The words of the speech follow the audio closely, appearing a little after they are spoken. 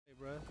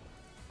bro.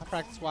 I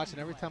practice watching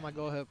every time I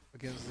go up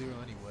against Zero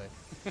anyway.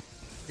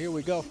 Here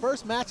we go.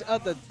 First match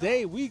of the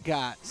day, we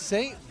got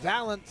St.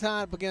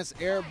 Valentine up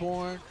against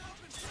Airborne.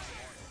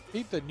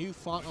 Keep the new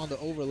font on the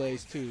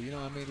overlays too. You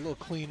know what I mean? A little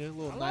cleaner, a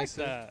little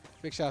nicer. That.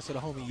 Big shouts to the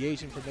homie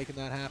Yasian for making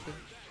that happen.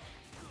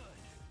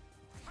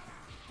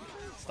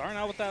 Starting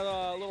out with that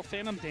little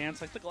Phantom dance,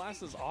 like the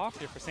glasses off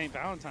here for St.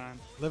 Valentine.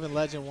 Living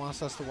Legend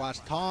wants us to watch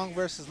Tong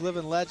versus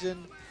Living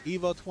Legend,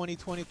 Evo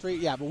 2023.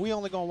 Yeah, but we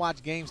only gonna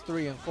watch games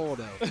 3 and 4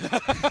 though.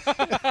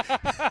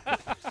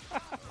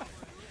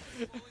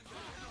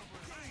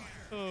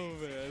 Oh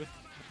man,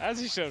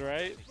 as you should,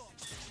 right?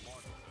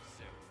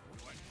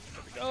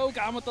 There we go.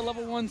 Got him with the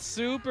level 1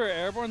 super.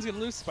 Airborne's gonna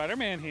lose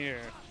Spider-Man here.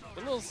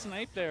 Good little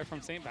snipe there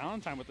from St.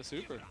 Valentine with the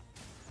super.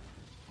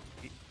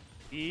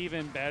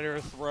 Even better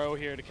throw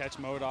here to catch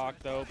MODOK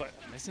though, but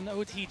missing the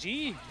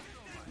OTG.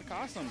 It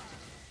cost him.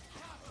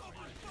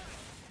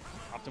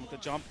 Popped him with the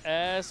jump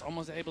S,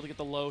 almost able to get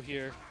the low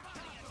here.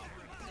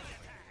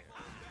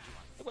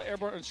 Look what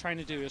Airborne was trying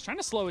to do. He was trying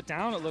to slow it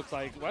down, it looked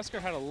like. Wesker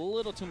had a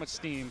little too much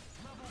steam.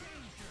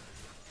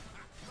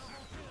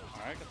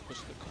 All right, got to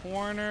push the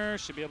corner.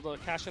 Should be able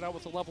to cash it out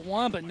with a level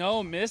 1, but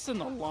no, missing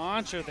the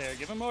launcher there.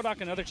 Giving MODOK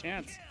another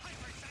chance.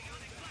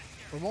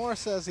 Remora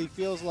says he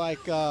feels like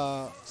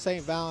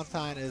St.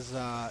 Valentine is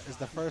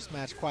the first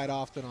match quite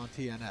often on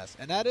TNS.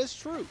 And that is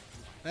true.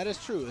 That is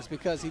true. It's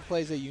because he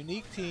plays a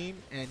unique team,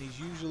 and he's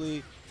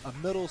usually a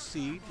middle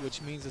seed,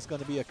 which means it's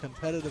going to be a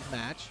competitive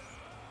match.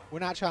 We're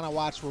not trying to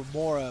watch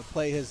Remora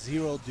play his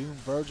Zero Doom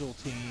Vergil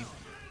team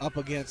up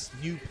against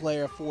new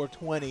player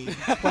 420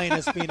 playing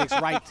his Phoenix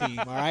Wright team,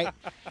 all right?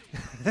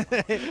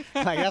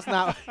 Like,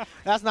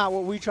 that's not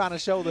what we're trying to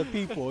show the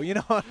people. You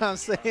know what I'm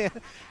saying?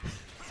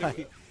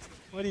 Like,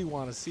 what do you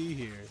want to see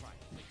here?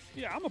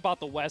 Yeah, I'm about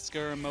the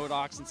Wesker and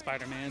MODOKs and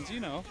Spider-Mans, you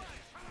know.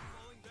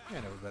 I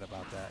never bet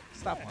about that.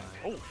 Stop lying.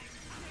 Oh,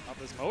 about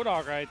this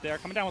MODOK right there.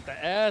 Coming down with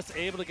the S,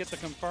 able to get the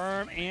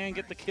confirm and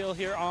get the kill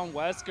here on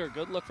Wesker.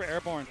 Good look for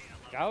Airborne.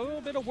 Got a little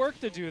bit of work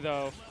to do,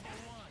 though.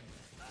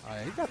 All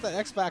right, he got the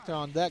X Factor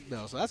on deck,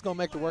 though, so that's going to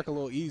make the work a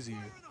little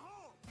easier.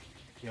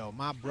 Yo,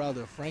 my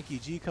brother, Frankie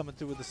G, coming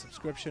through with a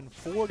subscription,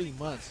 40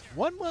 months.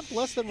 1 month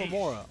less than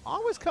Remora.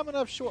 Always coming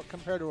up short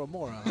compared to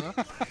Remora,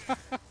 huh?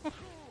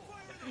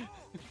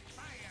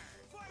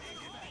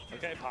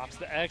 Okay, pops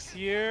the X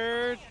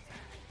here.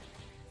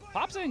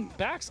 Pops and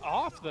backs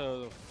off,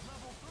 though.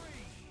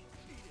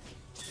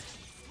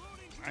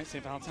 All right,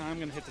 St. Valentine,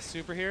 going to hit the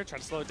super here. Try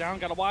to slow it down.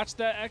 Got to watch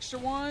that extra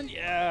one.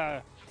 Yeah,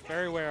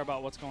 very aware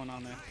about what's going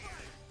on there.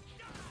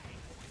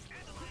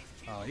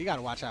 Oh, you got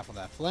to watch out for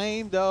that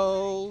flame,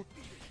 though.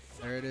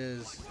 There it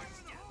is.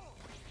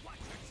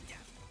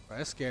 Bro,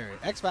 that's scary.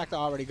 X Factor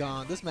already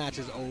gone. This match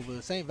is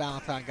over. St.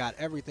 Valentine got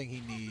everything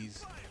he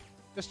needs.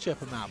 Just chip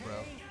him out, bro.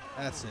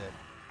 That's it.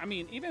 I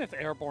mean, even if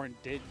Airborne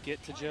did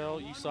get to jail,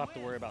 you still have to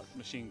worry about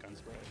machine gun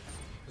spray.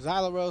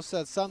 Zyla Rose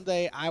said,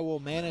 someday I will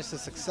manage to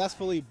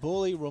successfully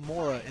bully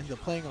Remora into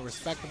playing a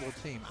respectable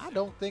team. I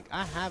don't think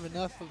I have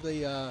enough of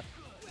the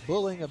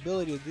bullying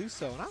ability to do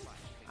so. And I'm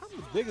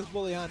the biggest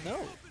bully I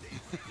know.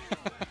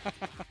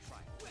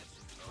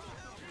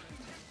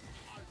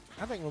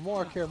 I think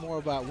Remora care more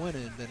about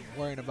winning than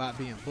worrying about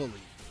being bullied,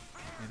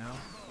 you know?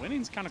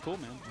 Winning's kind of cool,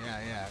 man.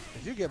 Yeah, yeah.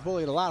 Because you get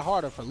bullied a lot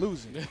harder for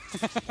losing.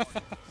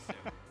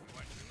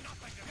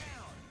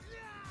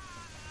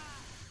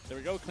 There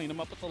we go. Clean him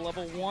up with the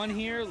level 1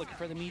 here. Looking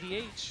for the meaty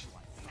H.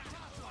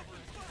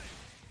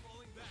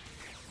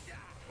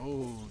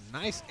 Oh,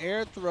 nice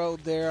air throw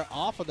there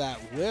off of that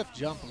whiff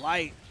jump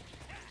light.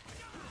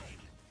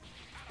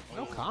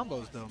 No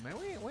combos, though, man.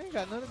 We ain't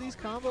got none of these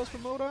combos for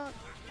MODOK.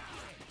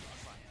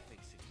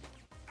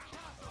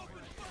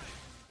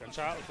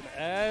 Gunshot with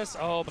the S.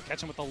 Oh, but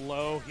catch him with the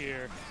low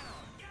here.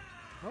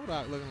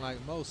 MODOK looking like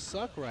Mo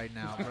suck right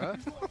now, bro.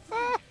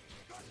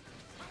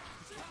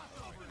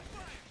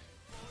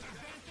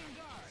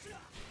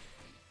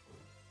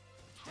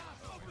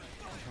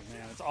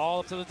 Man, it's all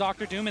up to the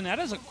Dr. Doom, and that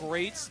is a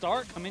great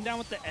start coming down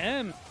with the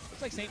M.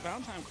 Looks like St.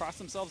 Valentine crossed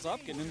themselves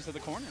up, getting into the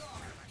corner.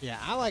 Yeah,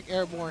 I like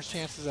Airborne's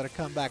chances at a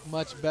comeback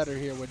much better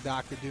here with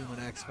Dr. Doom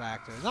and X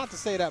Factor. Not to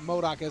say that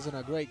MODOK isn't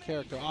a great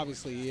character.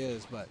 Obviously he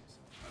is, but,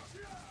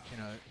 you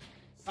know,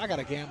 if I got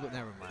to gamble it,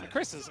 never mind.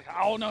 Chris is,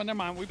 oh no, never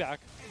mind, we back.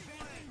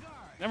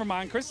 Never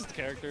mind, Chris is the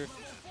character.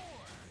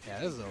 Yeah,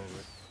 this is over.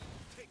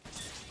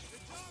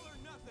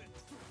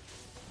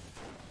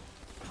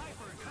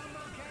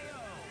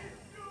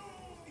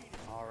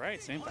 All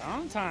right, St.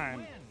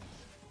 Valentine.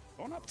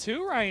 Going up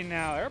 2 right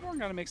now. Airborne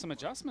got to make some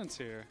adjustments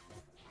here.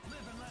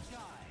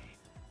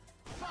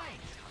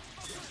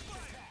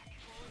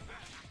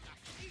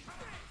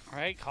 All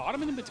right, caught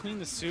him in between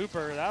the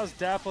super. That was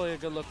definitely a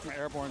good look from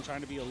Airborne,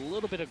 trying to be a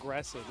little bit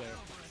aggressive there.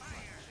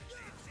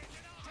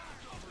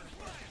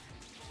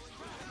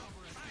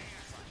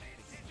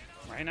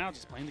 Right now,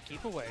 just playing the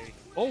keep away.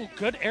 Oh,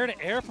 good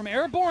air-to-air from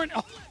Airborne.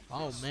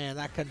 Oh, man,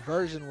 that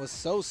conversion was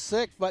so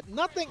sick, but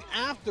nothing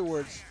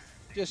afterwards.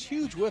 Just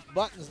huge whiff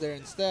buttons there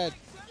instead.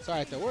 It's all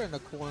right, though. We're in the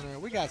corner.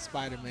 We got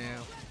Spider-Man.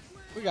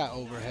 We got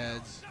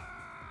overheads.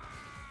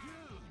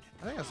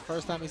 I think that's the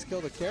first time he's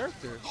killed a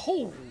character.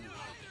 Oh!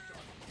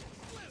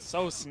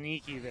 So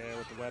sneaky there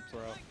with the web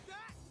throw.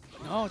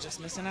 No, just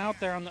missing out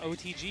there on the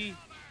OTG.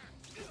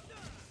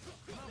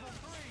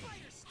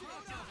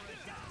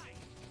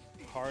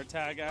 Hard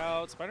tag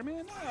out.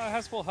 Spider-Man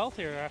has full health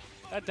here.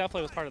 That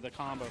definitely was part of the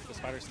combo if the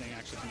Spider Sting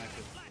actually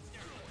connected.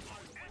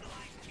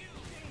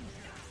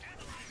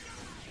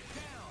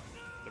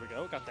 There we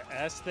go. Got the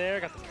S there.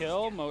 Got the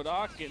kill.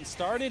 MODOK getting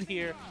started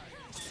here.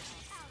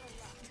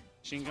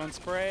 Machine gun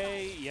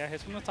spray. Yeah,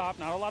 hits from the top.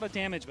 Not a lot of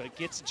damage, but it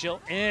gets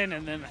Jill in,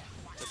 and then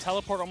the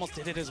teleport almost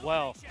did it as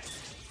well.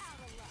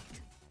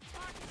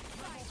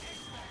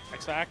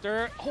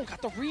 X-Factor. Oh,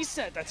 got the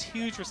reset. That's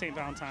huge for St.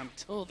 Valentine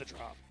till the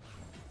drop.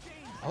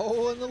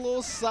 Oh, and the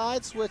little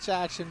side switch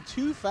action.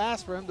 Too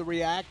fast for him to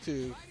react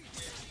to.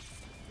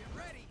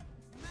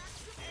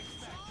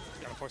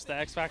 Gotta force the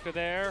X-Factor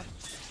there.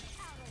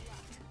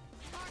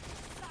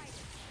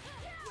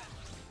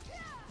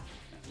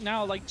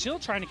 Now, like, Jill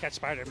trying to catch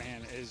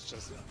Spider-Man is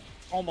just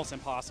almost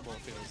impossible, it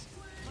feels.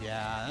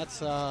 Yeah,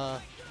 that's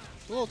a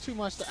little too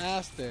much to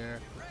ask there.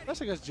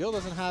 Especially because Jill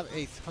doesn't have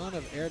a ton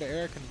of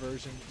air-to-air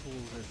conversion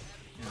tools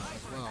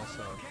as well.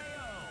 So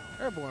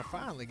Airborne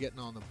finally getting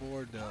on the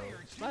board, though.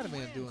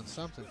 Spider-Man doing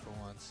something for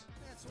once.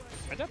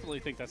 I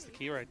definitely think that's the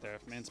key right there.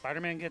 Man,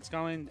 Spider-Man gets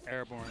going,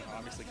 Airborne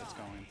obviously gets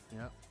going.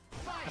 Yep.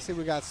 I see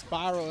we got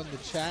Spiral in the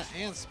chat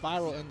and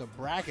Spiral in the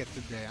bracket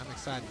today. I'm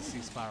excited to see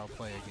Spiral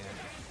play again.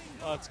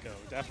 Let's go,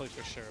 definitely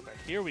for sure. But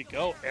here we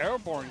go,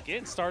 Airborne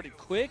getting started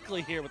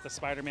quickly here with the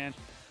Spider-Man.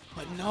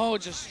 But no,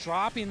 just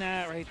dropping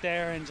that right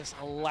there and just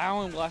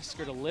allowing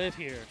Wesker to live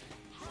here.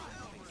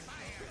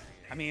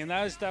 I mean,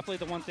 that is definitely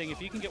the one thing. If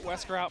you can get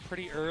Wesker out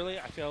pretty early,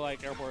 I feel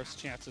like Airborne's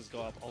chances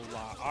go up a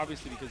lot.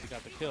 Obviously because he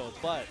got the kill,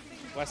 but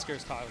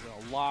Wesker's causing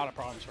a lot of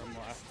problems from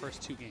the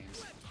first 2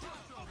 games.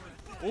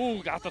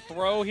 Ooh, got the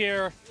throw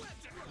here.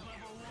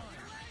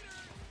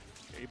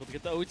 Able to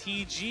get the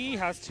OTG,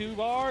 has 2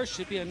 bars,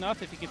 should be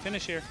enough if he can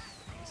finish here.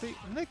 See,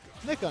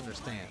 Nick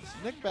understands.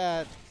 Nick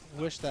Bad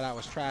wished that I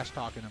was trash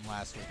talking him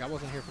last week. I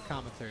wasn't here for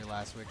commentary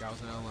last week. I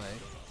was in LA.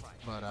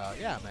 But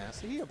yeah, man,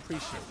 see, he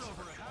appreciates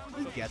it.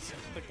 He gets it.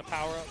 Pick the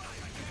power up.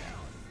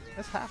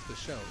 That's half the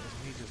show,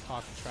 is me just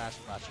talking trash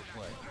about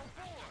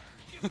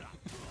your play.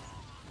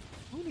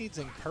 Who needs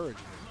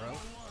encouragement, bro?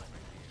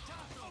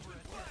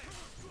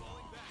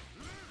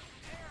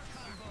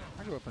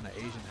 I grew up in an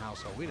Asian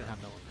household. We didn't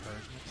have no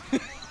encouragement.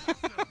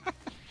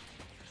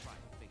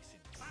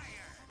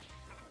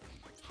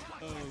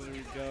 Oh, there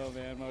we go,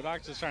 man.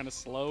 MODOK just trying to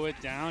slow it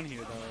down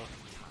here, though.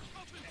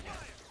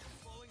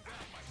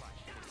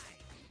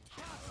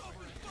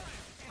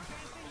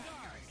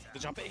 The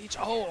jump H.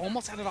 Oh,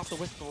 almost had it off the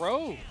whip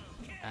throw.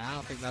 I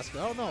don't think that's...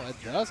 Oh, no,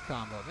 it does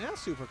combo. Man, that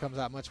super comes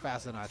out much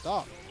faster than I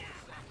thought.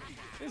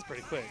 It's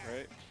pretty quick,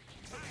 right?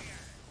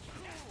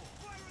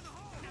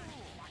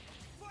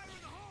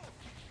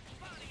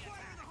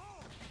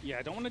 Yeah,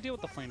 I don't want to deal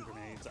with the flame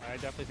grenades. I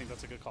definitely think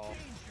that's a good call.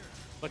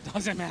 But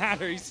doesn't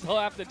matter. You still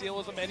have to deal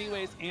with them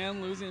anyways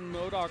and losing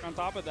MODOK on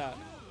top of that.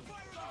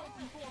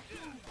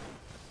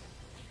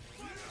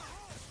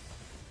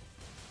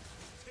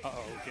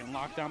 Uh-oh, getting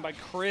locked down by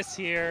Chris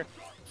here.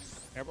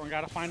 Everyone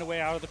got to find a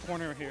way out of the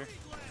corner here.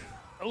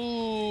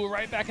 Ooh,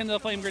 right back into the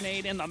flame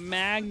grenade and the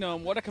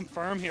Magnum. What a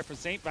confirm here for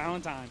St.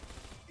 Valentine.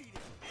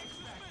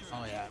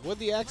 Oh, yeah. With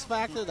the X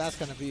Factor, that's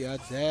going to be a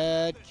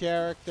dead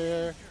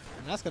character.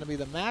 And that's going to be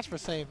the match for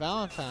St.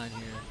 Valentine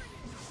here.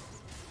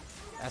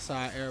 That's all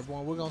right,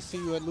 Airborne. We're going to see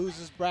you at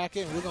Losers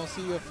Bracket, and we're going to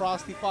see you at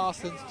Frosty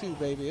Fostons too,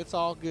 baby. It's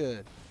all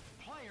good.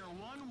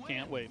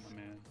 Can't wait, my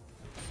man.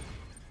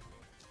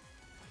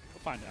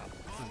 We'll find out.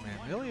 Oh, man,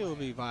 Millie will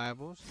be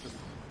viable. Just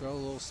throw a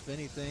little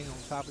spinny thing on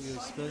top of your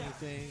spinny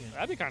thing. And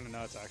that'd be kind of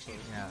nuts, actually.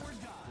 Yeah,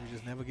 we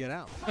just never get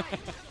out.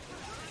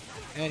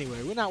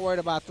 Anyway, we're not worried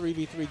about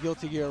 3v3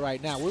 Guilty Gear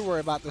right now. We're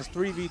worried about this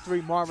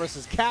 3v3 Marvel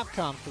vs.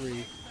 Capcom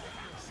 3.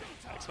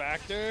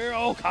 X-Factor.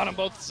 Oh, caught them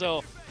both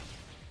still.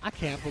 I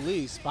can't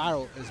believe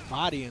Spiral is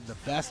bodying the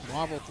best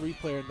Marvel 3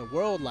 player in the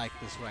world like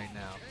this right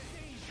now.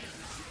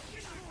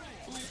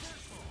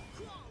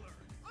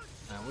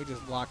 And we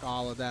just block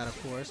all of that,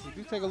 of course. We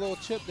do take a little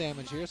chip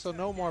damage here, so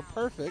no more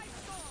perfect.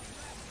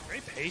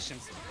 Great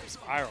patience from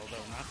Spiral,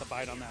 though, not to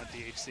bite on that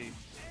DHC.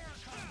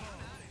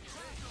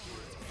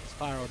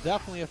 Spiral,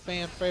 definitely a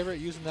fan favorite,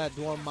 using that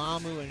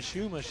Dormammu and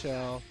Shuma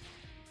shell.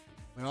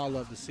 We all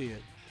love to see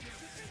it.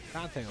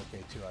 Dante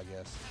okay, too, I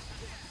guess.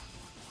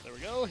 There we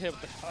go. Hit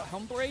with the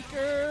helm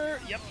breaker.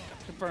 Yep,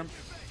 that's confirmed.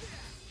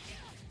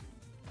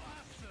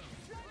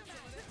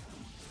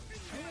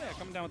 Yeah,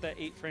 coming down with that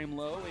 8-frame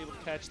low. Able to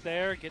catch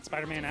there. Get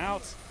Spider-Man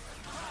out.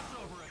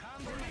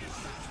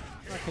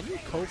 Can you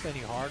cope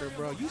any harder,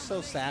 bro? You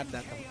so sad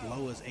that the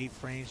low is 8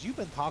 frames. You've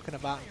been talking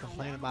about and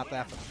complaining about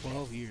that for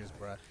 12 years,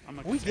 bro.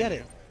 We get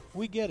it.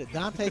 We get it.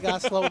 Dante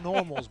got slow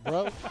normals,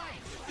 bro.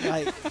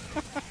 Like...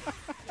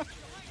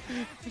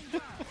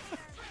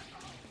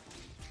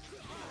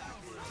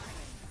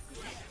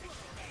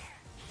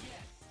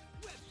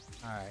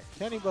 All right,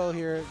 Kennybo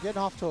here getting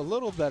off to a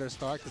little better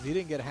start because he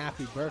didn't get a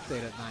happy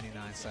birthday at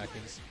 99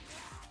 seconds.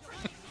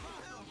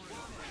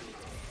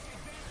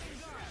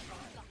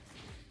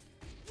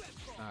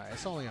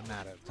 It's only a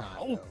matter of time.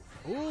 Oh.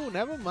 Ooh,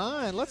 never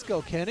mind. Let's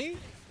go, Kenny.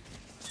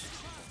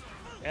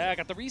 Yeah, I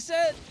got the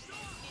reset.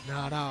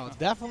 No,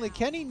 definitely.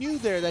 Kenny knew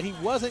there that he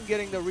wasn't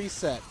getting the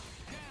reset.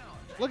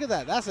 Look at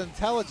that. That's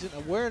intelligent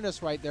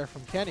awareness right there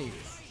from Kenny.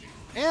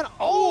 And,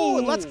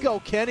 oh, let's go,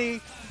 Kenny.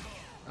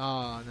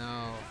 Oh,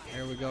 no.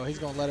 Here we go. He's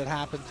going to let it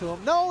happen to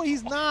him. No,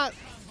 he's not.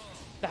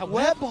 That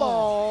web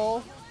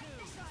ball.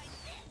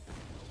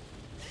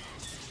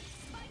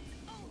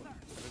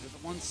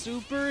 One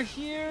super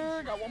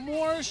here. Got one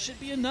more. Should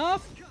be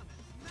enough.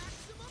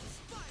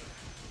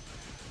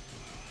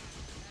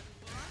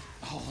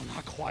 Oh,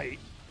 not quite.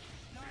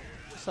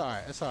 It's all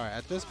right. It's all right.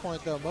 At this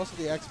point, though, most of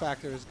the X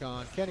Factor is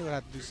gone. Kenny would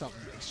have to do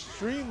something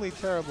extremely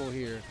terrible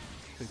here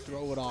to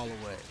throw it all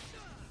away.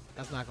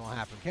 That's not going to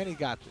happen. Kenny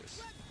got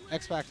this.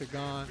 X Factor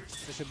gone.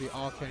 This should be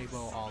all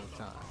Kennybo all the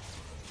time.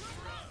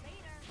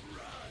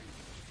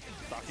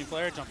 Stalking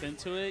flare. Jump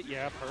into it.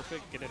 Yeah,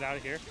 perfect. Get it out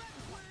of here.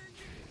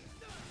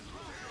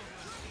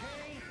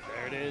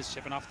 There it is.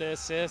 Chipping off the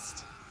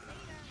assist.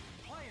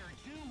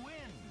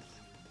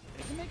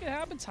 They can make it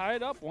happen. Tie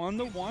it up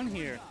 1-1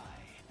 here.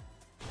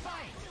 All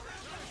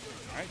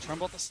right,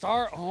 Trumble at the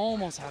start.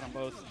 Almost had them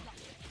both.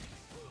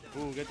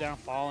 Ooh, good down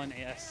falling.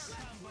 Yes.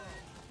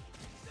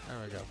 There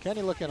we go.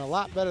 Kenny looking a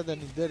lot better than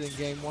he did in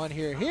game one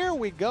here. Here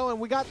we go, and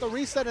we got the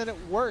reset, and it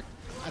worked.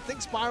 I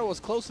think Spiral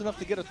was close enough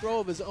to get a throw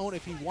of his own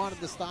if he wanted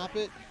to stop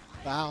it,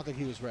 but I don't think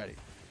he was ready.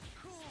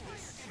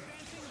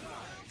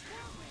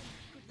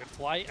 Good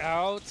flight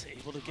out.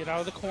 Able to get out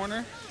of the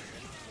corner.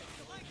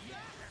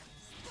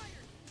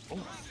 Oh.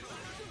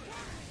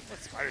 That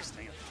spider's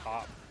staying at the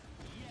top.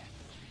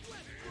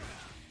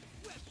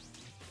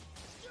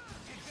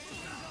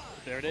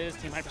 There it is,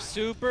 Team Hyper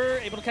Super,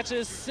 able to catch the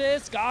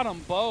assist, got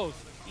them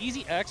both.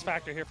 Easy X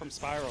Factor here from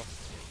Spiral.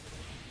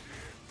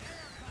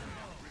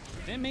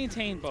 Didn't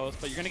maintain both,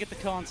 but you're gonna get the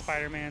kill on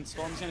Spider-Man.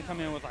 Storm's gonna come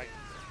in with like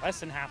less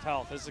than half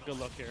health. This is a good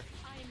look here.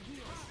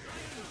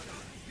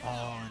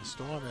 Oh, and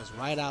Storm is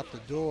right out the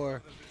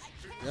door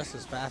just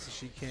as fast as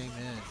she came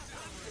in.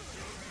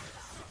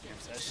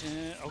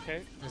 Session,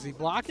 okay. Is he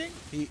blocking?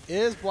 He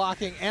is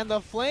blocking, and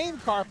the flame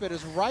carpet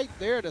is right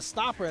there to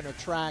stop her in her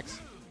tracks.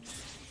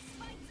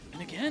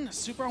 And again, a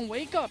super on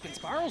wake up, and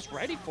Spiral's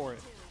ready for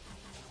it.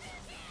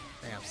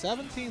 Damn,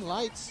 17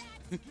 lights.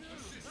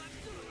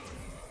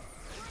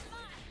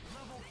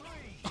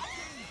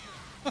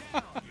 Like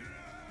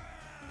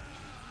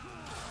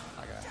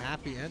a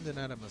happy ending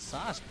at a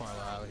massage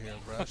parlor out here,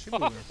 bro. She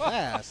moving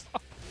fast.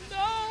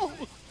 No!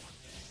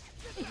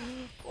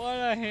 What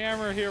a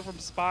hammer here from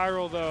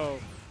Spiral, though.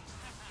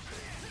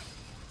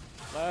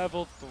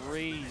 Level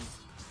 3.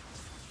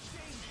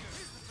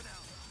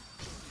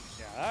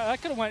 Yeah,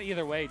 that could have went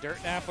either way.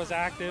 Dirt Nap was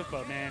active,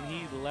 but man,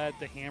 he let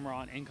the hammer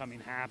on incoming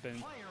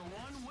happen.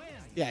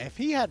 Yeah, if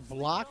he had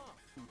blocked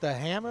the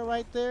hammer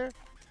right there,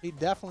 he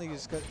definitely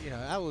just, you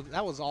know,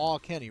 that was all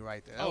Kenny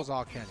right there. That was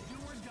all Kenny.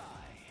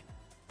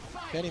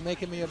 Kenny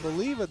making me a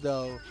believer,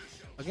 though,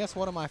 against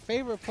one of my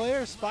favorite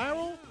players,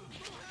 Spiral.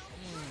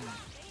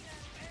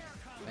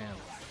 Man,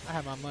 I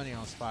have my money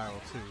on Spiral,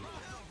 too.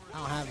 I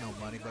don't have no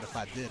money, but if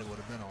I did, it would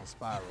have been on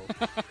Spiral.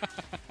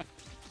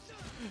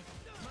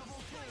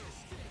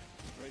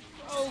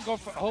 Oh, go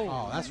for,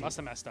 oh that's must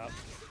have messed up.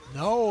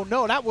 No,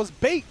 that was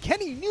bait.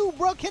 Kenny knew,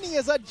 bro. Kenny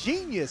is a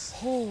genius.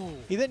 Oh.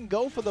 He didn't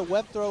go for the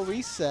web throw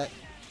reset.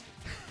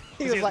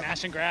 He was like,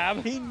 mash and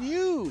grab. He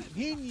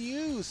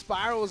knew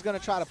Spiral was going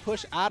to try to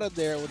push out of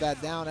there with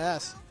that down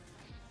S.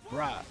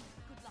 Bruh.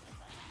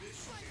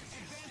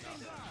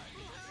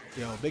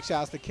 Yo, big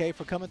shout outs to K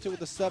for coming through with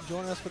the sub,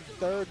 joining us for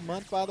the 3rd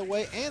month, by the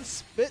way, and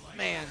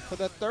Spitman for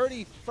the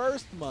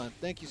 31st month.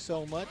 Thank you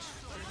so much.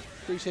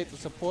 Appreciate the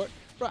support.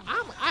 Bro,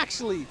 I'm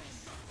actually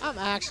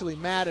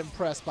mad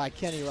impressed by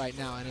Kenny right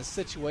now and his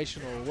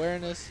situational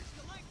awareness.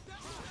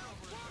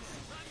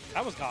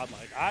 That was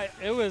godlike.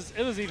 It was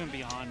even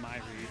beyond my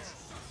reads.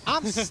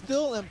 I'm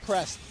still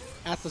impressed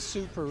at the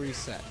super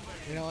reset.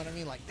 You know what I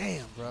mean? Like,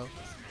 damn, bro.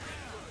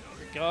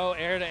 Go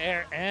air to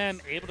air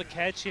and able to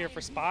catch here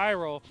for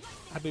Spiral.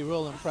 I'd be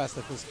real impressed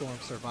if this Storm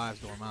survives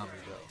Dormammu,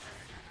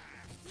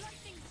 though.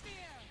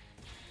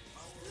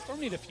 Storm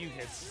need a few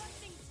hits.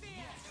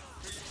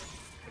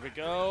 Here we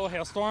go.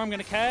 Hailstorm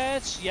gonna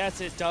catch.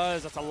 Yes, it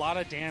does. That's a lot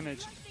of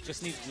damage.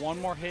 Just needs one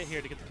more hit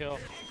here to get the kill.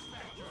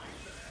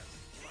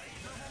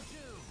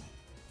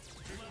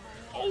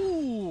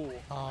 Oh!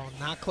 Oh,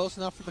 not close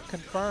enough for the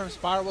confirm.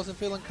 Spiral wasn't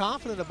feeling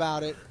confident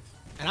about it.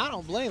 And I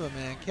don't blame him,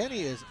 man.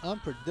 Kenny is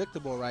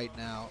unpredictable right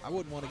now. I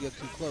wouldn't want to get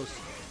too close.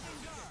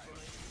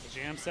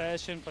 Jam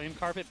session. Flame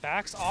carpet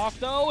backs off,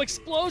 though.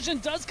 Explosion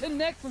does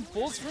connect from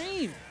full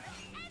screen.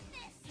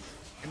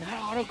 And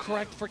that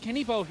autocorrect for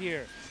Kennybo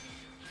here.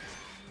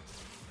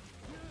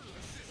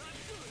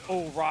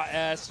 Oh, raw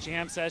S,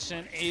 jam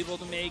session, able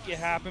to make it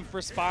happen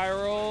for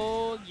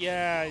Spiral.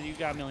 Yeah, you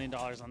got $1 million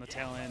on the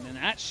tail end, and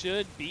that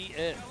should be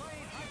it.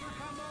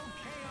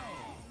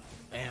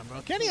 Damn,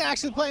 bro. Kenny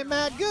actually playing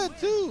mad good,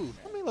 too.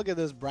 Let me look at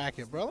this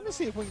bracket, bro. Let me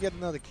see if we can get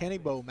another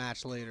Kennybo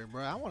match later,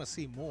 bro. I want to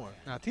see more.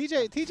 Now,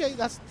 TJ,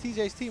 that's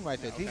TJ's team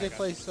right there. Okay, TJ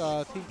plays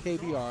Team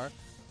KBR.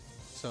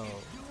 So,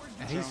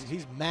 and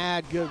he's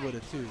mad good with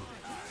it too.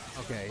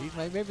 Okay,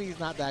 maybe he's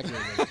not that good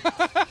with it.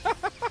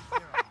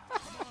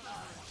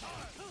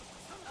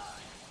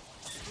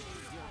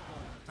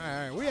 All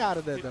right, we out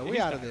of there though. We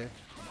out of there.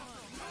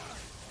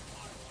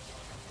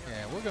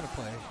 Yeah, we're gonna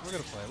play. We're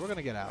gonna play. We're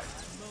gonna get out.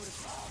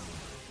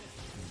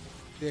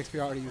 DXP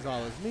already used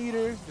all his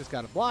meter. Just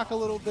got to block a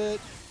little bit.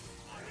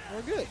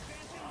 We're good.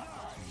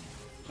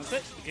 That's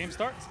it. The game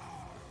starts.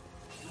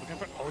 Looking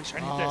for. Oh, he's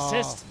trying to hit the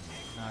assist.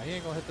 Nah, he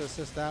ain't gonna hit the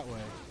assist that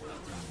way.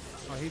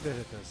 Oh, he did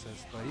hit the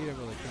assist, but he didn't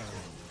really cover.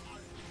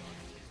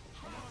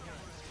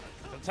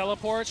 The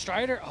teleport,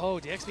 Strider. Oh,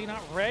 DXP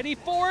not ready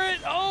for it.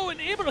 Oh, and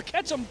able to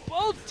catch them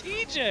both.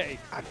 TJ.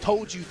 I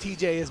told you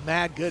TJ is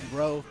mad good,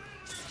 bro.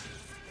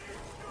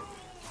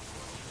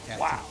 Yeah,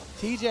 wow.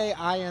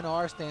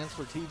 TJINR stands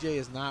for TJ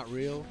is not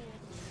real.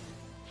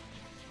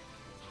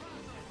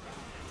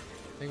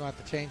 They're going to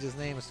have to change his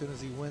name as soon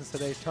as he wins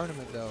today's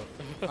tournament, though.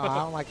 I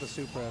don't like the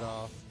super at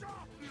all.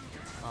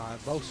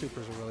 Both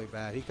supers are really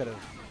bad. He could have,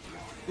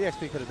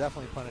 DXP could have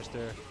definitely punished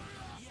there.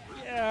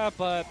 Yeah,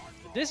 but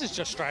this is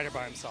just Strider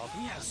by himself.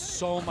 He has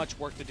so much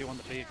work to do on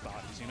the big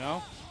bodies, you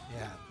know?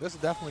 Yeah, this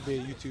will definitely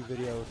be a YouTube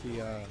video if he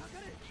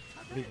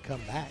can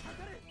come back.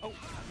 Oh.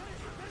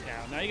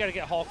 Yeah, now you got to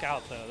get Hulk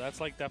out, though. That's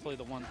like definitely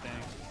the one thing.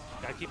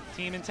 Got to keep the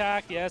team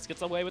intact. Yes,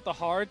 gets away with the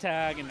hard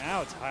tag, and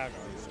now it's Haggar.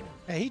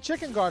 Hey, he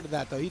chicken guarded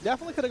that, though. He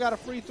definitely could have got a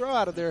free throw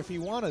out of there if he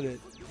wanted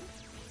it.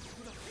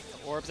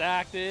 The orb's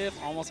active.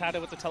 Almost had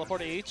it with the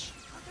teleport H.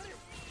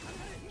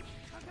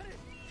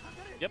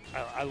 Yep,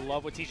 I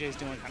love what TJ's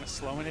doing. Kind of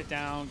slowing it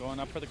down, going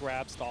up for the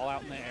grab, stall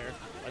out in the air,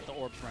 let the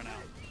orbs run out.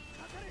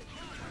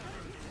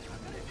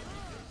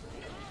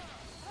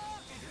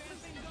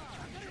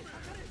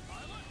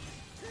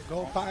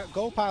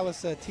 Gold Pilot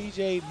said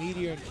TJ,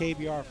 Meteor, and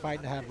KBR are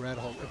fighting to have Red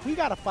Hulk. If we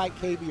got to fight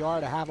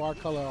KBR to have our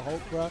color of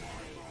Hulk, bro,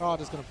 we're all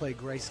just going to play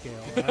grayscale,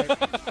 right?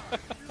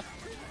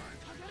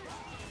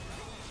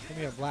 Give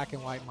me a black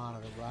and white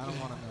monitor, bro. I don't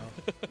want to know.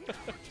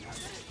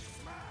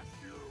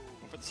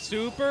 For the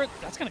super,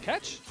 that's going to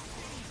catch.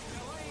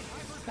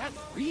 That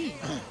read.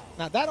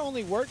 Now, that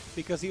only worked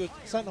because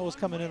Sentinel was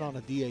coming in on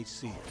a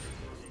DHC.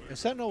 If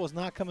Sentinel was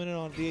not coming in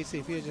on a DHC,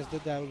 if he had just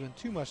did that, it would have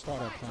been too much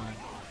startup time.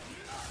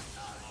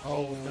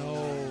 Oh,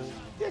 no.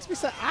 DXP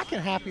said, I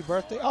can happy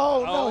birthday.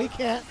 Oh, no, he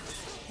can't.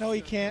 No,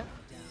 he can't.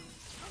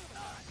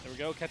 There we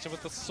go. Catch him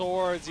with the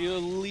swords. You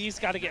at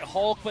least got to get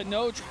Hulk, but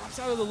no, drops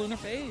out of the lunar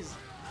phase.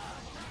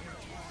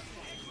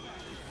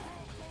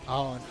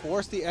 Oh, and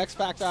force the X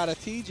Factor out of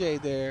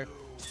TJ there.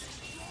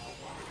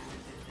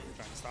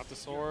 Trying to stop the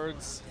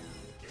swords.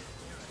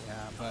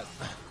 Yeah, but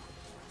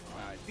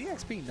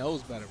DXP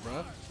knows better,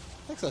 bro.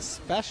 Takes a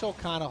special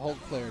kind of Hulk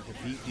player to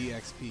beat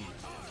DXP.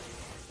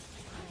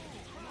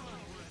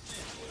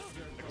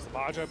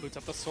 Vajra boots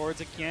up the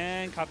swords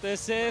again, caught the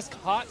assist,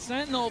 caught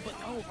Sentinel, but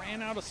no,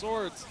 ran out of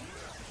swords.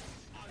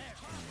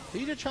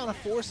 He's just trying to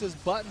force his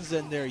buttons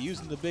in there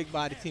using the big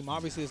body team.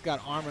 Obviously, it's got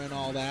armor and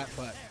all that,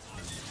 but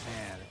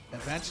man,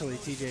 eventually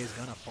TJ is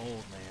gonna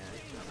fold, man.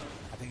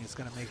 I think he's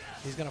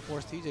gonna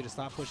force TJ to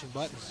stop pushing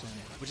buttons soon,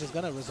 which is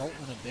gonna result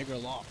in a bigger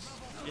loss.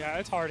 Yeah,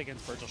 it's hard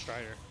against Vergil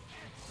Strider.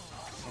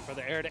 Going for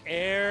the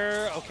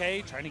air-to-air.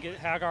 Okay, trying to get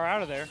Haggar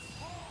out of there.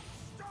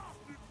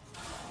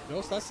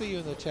 Ghost, I see you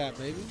in the chat,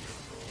 baby.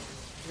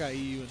 We got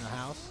EU in the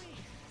house.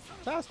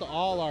 Shouts to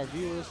all our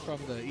viewers from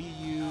the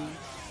EU,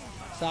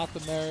 South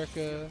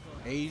America,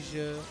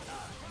 Asia,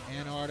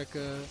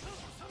 Antarctica,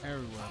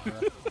 everywhere, bro.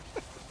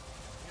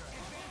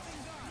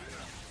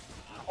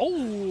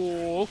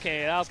 Oh,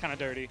 okay, that was kind of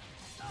dirty.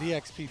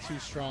 DXP too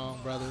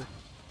strong, brother.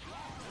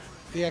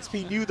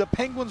 DXP knew the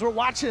Penguins were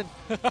watching.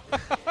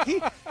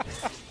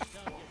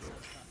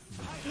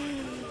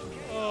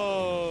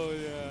 Oh,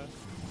 yeah.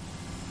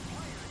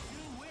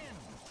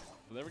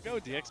 There we go,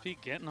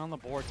 DXP getting on the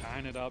board,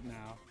 tying it up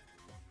now.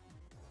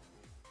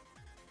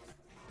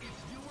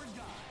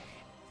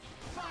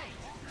 Right,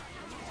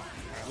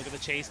 look at the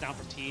chase down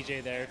from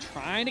TJ there,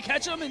 trying to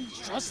catch him, and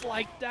just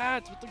like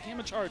that, with the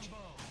gamma charge.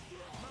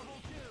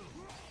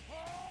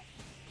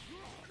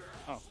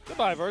 Oh,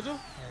 goodbye, Vergil.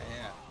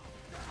 Yeah.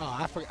 Oh,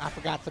 I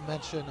forgot to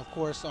mention, of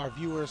course, our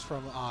viewers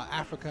from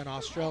Africa and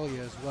Australia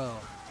as well.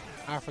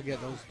 I forget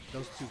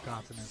those two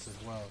continents as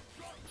well.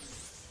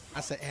 I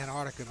said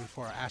Antarctica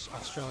before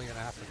Australia and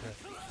Africa.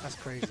 That's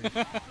crazy.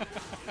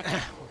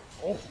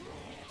 Oh.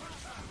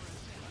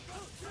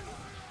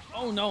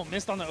 Oh no,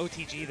 missed on the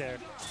OTG there.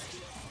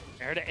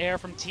 Air to air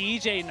from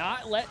TJ,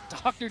 not let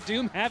Dr.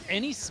 Doom have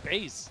any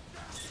space.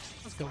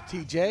 Let's go,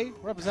 TJ.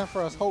 Represent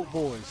for us Hope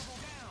boys.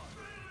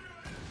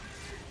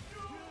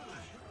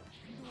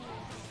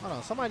 Hold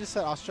on, somebody just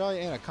said Australia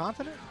ain't a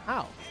continent?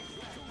 How?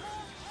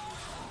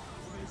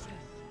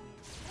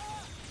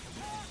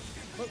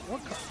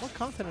 What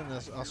continent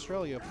is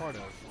Australia a part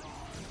of?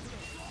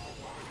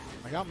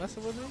 Are y'all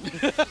messing with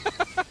me?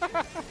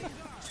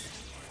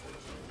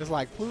 It's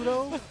like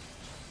Pluto?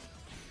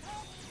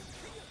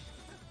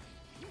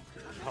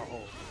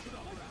 Oh.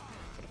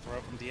 Put a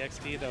throw from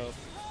DXP though.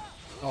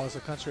 Oh, it's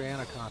a country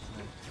and a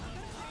continent.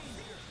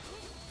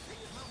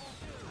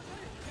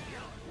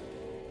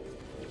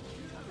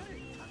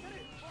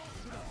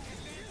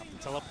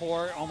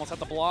 Teleport, almost at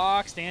the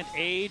block. Stand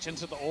age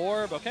into the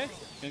orb. Okay,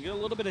 gonna get a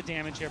little bit of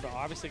damage here, but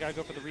obviously gotta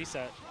go for the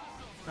reset.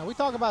 Now we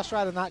talk about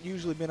Strider not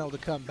usually being able to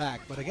come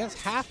back, but against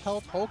half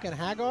health Hulk and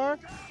Haggar,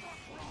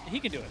 he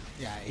can do it.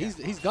 Yeah,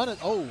 he's gonna.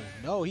 Oh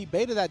no, he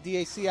baited that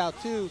DAC out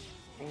too.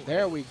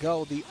 There we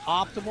go. The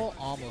optimal,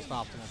 almost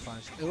optimal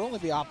punish. It would only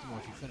be optimal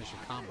if you finish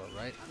your combo,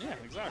 right? Yeah,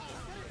 exactly.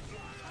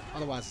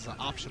 Otherwise, it's an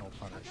optional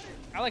punish.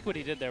 I like what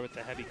he did there with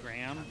the heavy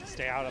Graham.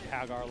 Stay out of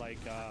Haggar like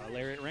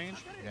lariat range.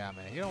 Yeah,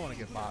 man, you don't want to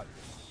get bought.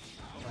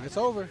 But it's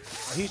over.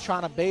 He's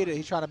trying to bait it.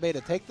 He's trying to bait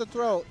it. Take the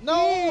throw.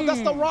 No,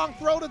 that's the wrong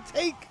throw to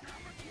take.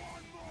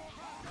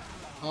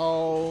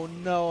 Oh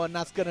no, and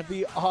that's gonna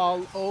be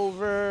all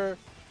over.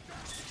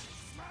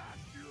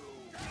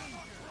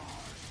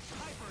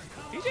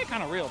 TJ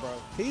kind of real, bro.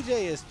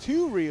 TJ is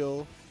too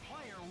real.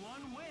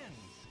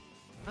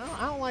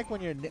 I don't like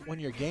when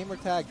your gamer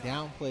tag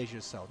downplays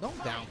yourself. Don't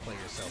downplay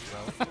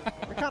yourself, bro.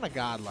 You're kind of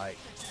godlike.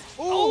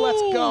 Ooh,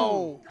 let's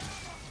go.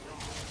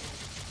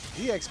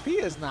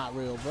 DXP is not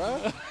real,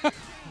 bro.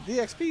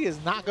 DXP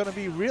is not going to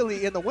be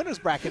really in the winner's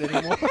bracket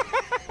anymore.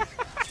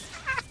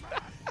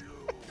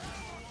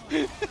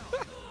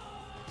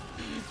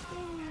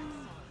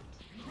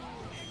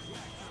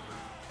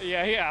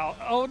 Yeah.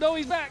 Oh, no,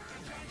 he's back.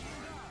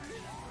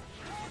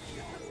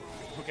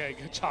 Okay,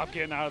 good job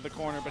getting out of the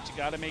corner, but you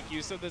got to make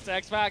use of this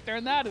X Factor,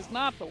 and that is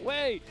not the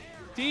way.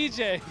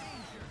 TJ.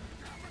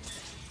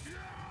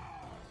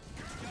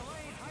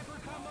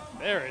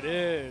 There it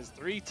is,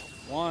 3-1.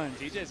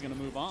 TJ's going to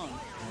move on.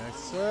 Yes,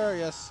 sir.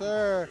 Yes,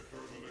 sir.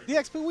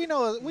 DXP, we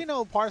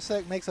know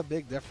Parsec makes a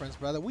big difference,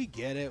 brother. We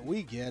get it.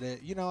 We get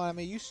it. You know what I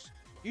mean?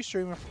 You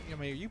streaming,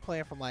 you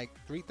playing from like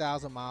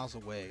 3,000 miles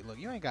away. Look,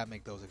 you ain't got to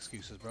make those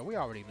excuses, bro. We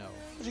already know.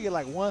 Did you get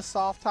like one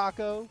soft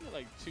taco?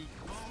 Like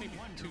maybe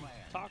two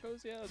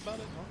tacos, yeah, that's about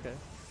it. Okay.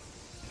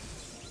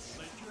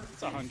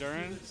 It's a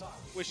Honduran.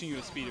 Wishing you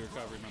a speedy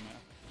recovery, my man.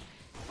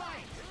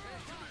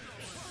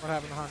 What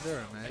happened to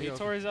Honduran, man? He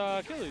tore his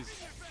Achilles.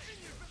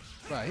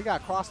 Right, he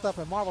got crossed up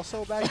in Marvel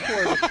so bad he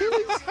tore his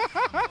Achilles.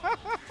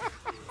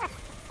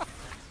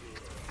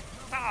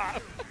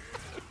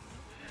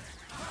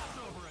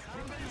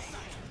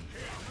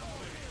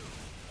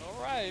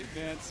 All right,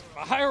 man.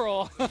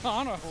 Spiral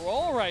on a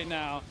roll right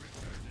now.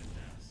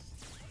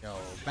 Yo,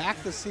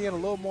 back to seeing a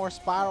little more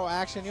Spiral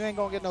action. You ain't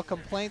gonna get no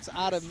complaints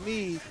out of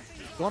me.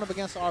 Going up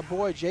against our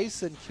boy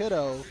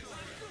Jasonkido.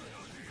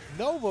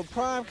 Nova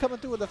Prime coming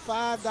through with the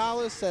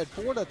 $5. Said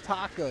for the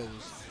tacos.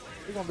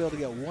 You're gonna be able to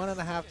get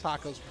 1.5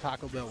 tacos from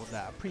Taco Bell with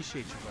that.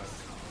 Appreciate you, brother.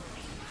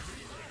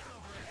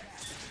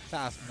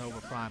 Shout out to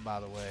Nova Prime, by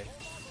the way.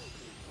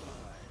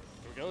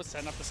 Here we go,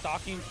 setting up the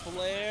stalking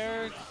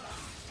flare.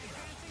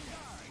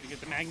 We get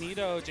the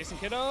Magneto,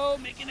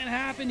 Jasonkido making it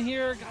happen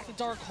here. Got the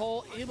dark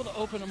hole, able to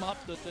open him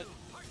up with it.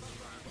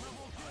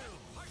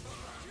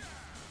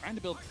 Trying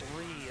to build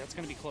 3. That's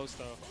gonna be close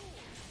though.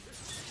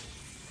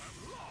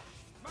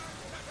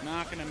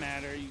 Not gonna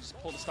matter. You just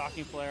pull the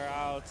stalking flare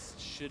out.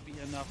 Should be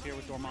enough here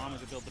with Dormammu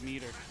to build the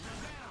meter.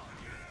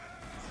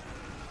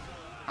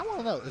 I want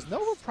to know, is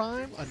Nova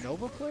Prime a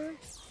Nova player?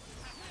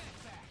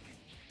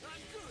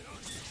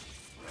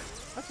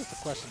 That's just a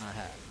question I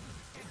had.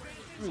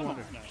 Some of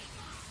it, no.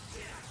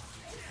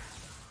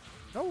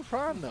 Nova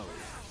Prime knows.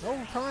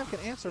 Nova Prime can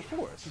answer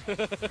for us.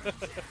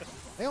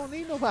 They don't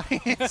need nobody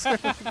answering.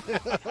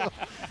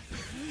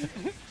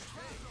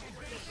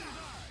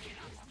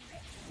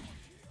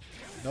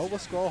 Nova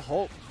Scroll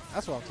Hulk.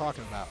 That's what I'm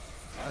talking about.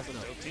 That's a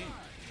dope team.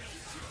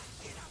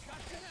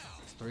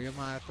 It's three of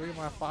my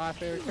 5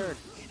 favorite characters.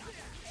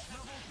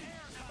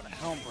 What a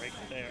helm breaker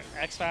there.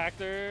 X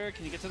Factor.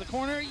 Can you get to the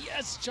corner?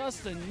 Yes,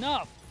 just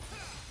enough.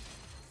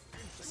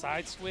 The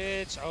side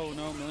switch. Oh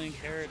no, million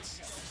carrots.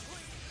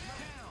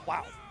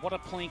 Wow, what a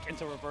plink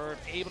into revert.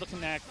 Able to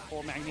connect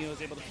before Magneto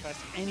is able to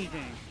press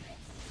anything.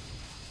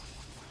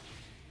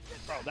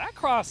 Bro, that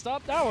crossed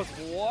up. That was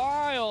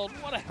wild.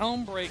 What a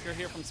helm breaker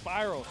here from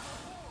Spiral.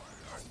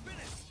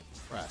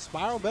 Right,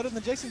 Spiral better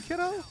than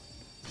Jasonkido?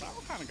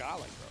 Spiral kind of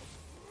godlike, bro.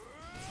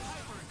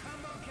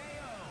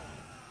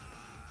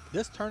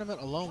 This tournament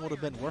alone would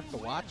have been worth the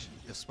watch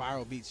if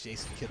Spiral beats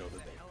Jasonkido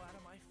today.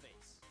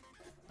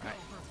 Right.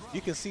 You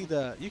can see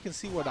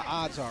where the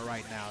odds are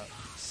right now.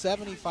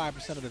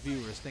 75% of the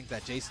viewers think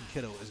that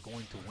Jasonkido is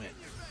going to win.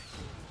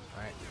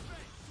 All right.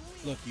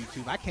 Look,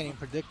 YouTube, I can't even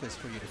predict this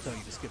for you to tell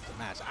you to skip the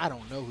match. I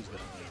don't know who's going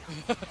to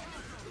win.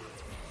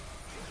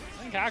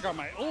 I think Haggar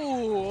might.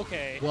 Ooh,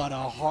 okay. What a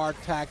hard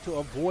tack to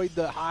avoid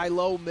the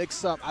high-low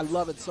mix-up. I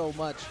love it so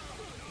much.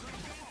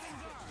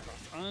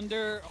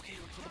 Under. Okay,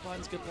 look for the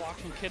buttons. Good block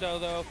from Kiddo,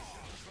 though.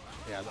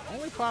 Yeah, the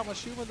only problem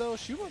with Shuma, though,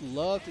 Shuma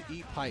love to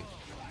eat pipe.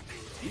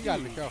 You got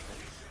to be careful.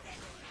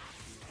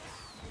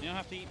 You don't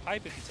have to eat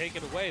pipe if you take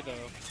it away,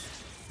 though.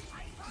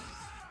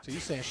 So you're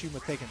saying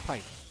Shuma taking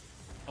pipe?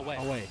 Away.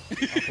 Away.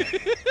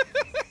 Okay.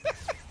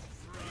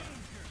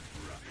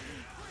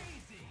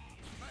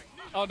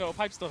 Oh, no,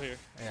 pipe's still here.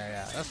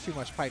 Yeah, that's too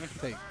much pipe to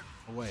take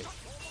away.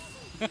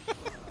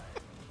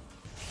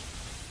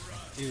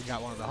 Even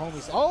got one of the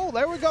homies. Oh,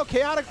 there we go.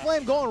 Chaotic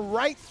Flame going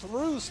right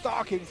through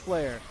Stalking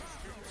Flare.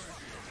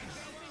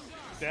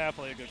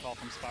 Definitely a good call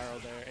from Spiral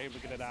there. Able to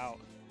get it out.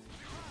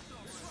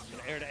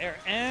 Air to air,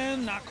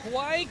 and not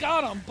quite.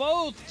 Got them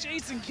both.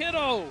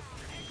 Jasonkido.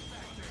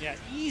 Yeah,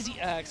 easy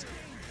X.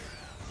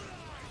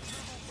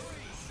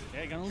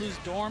 Yeah, gonna lose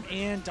Dorm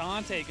and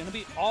Dante. Gonna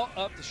be all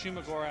up to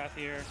Shuma-Gorath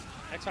here.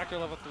 X Factor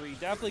level 3.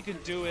 Definitely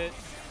can do it.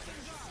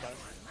 But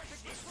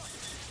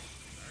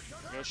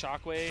go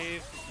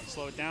Shockwave.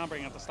 Slow it down.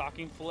 Bring out the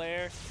Stalking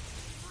Flare.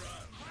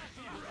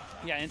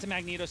 Yeah, into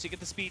Magneto so you get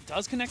the speed.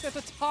 Does connect at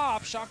the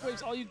top.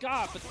 Shockwave's all you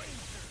got, but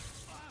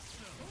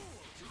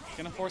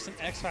gonna force an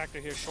X Factor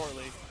here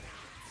shortly.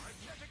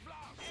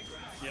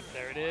 Yep,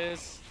 there it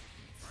is.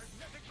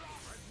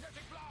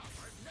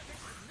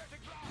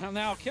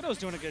 Now Kiddo's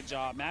doing a good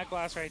job. Mad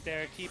Blast right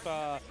there. Keep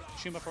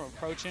Shuma from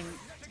approaching.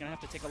 He's gonna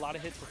have to take a lot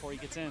of hits before he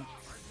gets in.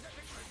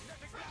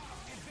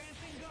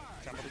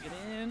 Temple to get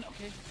in.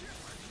 Okay.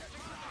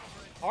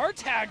 Hard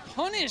tag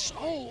punish.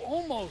 Oh,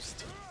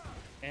 almost.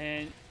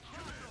 And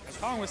as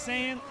Kong was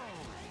saying,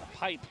 a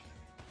pipe.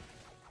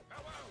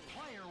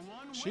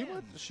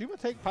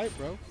 Shuma take pipe,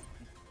 bro.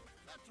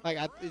 Like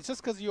it's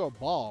just because you're a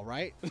ball,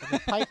 right? And the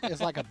pipe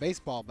is like a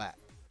baseball bat.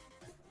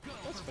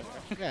 That's fair.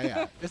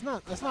 Yeah. It's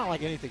not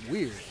like anything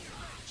weird.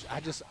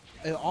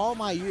 In all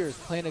my years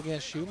playing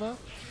against Shuma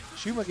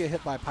get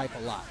hit by pipe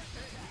a lot.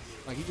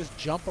 Like he just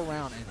jump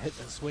around and hit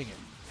and swing it.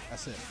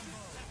 That's it.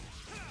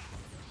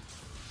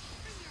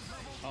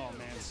 Oh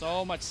man,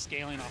 so much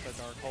scaling off the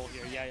Dark Hole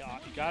here. Yeah,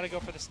 you gotta go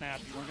for the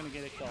snap. You weren't gonna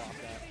get a kill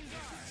off that.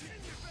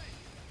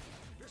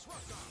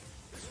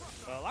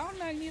 But allowing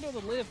Magneto to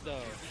live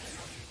though.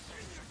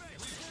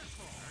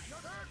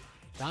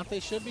 Dante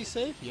should be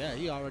safe. Yeah,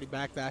 he already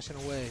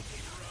backdashing away.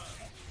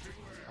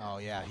 Oh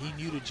yeah, he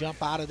knew to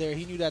jump out of there.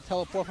 He knew that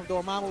teleport from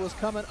Dormammu was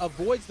coming.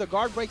 Avoids the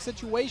guard break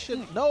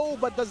situation. No,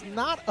 but does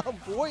not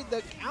avoid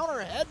the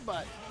counter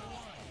headbutt.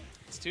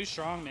 It's too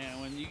strong, man.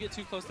 When you get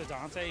too close to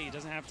Dante, he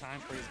doesn't have time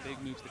for his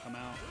big moves to come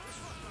out.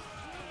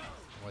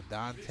 With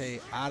Dante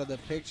out of the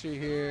picture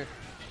here.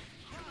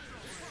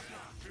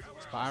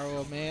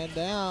 Spiral a man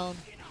down.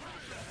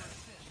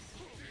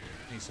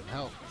 Need some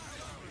help.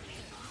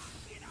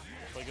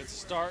 A good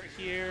start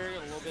here.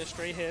 A little bit of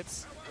straight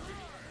hits.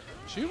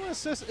 Shuma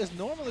Assist is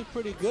normally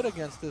pretty good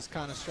against this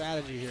kind of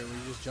strategy here, where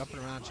you're just jumping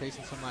around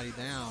chasing somebody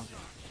down,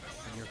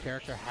 and your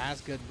character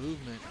has good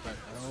movement, but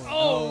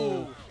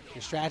no.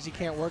 Your strategy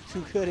can't work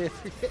too good if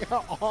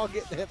you're all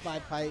getting hit by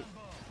pipe.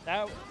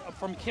 That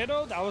from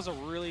Kiddo, that was a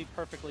really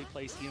perfectly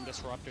placed EM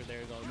Disruptor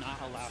there, though, not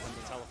allow him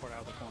to teleport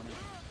out of the corner.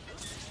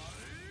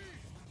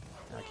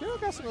 Now, Kiddo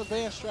got some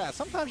advanced strats.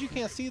 Sometimes you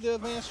can't see the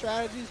advanced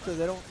strategies because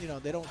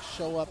they don't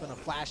show up in a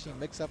flashy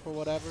mix-up or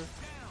whatever.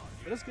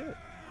 But it's good.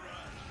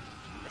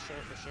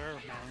 For sure,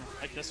 man.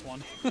 Like this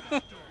one.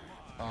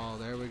 Oh,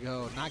 there we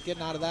go. Not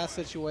getting out of that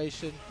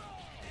situation.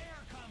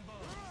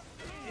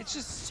 It's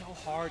just so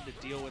hard to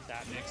deal with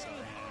that mix-up,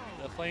 man.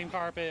 The Flame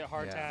Carpet,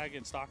 Hard Tag,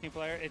 and Stalking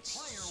Flare, it's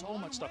so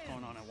much stuff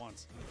going on at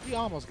once. He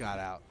almost got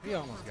out.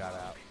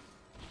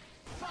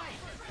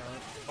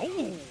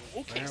 Oh,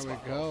 okay, there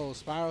Spiral. we go.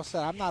 Spiral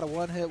said, I'm not a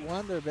one-hit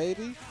wonder,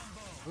 baby.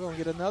 We're going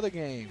to get another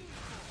game.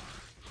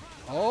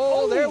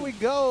 Oh, there we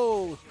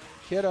go.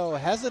 Kiddo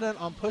hesitant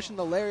on pushing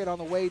the Lariat on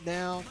the way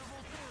down.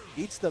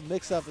 Eats the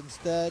mix-up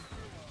instead.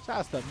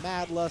 Shouts to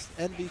Mad Lust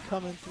Envy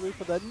coming through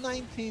for the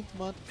 19th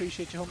month.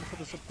 Appreciate you, homie, for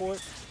the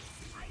support.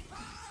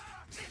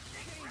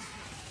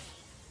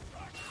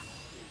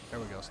 There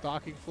we go.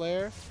 Stalking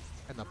Flare.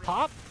 And the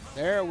pop.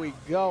 There we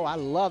go. I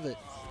love it.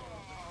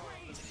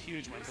 That's a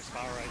huge win for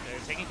Spiral right there.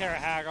 Taking care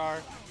of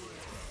Haggar.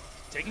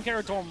 Taking care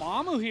of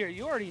Dormammu here.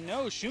 You already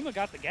know Shuma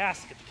got the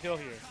gas to get the kill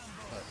here.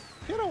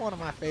 Kiddo, one of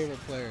my favorite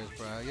players,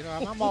 bro. You know,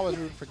 I'm always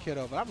rooting for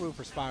Kiddo, but I'm rooting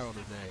for Spiral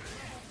today.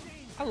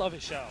 I love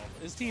his show.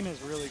 His team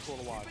is really cool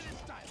to watch.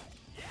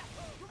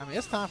 I mean,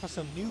 it's time for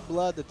some new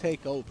blood to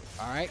take over,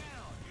 all right?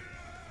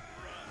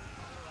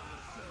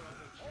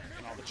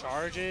 And all the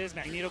charges.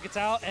 Magneto gets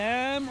out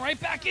and right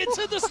back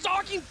into the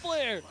Stalking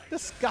Flare.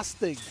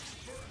 Disgusting.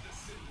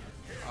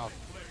 Oh,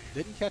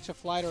 didn't catch a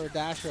flight or a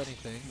dash or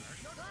anything.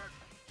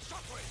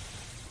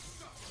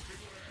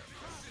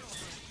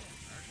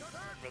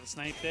 For the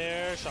snipe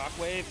there.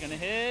 Shockwave gonna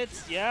hit.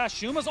 Yeah,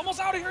 Shuma's almost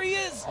out of here. He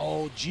is.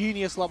 Oh,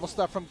 genius level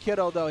stuff from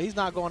Kiddo, though. He's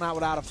not going out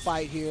without a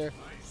fight here.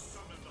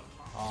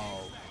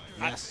 Oh,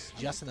 yes.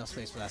 Just enough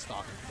space for that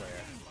Stalking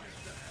Flare.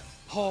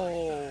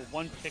 Oh,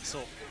 1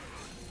 pixel.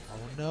 Oh,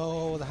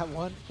 no. That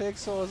 1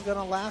 pixel is going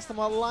to last him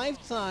a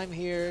lifetime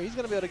here. He's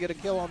going to be able to get a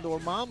kill on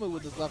Dormammu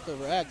with his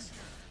leftover X.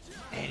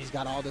 And he's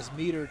got all this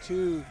meter,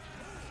 too.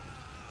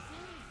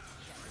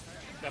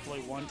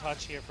 Definitely one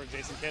touch here for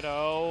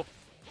Jasonkido.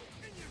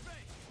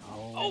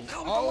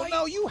 Oh,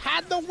 no, you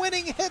had the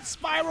winning hit,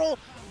 Spiral.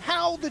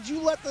 How did you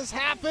let this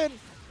happen?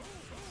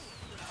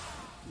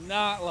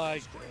 Not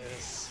like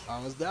this.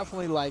 Oh, it's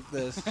definitely like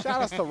this.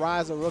 Shout outs to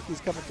Rise of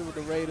Rookies coming through with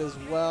the raid as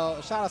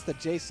well. Shout outs to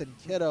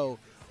Jasonkido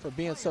for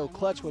being so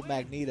clutch with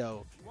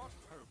Magneto.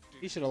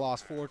 He should have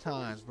lost 4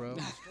 times, bro.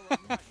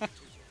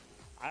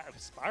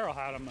 Spiral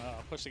had him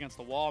pushed against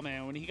the wall,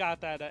 man. When he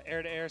got that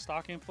air-to-air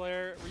Stalking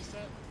Flare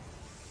reset.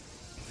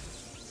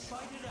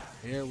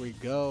 Here we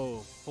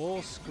go.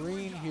 Full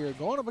screen here.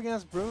 Going up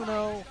against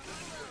Bruno.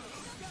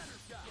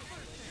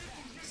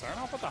 Starting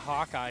off with the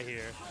Hawkeye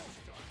here.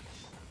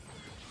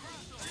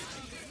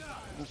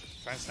 Ooh,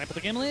 trying to snipe with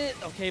the Gimlet.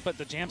 Okay, but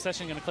the jam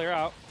session going to clear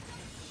out.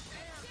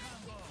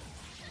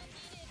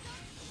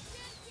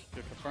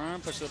 Good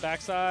confirm. Push to the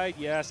backside.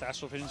 Yes,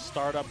 Astral Vision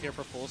start up here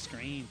for full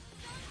screen.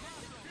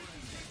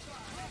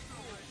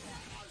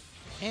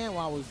 And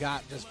while we've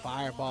got just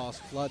fireballs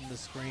flooding the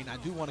screen, I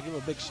do want to give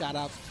a big shout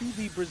out to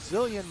the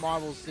Brazilian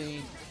Marvel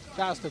scene.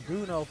 Shout out to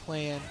Bruno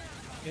playing.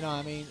 You know what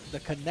I mean? The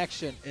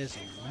connection is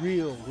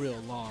real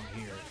long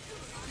here.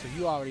 So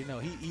you already know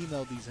he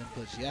emailed these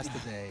inputs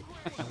yesterday,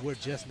 and we're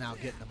just now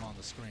getting them on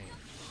the screen.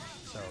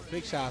 So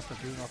big shout outs to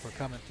Bruno for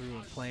coming through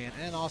and playing,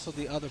 and also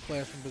the other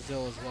players from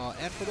Brazil as well.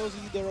 And for those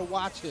of you that are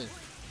watching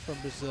from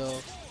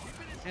Brazil,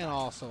 and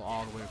also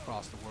all the way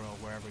across the world,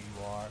 wherever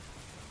you are.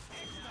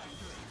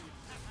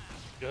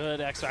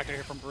 Good X Factor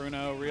here from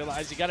Bruno.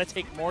 Realize you got to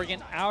take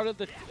Morrigan out of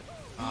the...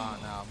 Oh,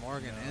 no,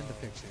 Morrigan in the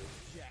picture.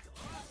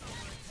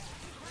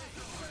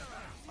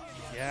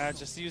 Yeah,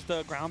 just used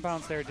the ground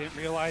bounce there. Didn't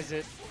realize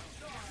it.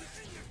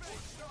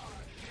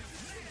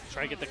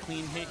 Try to get the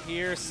clean hit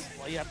here.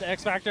 Well, you have the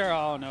X Factor.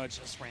 Oh, no, it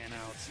just ran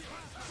out.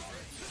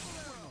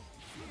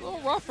 A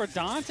little rough for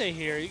Dante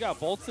here. You got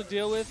bolts to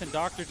deal with and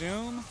Dr.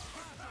 Doom.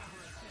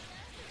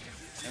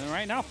 And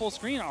right now, full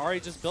screen, already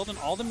just building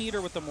all the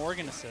meter with the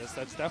Morrigan assist.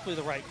 That's definitely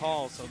the right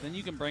call. So then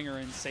you can bring her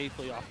in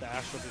safely off the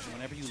Astral Vision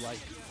whenever you like.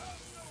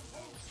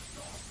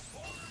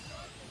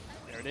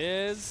 There it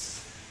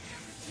is.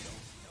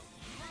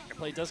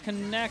 Airplay does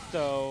connect,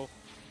 though.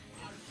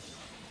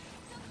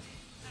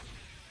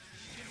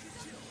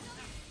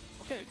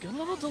 Okay, good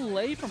little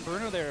delay from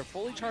Bruno there.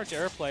 Fully charged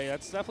airplay.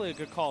 That's definitely a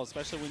good call,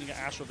 especially when you get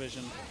Astral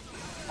Vision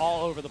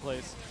all over the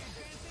place.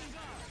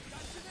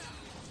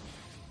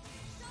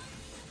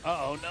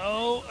 Uh-oh,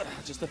 no.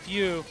 Just a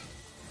few.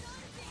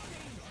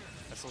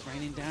 Missiles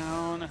raining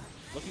down.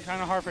 Looking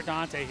kind of hard for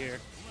Dante here.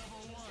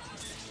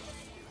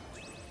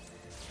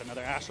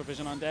 Another Astral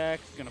Vision on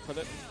deck. Gonna put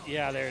it.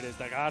 Yeah, there it is.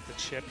 I got the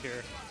chip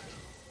here.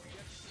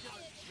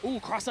 Ooh,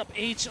 cross up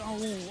H.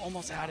 Oh,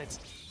 almost had it.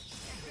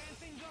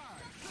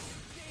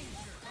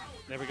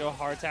 There we go.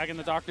 Hard tagging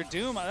the Dr.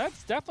 Doom.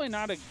 That's definitely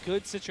not a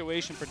good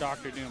situation for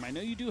Dr. Doom. I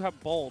know you do have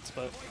bolts,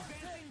 but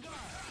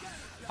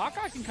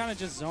Hawkeye can kind of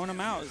just zone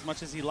him out as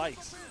much as he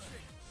likes.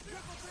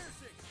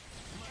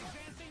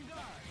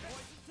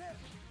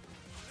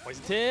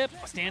 Poison tip.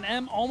 Stand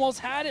M almost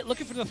had it.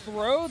 Looking for the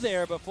throw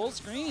there, but full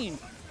screen.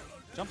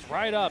 Jumps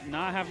right up,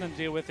 not having to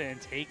deal with it,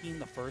 and taking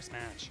the first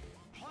match.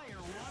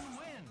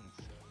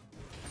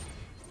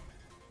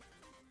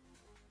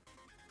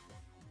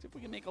 See if we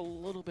can make a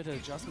little bit of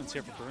adjustments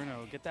here for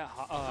Bruno. Get that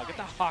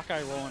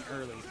Hawkeye rolling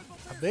early.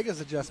 The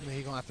biggest adjustment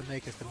he's going to have to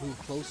make is to move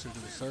closer to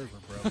the server,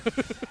 bro.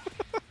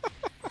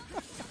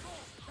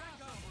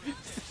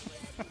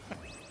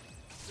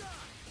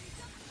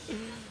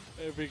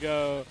 There we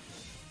go.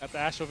 Got the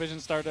Astral Vision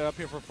started up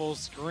here for full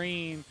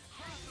screen.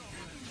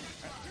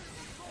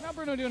 Now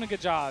Bruno doing a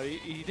good job.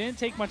 He didn't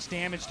take much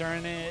damage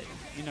during it,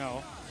 you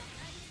know.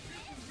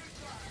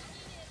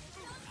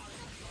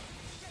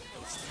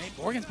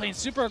 Morrigan's playing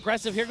super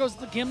aggressive. Here goes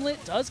the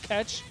Gimlet. Does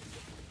catch.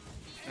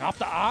 And off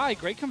the eye.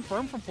 Great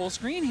confirm from full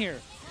screen here.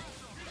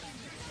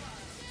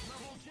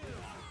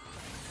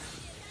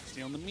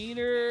 Stealing the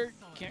meter.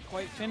 Can't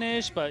quite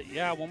finish, but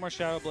yeah, one more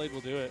Shadow Blade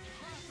will do it.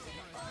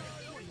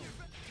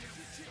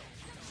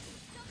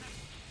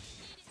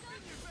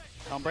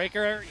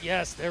 Breaker.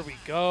 Yes, there we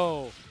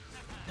go.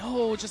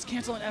 No, just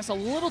canceling S a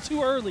little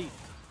too early.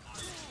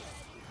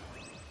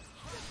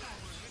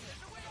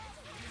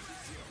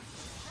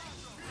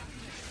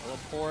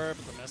 Teleport,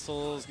 but the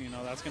missiles, you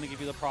know, that's going to give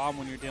you the problem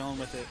when you're dealing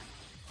with it.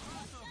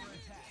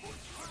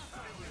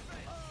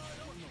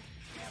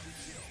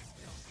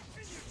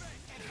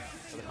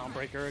 So the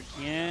Breaker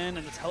again,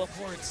 and the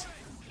teleports.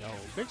 Yo,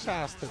 big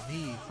shout outs to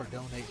me for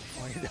donating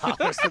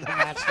 $20 to the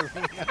match for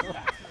Bruno.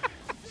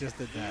 Just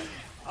did that.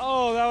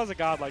 Oh, that was a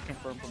godlike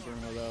confirm from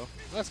Bruno, though.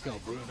 Let's go,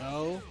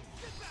 Bruno.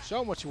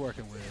 Show him what you're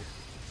working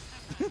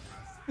with. There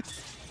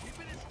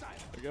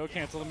we go.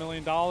 Cancel $1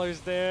 million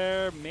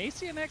there.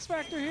 Macy and X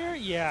Factor here?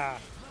 Yeah.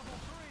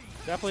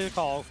 Definitely the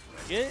call.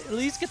 At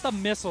least get the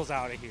missiles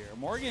out of here.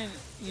 Morrigan,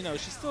 you know,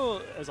 she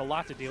still has a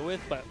lot to deal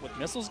with, but with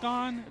missiles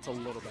gone, it's a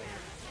little better.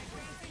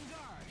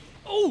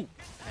 Oh!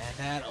 And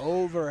that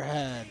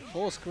overhead.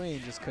 Full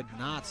screen just could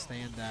not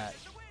stand that.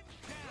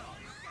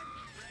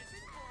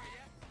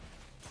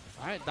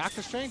 All right,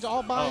 Doctor Strange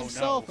all by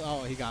himself. No.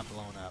 Oh, he got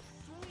blown up.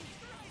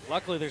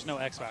 Luckily, there's no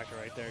X Factor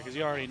right there, because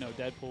you already know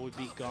Deadpool would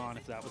be gone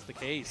if that was the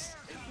case.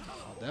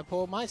 Well,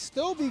 Deadpool might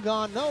still be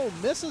gone. No,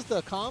 misses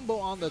the combo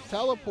on the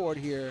teleport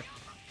here.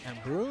 And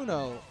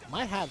Bruno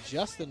might have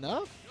just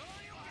enough.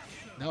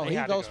 No, he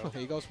goes for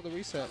the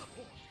reset.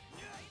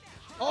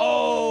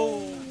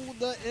 Oh,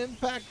 the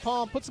impact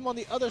palm puts him on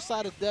the other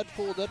side of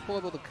Deadpool. Deadpool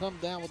able to come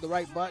down with the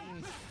right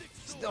button.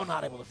 Still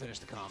not able to finish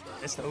the combo.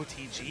 It's the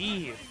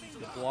OTG.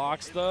 Good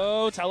blocks,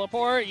 though.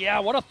 Teleport. Yeah,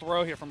 what a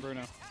throw here from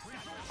Bruno.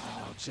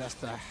 Oh,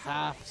 just a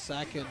half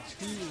second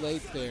too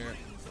late there.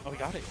 Oh, he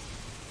got it.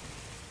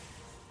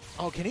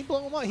 Oh, can he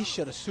blow him up? He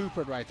should have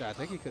supered right there. I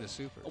think he could have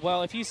supered.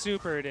 Well, if he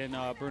supered and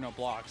Bruno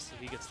blocks,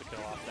 he gets the kill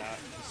off that.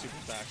 He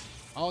supers back.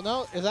 Oh,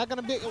 no. Is that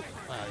going to be? Oh,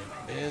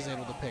 he is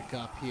able to pick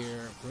up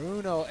here.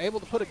 Bruno able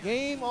to put a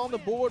game on the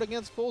board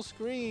against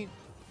Fullscreen.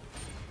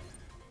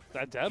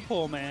 That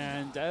Deadpool,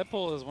 man.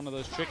 Deadpool is one of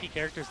those tricky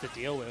characters to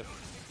deal with.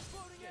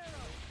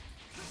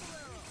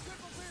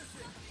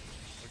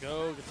 There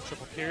we go. Get the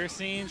triple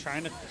piercing.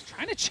 Trying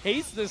to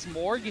chase this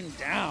Morrigan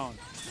down.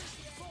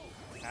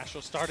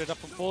 Astral started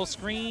up a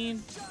Fullscreen.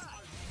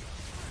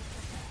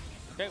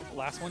 Okay,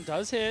 last one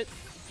does hit.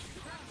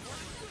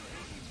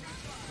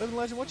 Living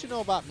Legend, what you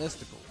know about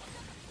Mystical?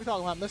 We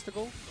talking about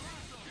Mystical?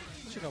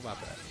 What you know about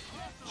that?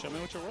 Show me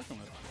what you're working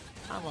with.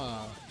 I'm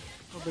a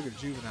bigger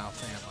Juvenile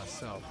fan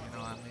myself, you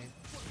know what I mean?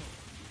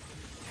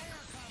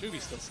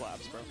 Juvie still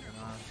slaps, bro. You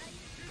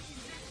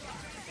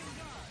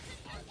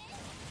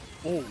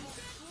know, oh.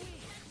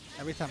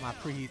 Every time I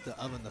preheat the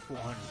oven to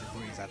 400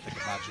 degrees, I think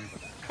about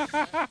Juvenile.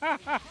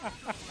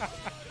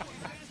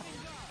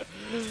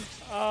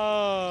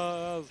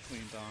 Oh, that was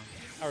clean, Don.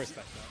 I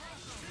respect that.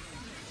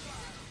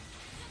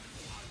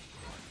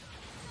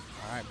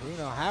 All right,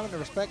 Bruno having to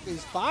respect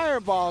these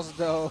fireballs,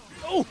 though.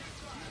 Oh!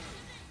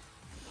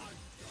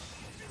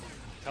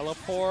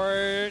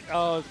 Teleport.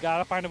 Oh,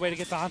 gotta find a way to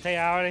get Dante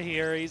out of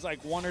here. He's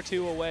like 1 or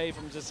 2 away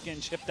from just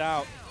getting chipped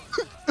out.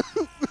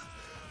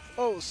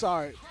 Oh,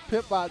 sorry.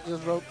 Pitbot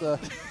just wrote the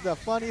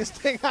funniest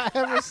thing I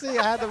ever see.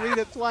 I had to read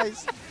it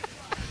twice.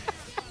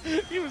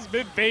 He was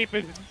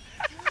mid-vaping.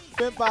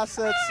 Pitbot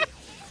said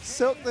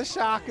Silk the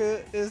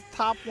Shocker is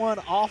top 1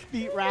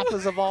 offbeat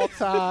rappers of all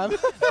time.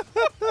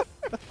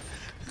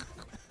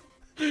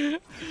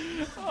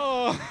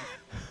 Oh.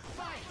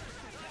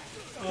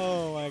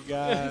 Oh, my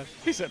God.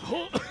 He said,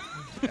 oh.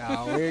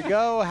 Now, here we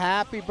go.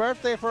 Happy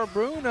birthday for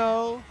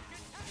Bruno.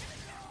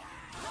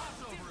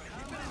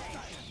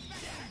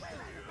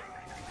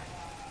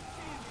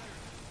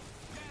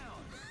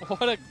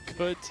 What a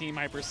good Team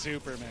Hyper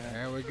Super, man.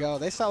 There we go.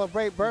 They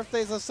celebrate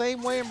birthdays the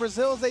same way in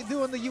Brazil as they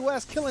do in the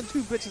U.S., killing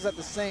 2 bitches at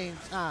the same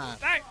time.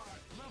 Hey.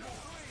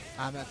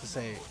 I meant to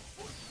say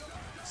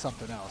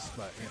something else,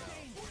 but you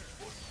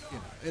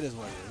know, it is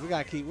what it is. We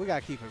gotta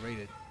keep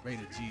it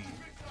rated G.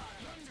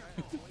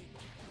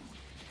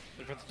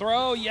 Look for the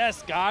throw.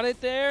 Yes, got it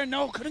there.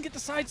 No, couldn't get the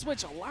side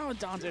switch, allowing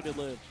Dante to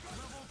live.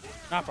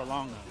 Not for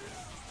long, though.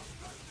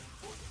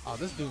 Oh,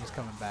 this Doom's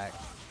coming back.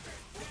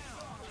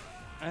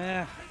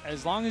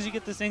 As long as you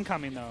get this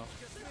incoming, though.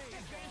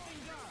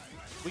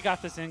 We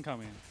got this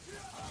incoming.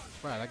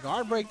 Right, that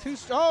guard break too.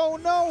 Oh,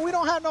 no, we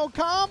don't have no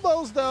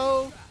combos,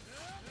 though.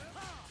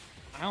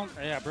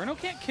 Yeah, Bruno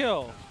can't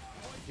kill.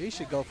 He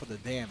should go for the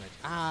damage.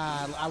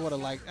 I would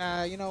have liked,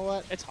 you know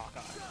what? It's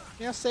Hawkeye.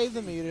 Yeah, save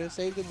the meters,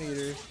 save the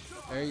meters.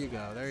 There you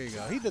go, there you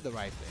go. He did the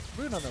right thing.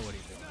 Bruno know what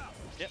he did.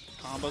 Yep,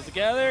 combos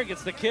together,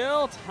 gets the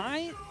kill.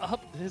 Tying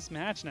up this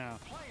match now.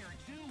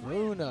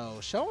 Bruno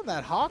showing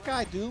that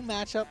Hawkeye Doom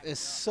matchup is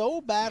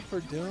so bad for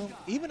Doom.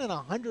 Even in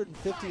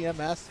 150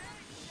 MS,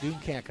 Doom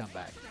can't come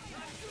back.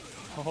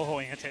 Oh,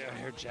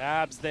 anti-air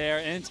jabs there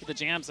into the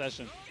jam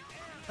session.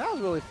 That was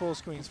really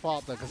Fullscreen's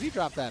fault, though, because he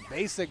dropped that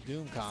basic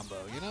Doom combo,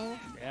 you know?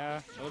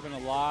 Yeah, would have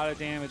been a lot of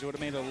damage. Would have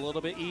made it a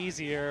little bit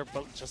easier,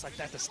 but just like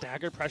that, the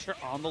staggered pressure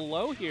on the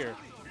low here.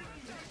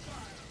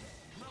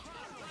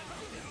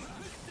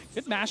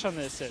 Good mash on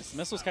the assist.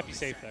 Missiles kept you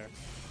safe there.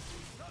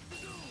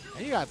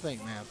 And you got to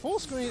think, man,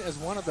 Fullscreen is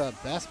one of the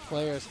best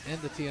players in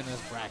the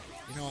TNS bracket.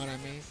 You know what I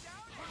mean?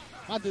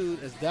 My dude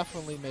has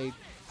definitely made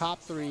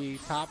top 3,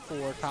 top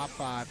 4, top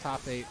 5,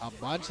 top 8 a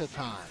bunch of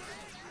times.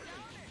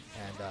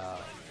 And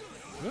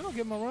Bruno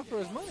give him a run for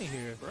his money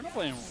here. Bruno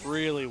playing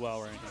really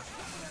well right now.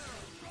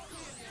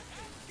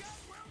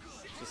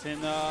 Just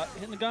hitting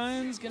the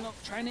guns,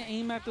 trying to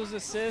aim at those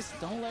assists.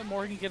 Don't let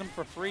Morrigan get them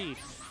for free.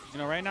 You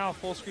know, right now,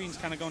 Fullscreen's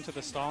kind of going to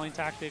the stalling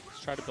tactic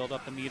to try to build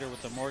up the meter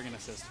with the Morrigan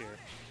assist here.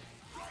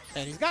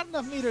 And he's got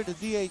enough meter to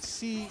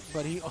DHC,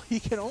 but he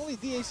can only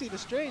DHC the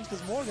Strange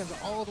because Morgan's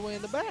all the way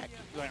in the back.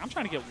 Like, I'm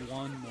trying to get 1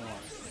 more.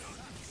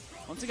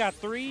 Once he got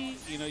 3,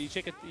 you know, you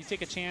take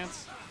a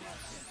chance.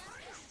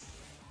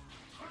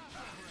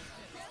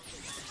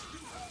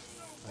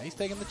 He's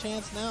taking the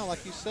chance now,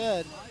 like you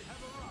said.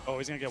 Oh,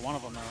 he's gonna get 1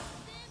 of them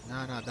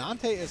now. No,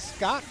 Dante is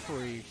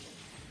scot-free.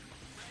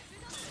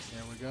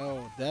 There we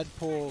go.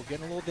 Deadpool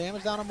getting a little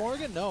damage down on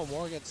Morrigan. No,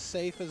 Morrigan's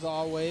safe as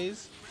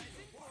always.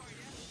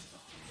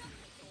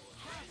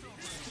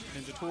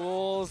 Ninja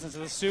tools into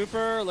the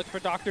super. Look for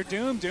Dr.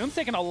 Doom. Doom's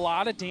taking a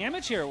lot of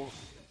damage here.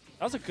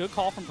 That was a good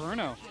call from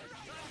Bruno.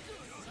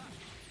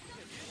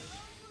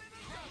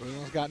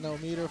 Bruno's got no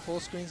meter.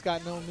 Fullscreen's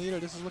got no meter.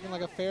 This is looking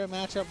like a fair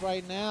matchup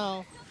right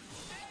now.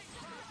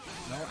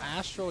 No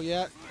Astral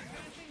yet.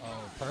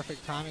 Oh,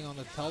 perfect timing on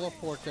the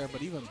teleport there,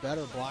 but even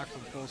better block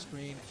from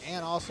Fullscreen.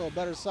 And also a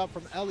better sub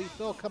from Ellie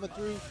Phil coming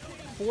through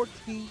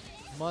 14th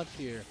month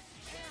here.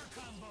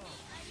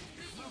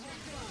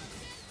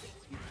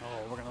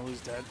 Oh, we're going to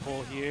lose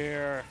Deadpool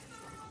here.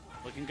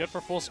 Looking good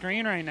for full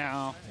screen right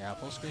now. Yeah,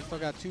 full screen still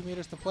got 2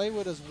 meters to play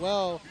with as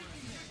well.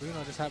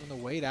 Bruno just having to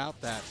wait out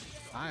that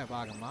eye of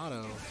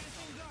Agamotto.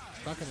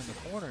 Stuck him in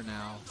the corner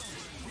now.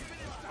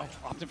 Oh,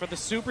 opting for the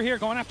super here,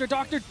 going after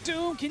Dr.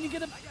 Doom. Can you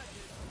get him?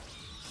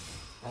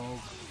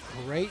 Oh,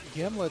 great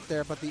gimlet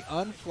there, but the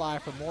unfly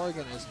from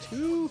Morrigan is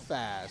too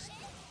fast.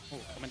 Oh,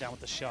 coming down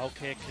with the shell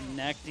kick,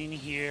 connecting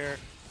here.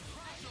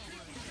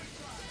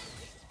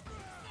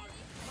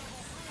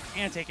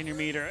 And taking your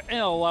meter in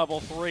a level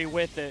 3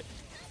 with it.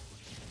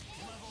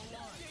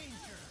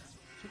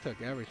 She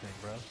took everything,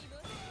 bro.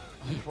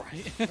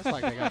 Right? It's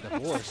like they got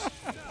divorced.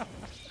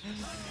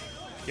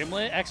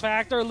 Gimlet,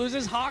 X-Factor,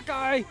 loses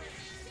Hawkeye.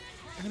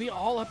 Gonna be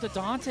all up to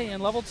Dante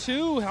in level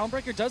 2.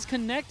 Helmbreaker does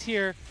connect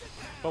here,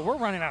 but we're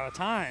running out of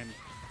time.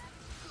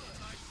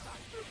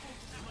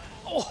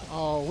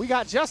 Oh, we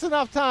got just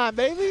enough time,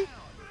 baby.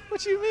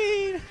 What you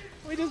mean?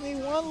 We just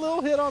need one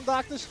little hit on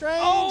Doctor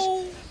Strange.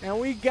 Oh! And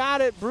we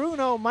got it.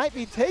 Bruno might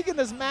be taking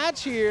this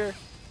match here.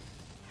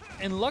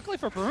 And luckily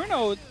for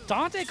Bruno,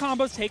 Dante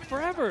combos take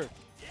forever.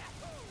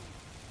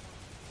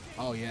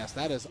 Oh, yes,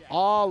 that is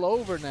all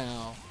over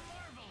now.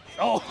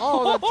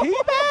 Oh, the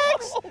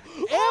teabags?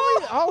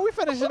 We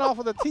finishing off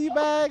with the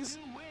teabags.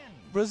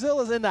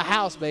 Brazil is in the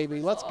house,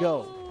 baby. Let's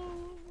go.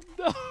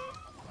 No.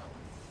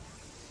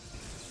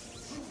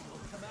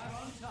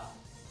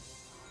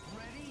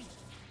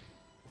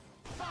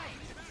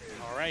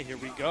 All right, here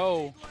we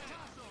go.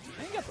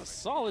 I got the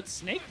solid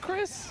snake,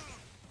 Chris.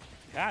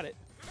 Got it.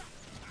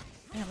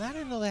 Damn, I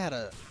didn't know they had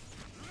a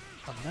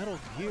Metal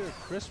Gear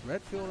Chris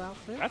Redfield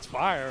outfit. That's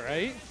fire,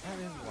 right? That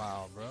is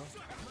wild, bro.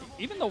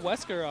 Even the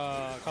Wesker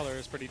color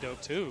is pretty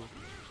dope, too.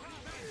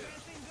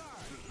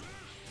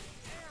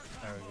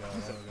 There we go,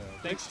 there we go.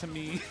 Thanks to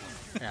me.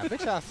 Yeah, big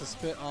shout out to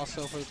Spit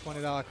also for the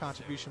 $20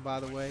 contribution, by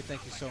the way.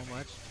 Thank you so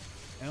much.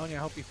 Anya, I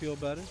hope you feel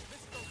better.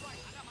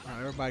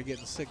 Everybody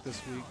getting sick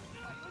this week.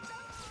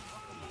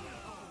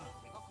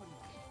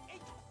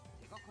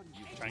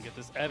 Try and get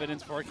this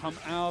evidence before it come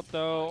out,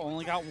 though.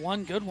 Only got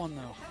one good one,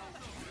 though.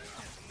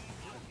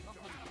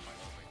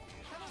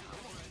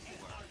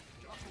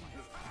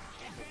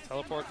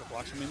 Teleport, the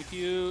blocks from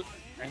Mimikyute,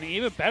 and an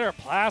even better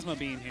plasma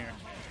beam here.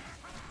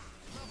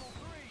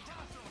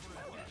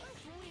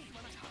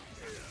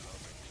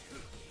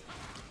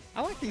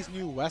 I like these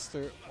new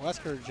Wesker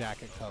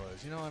jacket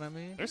colors. You know what I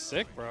mean? They're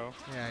sick, bro.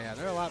 Yeah,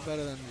 they're a lot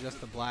better than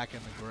just the black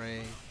and the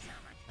gray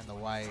and the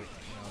white. You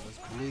know, this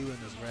blue and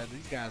this red.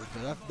 These guys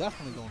are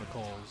definitely going to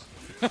Kohl's.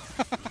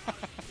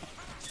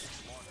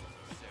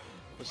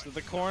 Push to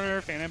the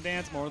corner. Phantom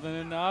Dance more than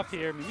enough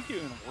here.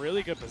 Mimikyute in a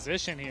really good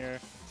position here.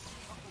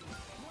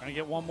 Trying to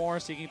get one more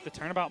so you can get the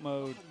turnabout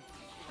mode.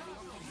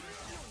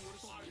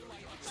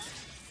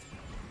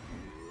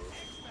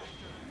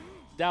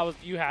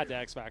 You had the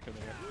X Factor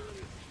there.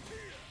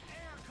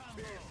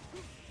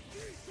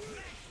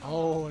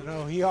 Oh,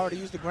 no, he already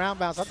used the ground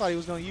bounce. I thought he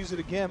was going to use it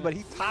again, but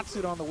he tops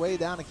it on the way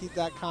down to keep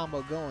that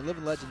combo going.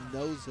 Living Legend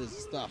knows his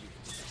stuff.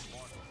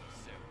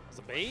 Was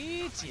the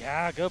bait?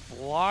 Yeah, good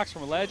blocks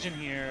from Legend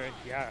here.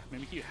 Yeah,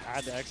 Mimikyute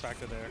had the X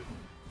Factor there.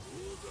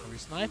 Did we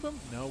snipe him?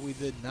 No, we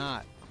did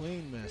not.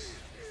 Clean miss.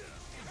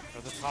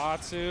 For the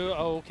Tatsu.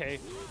 Oh, okay.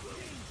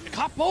 It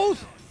caught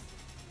both!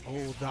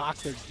 Oh,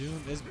 Dr.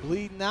 Doom is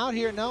bleeding out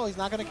here. No, he's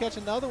not going to catch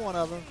another one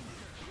of them.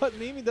 But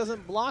Mimi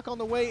doesn't block on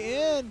the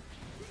way in.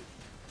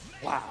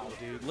 Wow,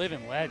 dude.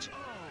 Living Legend.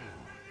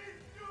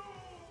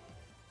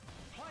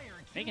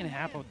 Making it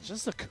happen with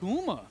just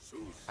Akuma.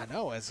 I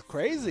know, it's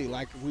crazy.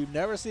 Like, we've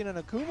never seen an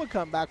Akuma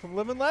come back from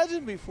Living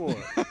Legend before.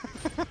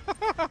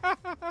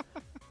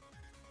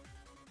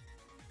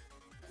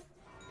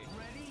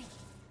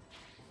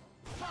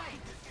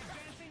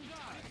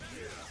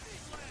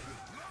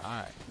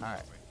 All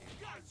right.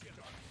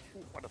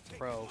 Ooh, what a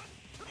throw.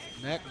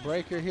 Neck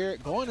breaker here.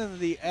 Going into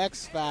the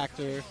X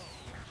Factor.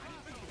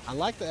 I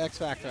like the X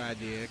Factor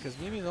idea because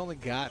Mimi's only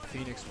got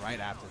Phoenix right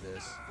after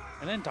this.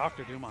 And then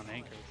Dr. Doom on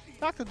anchor.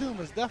 Dr. Doom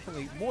is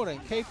definitely more than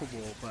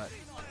capable, but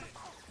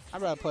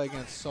I'd rather play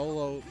against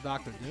solo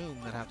Dr. Doom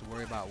than have to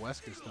worry about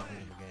Wesker stuff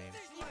in the game.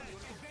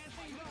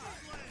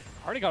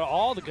 Already got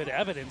all the good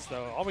evidence,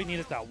 though. All we need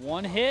is that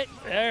one hit.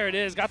 There it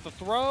is. Got the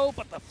throw,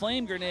 but the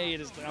flame grenade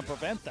is going to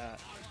prevent that.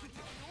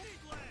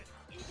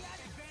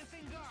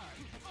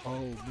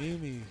 Oh,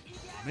 Mimi.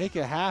 Make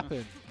it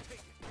happen.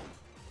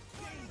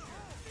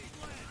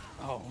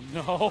 Oh,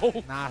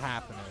 no. Not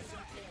happening.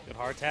 Good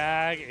hard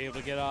tag.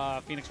 Able to get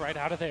Phoenix right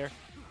out of there.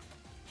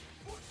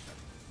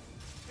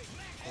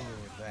 Oh,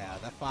 yeah.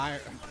 That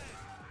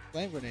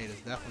flame grenade is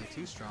definitely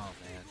too strong,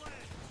 man.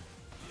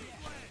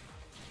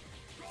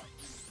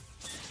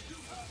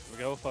 Here we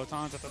go.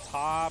 Photons at the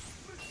top.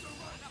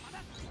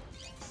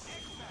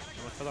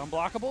 Look for the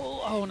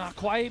unblockable. Oh, not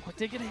quite, but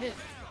did get a hit.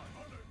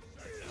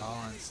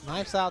 Oh, and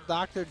snipes out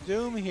Dr.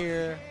 Doom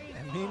here.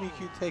 And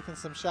Mimikyute taking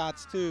some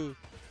shots, too.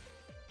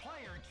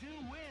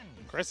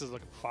 Chris is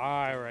looking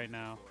fire right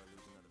now.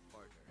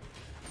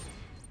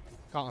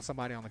 Calling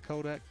somebody on the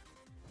codec.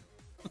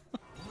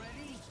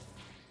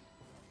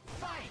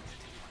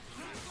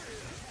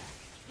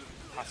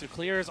 Tatsu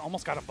clears.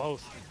 Almost got them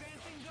both.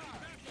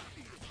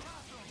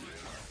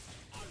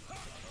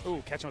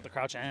 Ooh, catching with the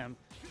crouch M.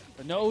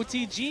 But no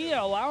OTG,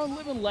 allowing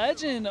Living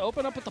Legend to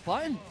open up with the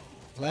button.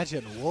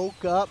 Legend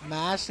woke up,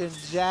 mash and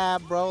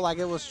jab, bro, like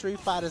it was Street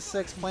Fighter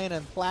 6 playing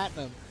in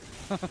Platinum.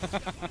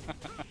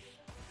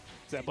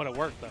 But it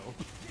worked, though.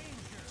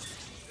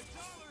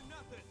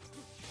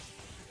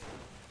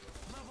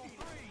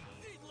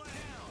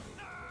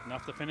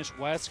 Enough to finish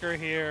Wesker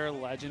here.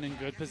 Legend in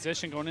good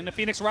position going into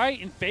Phoenix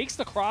Wright and fakes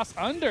the cross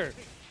under.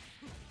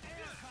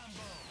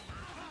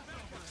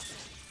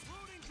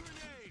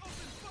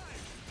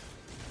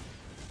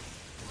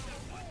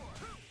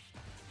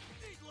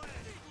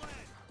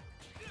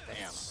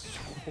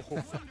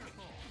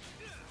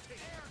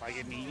 I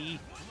get meaty.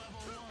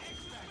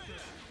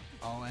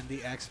 Oh, and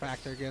the X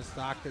Factor against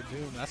Dr.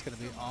 Doom. That's going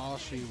to be all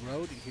she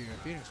wrote here.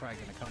 Phoenix Wright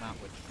going to come out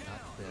with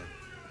nothing.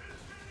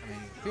 I mean,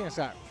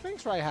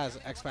 Phoenix Wright has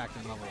X Factor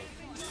in level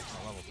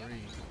 3,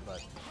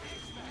 but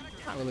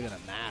it's not really going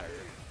to matter.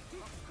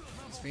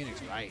 It's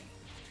Phoenix Wright.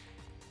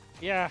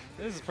 Yeah,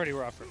 this is pretty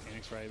rough for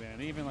Phoenix Wright,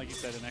 man. Even like you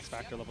said, an X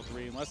Factor level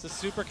 3, unless the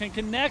super can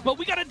connect. But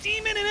we got a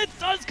demon, and it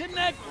does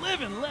connect.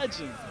 Living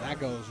Legend. That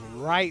goes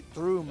right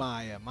through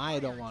Maya.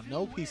 Maya don't want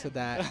no piece of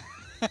that.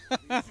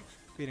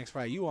 Phoenix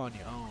Wright, you on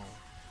your own.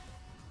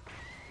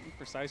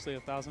 Precisely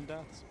 1,000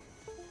 deaths.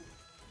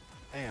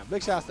 Damn,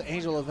 big shouts to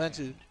Angel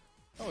Adventure.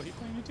 Oh, he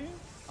playing your team?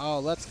 Oh,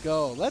 let's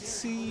go. Let's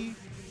see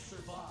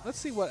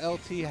what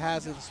LT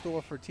has in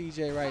store for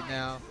TJ right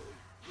now.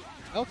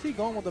 LT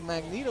going with the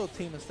Magneto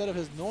team instead of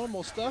his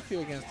normal stuff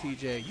here against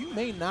TJ. You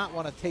may not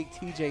want to take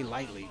TJ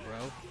lightly, bro.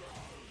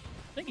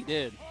 I think he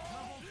did.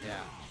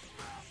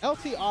 Yeah.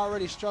 LT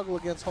already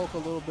struggled against Hulk a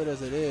little bit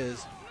as it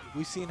is.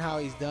 We've seen how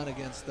he's done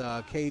against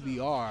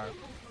KBR.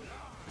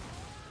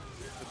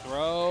 The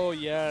throw,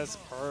 yes,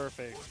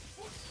 perfect.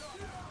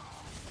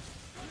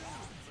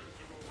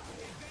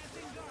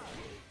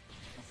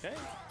 Okay,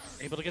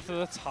 able to get to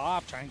the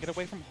top, try and get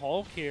away from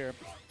Hulk here.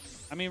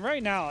 I mean,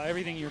 right now,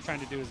 everything you're trying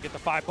to do is get the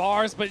 5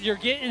 bars, but you're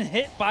getting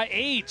hit by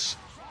H.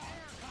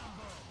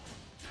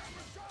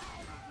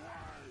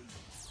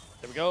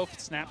 There we go,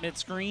 snap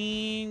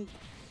mid-screen.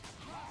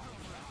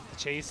 The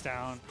chase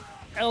down.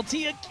 LT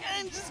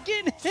again, just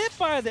getting hit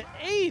by the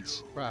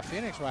H. Bro,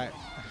 Phoenix Wright.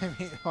 I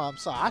mean, oh, I'm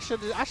sorry. I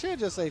should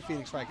just say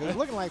Phoenix Wright because it's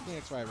looking like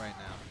Phoenix Wright right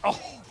now.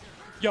 Oh,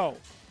 yo,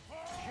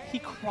 he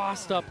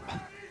crossed up.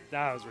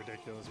 That was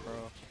ridiculous, bro.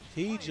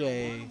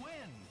 TJ,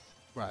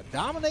 bro,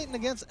 dominating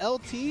against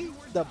LT,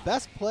 the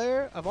best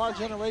player of our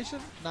generation,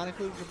 not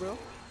including Jabril.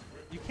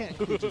 You can't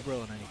include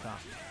Jabril in any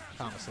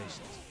conversations.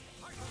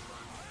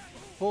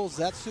 Full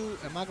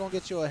Zetsu, am I going to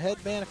get you a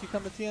headband if you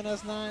come to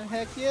TNS 9?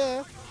 Heck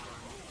yeah.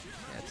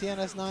 Yeah,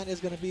 TNS 9 is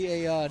going to be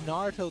a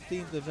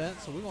Naruto-themed event,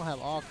 so we're going to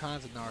have all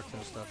kinds of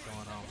Naruto stuff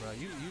going on, bro.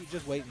 You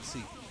just wait and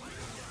see.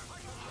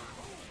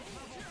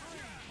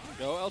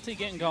 Go, LT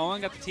getting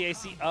going. Got the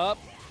TAC up.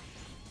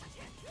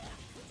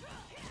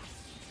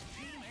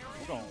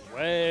 We're going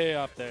way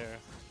up there.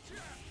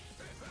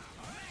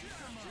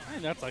 I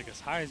think that's like as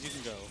high as you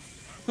can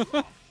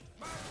go.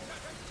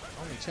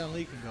 Only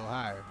Chun-Li can go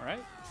higher. All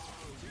right.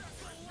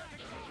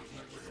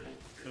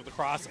 Move the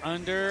cross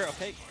under.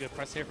 Okay, good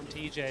press here from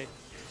TJ.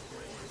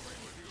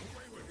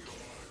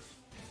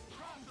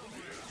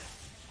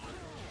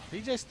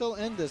 TJ's still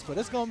in this, but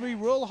it's going to be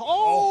real.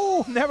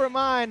 Oh, never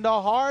mind.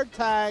 The hard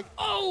tag.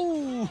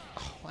 Oh,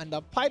 and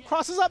the pipe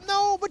crosses up.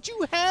 No, but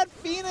you had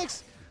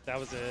Phoenix. That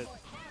was it.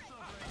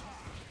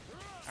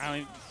 I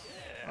mean,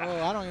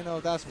 oh, I don't even know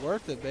if that's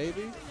worth it,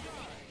 baby.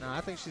 No,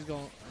 I think she's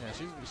going. Yeah,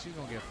 she's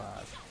going to get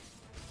 5.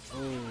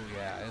 Oh,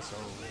 yeah, it's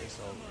over. It's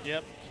over.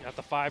 Yep, got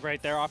the 5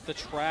 right there off the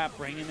trap.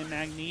 Bringing in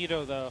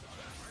Magneto, though.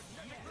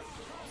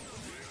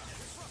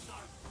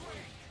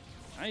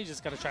 Now you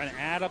just got to try to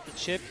add up the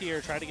chip here.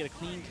 Try to get a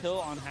clean kill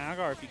on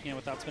Haggar if you can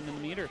without spinning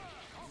the meter.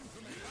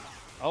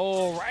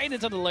 Oh, right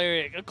into the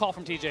lariat. Good call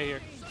from TJ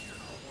here.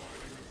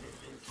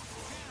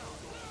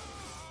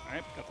 All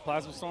right, got the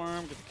Plasma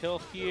Storm. Get the kill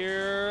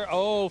here.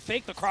 Oh,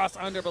 fake the cross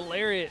under, but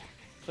lariat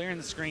clearing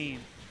the screen.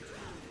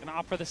 Gonna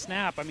opt for the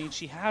snap. I mean,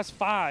 she has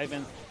 5,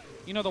 and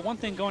you know the one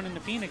thing going into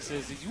Phoenix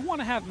is you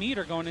want to have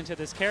meter going into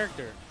this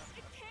character.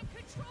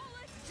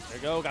 There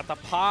you go. Got the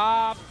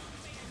pop.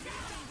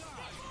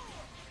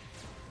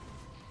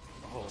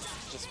 Oh,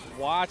 just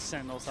watch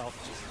Sentinel's health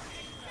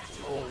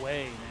just go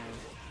away,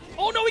 man.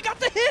 Oh, no, he got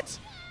the hit!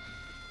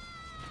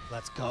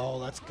 Let's go,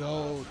 let's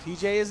go.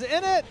 TJ is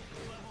in it.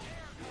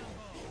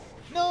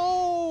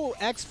 No!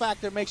 X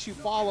Factor makes you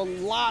fall a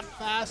lot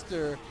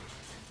faster.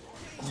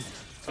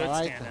 Good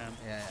right, stand him.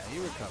 Yeah, he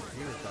recovered,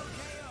 he recovered.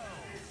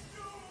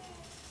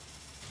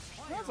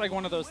 That's like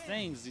one of those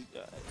things.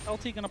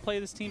 LT gonna play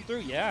this team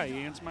through? Yeah, he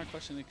answered my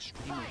question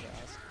extremely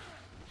fast.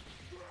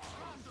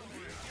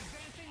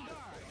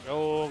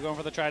 Oh, going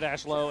for the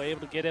tri-dash low, able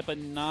to get it, but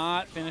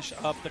not finish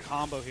up the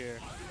combo here.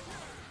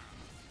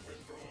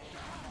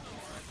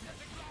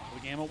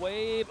 The Gamma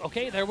Wave.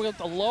 Okay, there we go,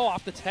 the low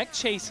off the tech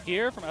chase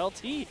here from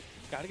LT.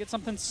 Got to get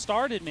something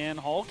started, man.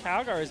 Hulk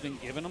Haggar has been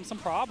giving him some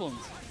problems.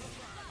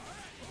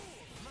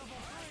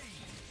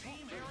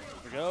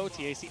 There we we go.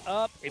 TAC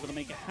up, able to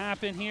make it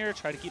happen here.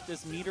 Try to keep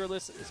this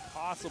meterless as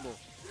possible.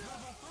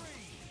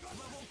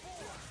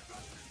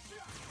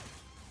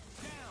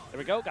 There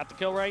we go. Got the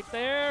kill right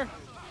there.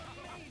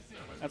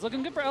 That's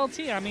looking good for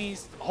LT. I mean,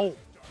 he's, oh,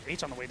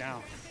 H on the way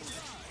down.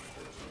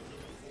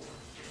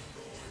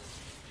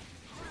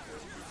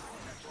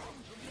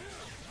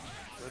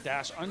 The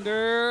dash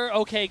under.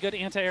 Okay, good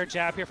anti-air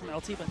jab here from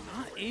LT, but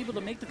not able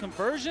to make the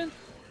conversion.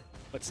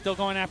 But still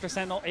going after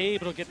Sentinel,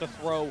 able to get the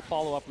throw,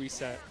 follow-up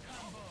reset.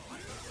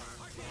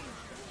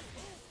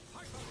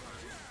 There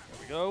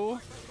we go.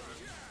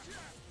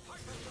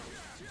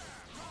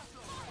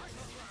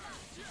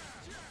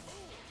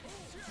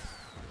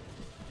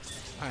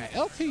 All right,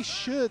 LT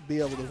should be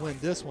able to win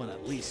this one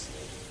at least.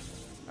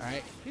 All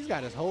right, he's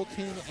got his whole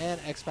team and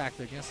X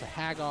Factor against the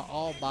Haggar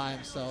all by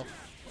himself.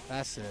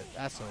 That's it.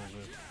 That's over.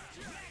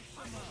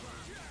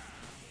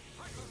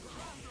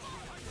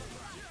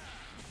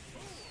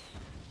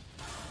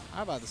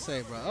 I'm about to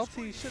say, bro,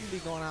 LT shouldn't be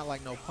going out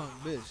like no punk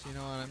bitch. You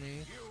know what I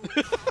mean?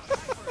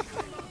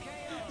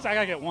 So I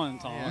gotta get one,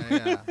 Tom.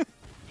 Yeah.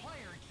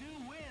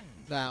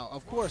 Now,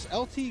 of course,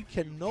 LT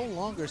can no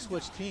longer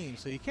switch teams,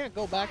 so he can't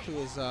go back to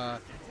his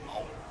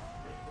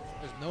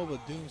Nova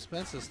Doom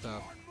Spencer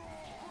stuff.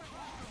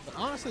 But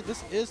honestly,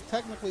 this is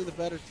technically the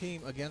better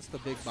team against the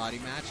big body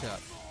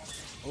matchup.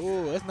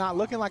 Ooh, it's not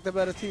looking like the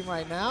better team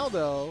right now,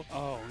 though.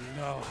 Oh,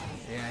 no.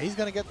 Yeah, he's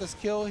going to get this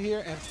kill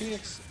here, and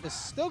Phoenix is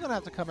still going to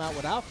have to come out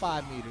without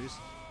 5 meters.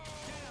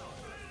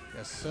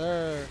 Yes,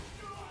 sir.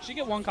 She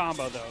get one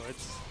combo, though.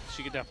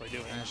 She could definitely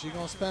do it. And she's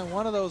going to spend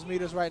one of those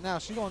meters right now.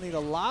 She's going to need a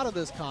lot of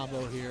this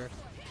combo here.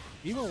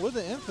 Even with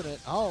the infinite.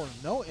 Oh,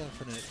 no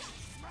infinite.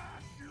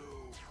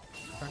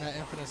 Turn that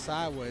infinite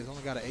sideways.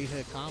 Only got an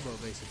 8-hit combo,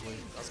 basically.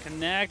 Let's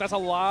connect. That's a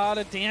lot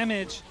of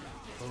damage.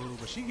 Ooh,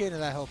 but she getting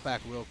that health back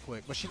real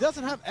quick. But she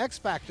doesn't have X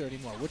Factor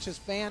anymore, which is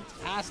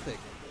fantastic.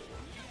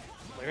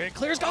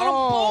 Clear's got them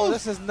both.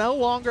 This is no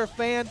longer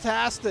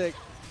fantastic.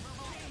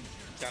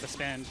 Got to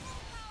spend.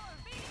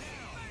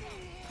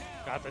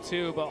 Got the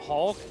 2, but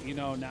Hulk, you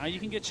know, now you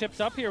can get chipped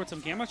up here with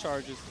some gamma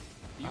charges.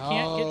 You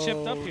can't get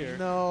chipped up here.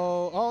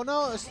 No. Oh,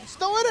 no. It's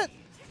still in it.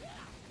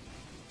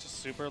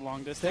 Just super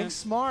long distance. Think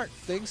smart.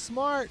 Think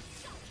smart.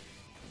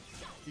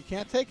 You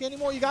can't take any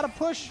more. You got to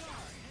push.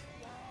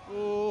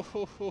 Ooh.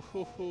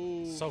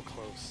 So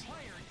close.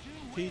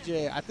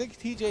 TJ, I think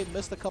TJ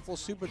missed a couple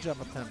super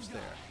jump attempts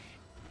there.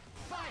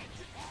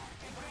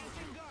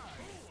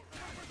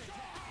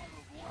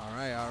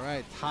 All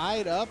right.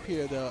 Tied up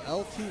here, though.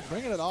 LT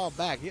bringing it all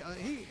back.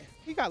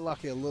 He got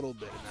lucky a little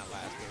bit in that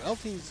last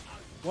game. LT's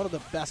one of the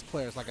best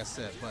players, like I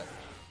said, but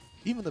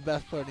even the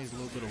best player needs a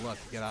little bit of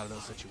luck to get out of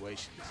those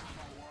situations.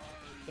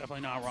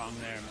 Definitely not wrong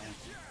there, man.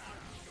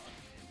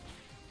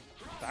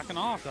 Backing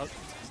off. Does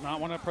not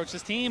want to approach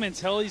this team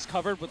until he's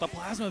covered with a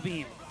plasma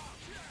beam.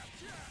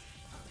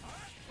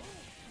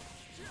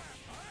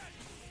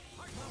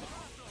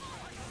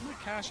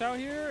 Cash out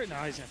here. No,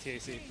 he's going to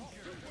TAC. Here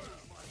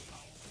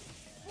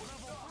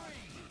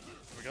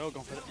we go.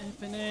 Going for the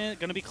infinite.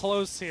 Going to be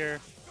close here.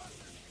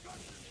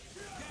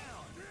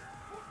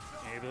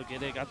 Able to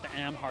get it. Got the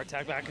M. Hard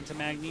tag back into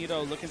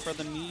Magneto. Looking for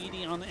the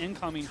meaty on the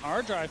incoming.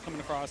 Hard drive coming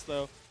across,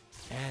 though.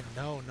 And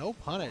no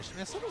punish.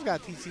 Man, someone's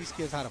got to teach these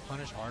kids how to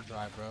punish hard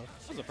drive, bro.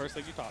 That was the first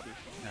thing you taught me.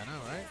 I know,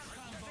 right?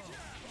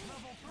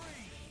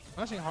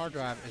 Punishing hard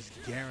drive is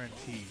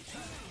guaranteed.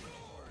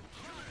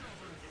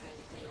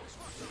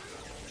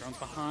 Drones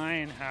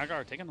behind.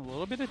 Haggar taking a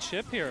little bit of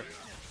chip here.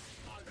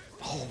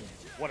 Oh,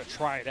 what a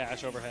try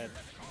dash overhead.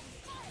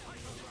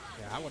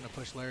 Yeah, I wouldn't have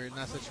pushed Larry in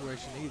that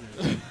situation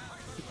either.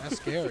 That's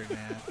scary,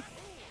 man.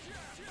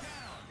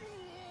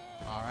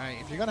 All right,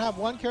 if you're going to have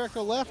one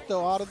character left,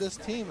 though, out of this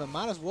team, it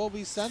might as well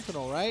be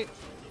Sentinel, right?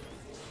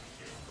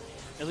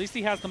 At least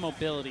he has the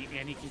mobility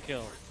and he can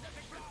kill.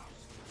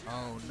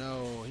 Oh,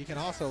 no. He can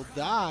also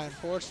die,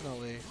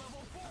 unfortunately.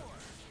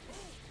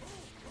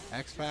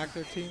 X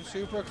Factor, Team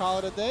Super, call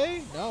it a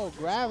day? No,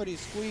 gravity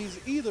squeeze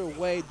either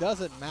way,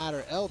 doesn't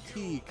matter.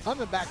 LT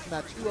coming back from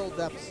that 2-0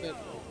 deficit.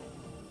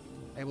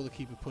 Able to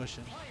keep it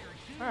pushing.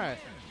 All right.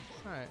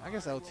 I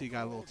guess LT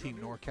got a little Team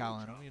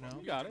NorCal in him, you know?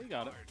 You got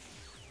it.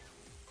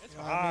 It's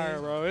fire,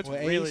 bro. It's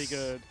really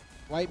good.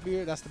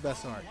 Whitebeard, that's the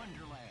best art.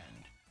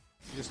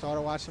 You just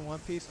started watching One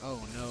Piece? Oh,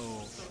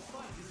 no.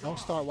 Don't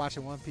start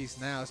watching One Piece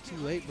now. It's too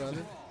late,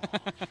 brother.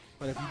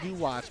 But if you do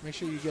watch, make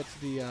sure you get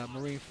to the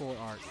Marineford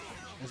art.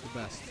 It's the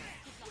best.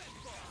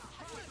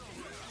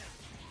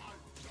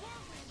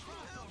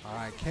 All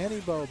right,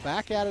 Kennybo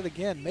back at it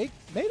again. Made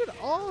it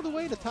all the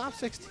way to top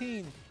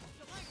 16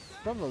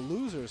 from the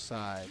loser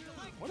side.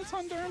 What is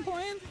Honduran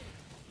playing?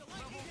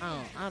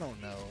 I don't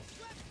know.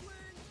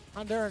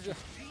 Honduran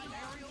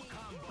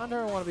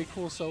want to be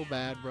cool so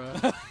bad, bro.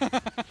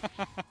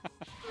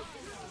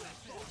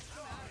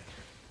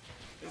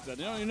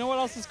 You know what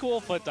else is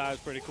cool? Foot dive's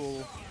pretty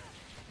cool.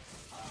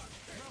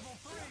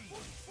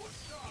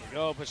 There we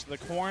go, push to the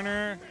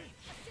corner.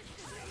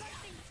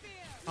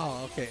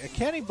 Oh, okay.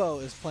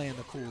 Kennybo is playing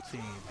the cool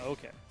team.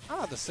 Okay. I'm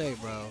about to say,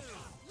 bro.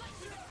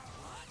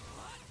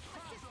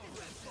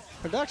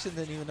 Production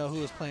didn't even know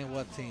who was playing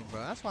what team,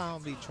 bro. That's why I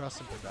don't be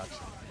trusting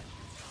production.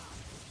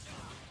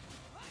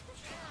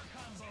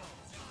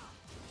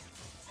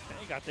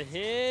 Okay, got the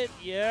hit.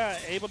 Yeah,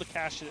 able to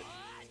cash it.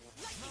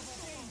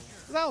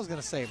 I was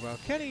gonna say, bro,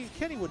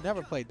 Kenny would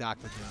never play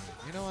Dr.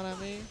 Doom. You know what I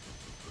mean?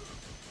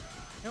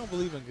 I don't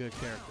believe in good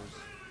characters.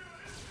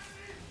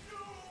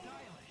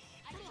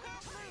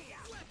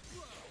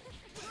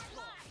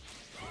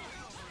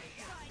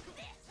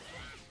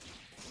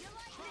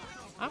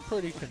 I'm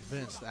pretty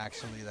convinced,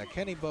 actually, that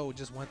Kennybo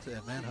just went to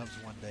event hubs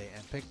one day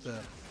and picked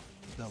the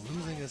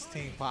losingest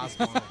team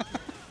possible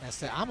and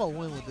said, "I'm gonna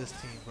win with this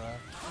team, bro."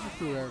 You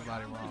threw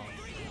everybody wrong.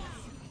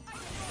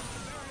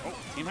 Oh,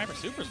 Team Hyper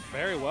Super's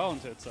very well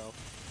into itself.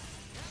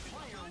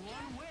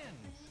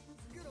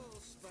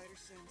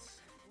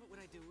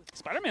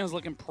 Spider-Man's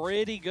looking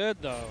pretty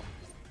good, though.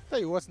 Tell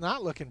you what's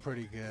not looking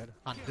pretty good.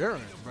 Honduran,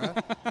 bro.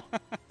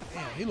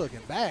 Damn, he looking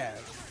bad.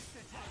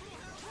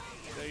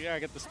 So you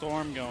gotta get the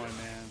Storm going,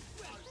 man.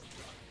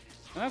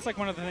 And that's like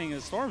one of the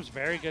things. Storm's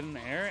very good in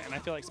the air, and I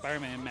feel like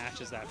Spider-Man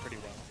matches that pretty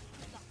well.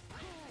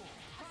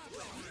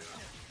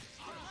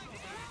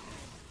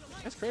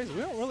 That's crazy. We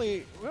don't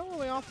really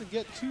often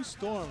get two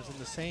Storms in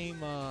the same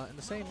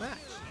match.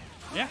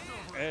 Yeah,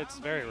 it's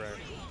very rare.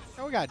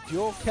 And we got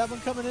Dual Kevin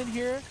coming in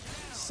here.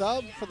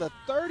 Sub for the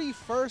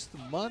 31st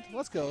month.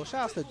 Let's go.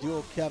 Shouts to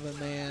Dual Kevin,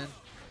 man.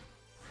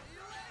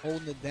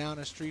 Holding it down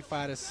in Street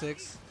Fighter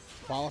 6.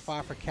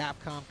 Qualify for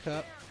Capcom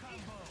Cup.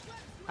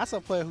 That's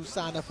a player who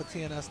signed up for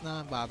TNS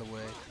 9, by the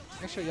way.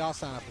 Make sure y'all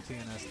sign up for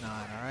TNS 9,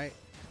 all right?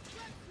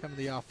 Coming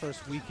to y'all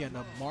first weekend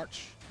of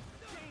March.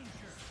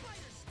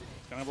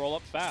 Gonna roll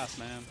up fast,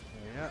 man.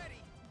 Yeah.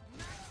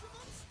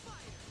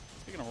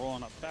 Speaking of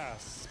rolling up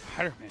fast,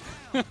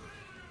 Spider-Man.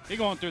 He's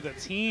going through the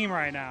team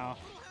right now.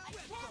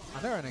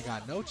 Honduran ain't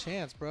got no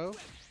chance, bro.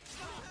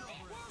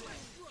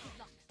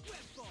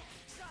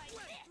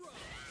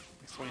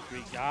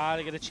 X-23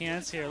 gotta get a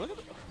chance here. Look at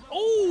the,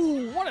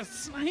 oh, what a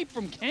snipe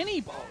from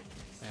Kennybo.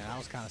 Man, that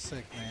was kind of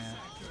sick, man.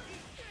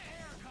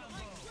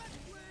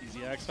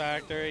 Easy X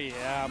Factor,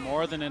 yeah,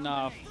 more than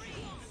enough.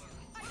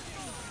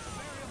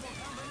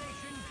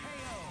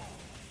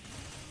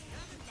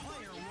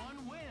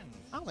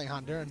 I don't think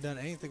Honduran done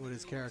anything with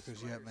his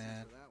characters yet,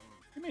 man.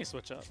 He may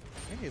switch up.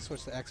 He need to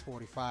switch to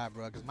X-45,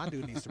 bro, because my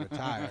dude needs to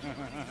retire.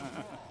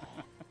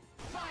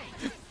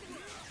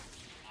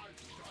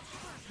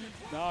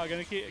 No,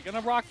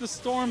 gonna rock the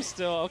Storm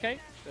still. Okay,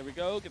 there we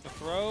go. Get the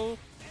throw.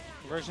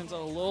 Version's a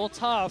little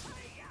tough.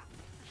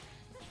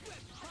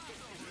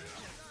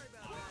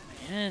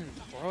 Man,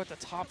 throw at the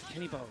top for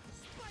Kennybo.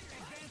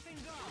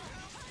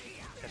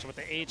 Catch it with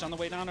the H on the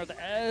way down or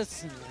the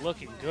S.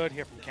 Looking good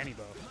here from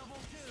Kennybo.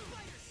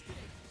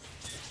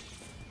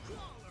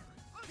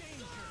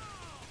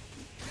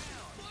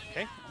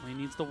 Okay, only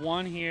needs the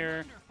one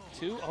here.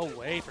 2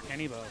 away for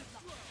Kennybo.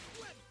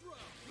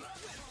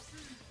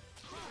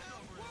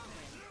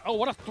 Oh,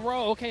 what a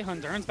throw. Okay,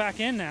 Honduran's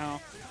back in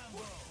now.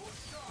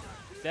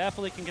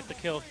 Definitely can get the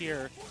kill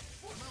here.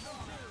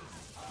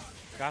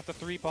 Got the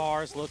 3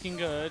 bars, looking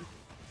good.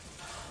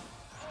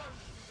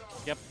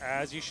 Yep,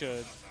 as you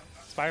should.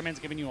 Spider-Man's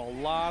giving you a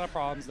lot of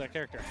problems. That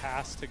character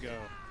has to go.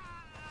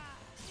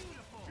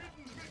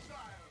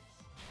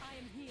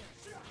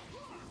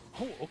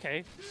 Oh,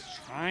 okay.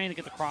 Trying to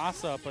get the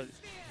cross up, but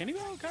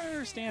Kennybo kind of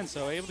understands,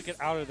 so able to get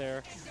out of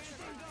there.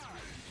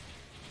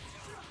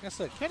 Like I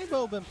said,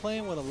 Kennybo been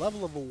playing with a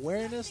level of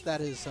awareness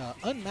that is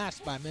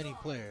unmatched by many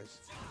players.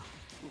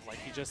 Like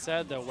you just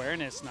said, the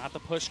awareness, not the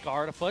push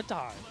guard, a foot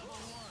dive.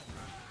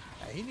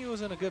 Yeah, he knew he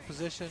was in a good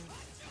position.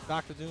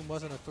 Dr. Doom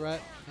wasn't a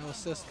threat. No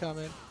assist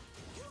coming.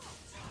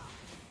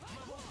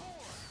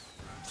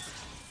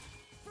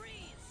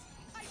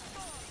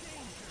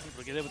 Able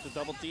to get it with the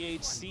double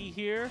DHC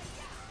here.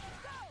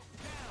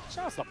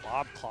 Shout out to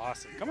Bob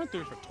Clausen, coming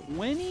through for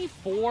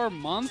 24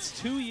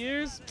 months, 2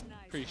 years.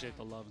 Appreciate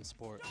the love and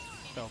support.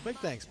 So big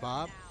thanks,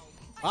 Bob.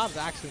 Bob's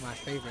actually my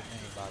favorite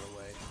name, by the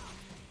way.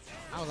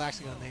 I was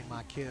actually gonna name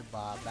my kid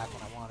Bob back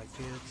when I wanted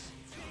kids.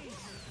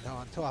 No,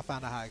 until I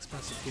found out how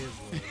expensive kids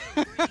were.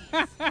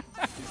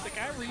 He's like,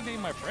 I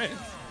renamed my friend.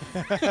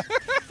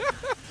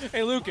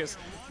 Hey, Lucas,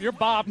 you're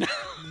Bob now.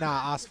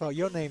 Nah, Osfo,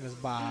 your name is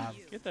Bob.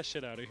 Get that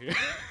shit out of here.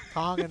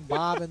 Tong and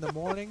Bob in the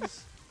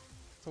mornings.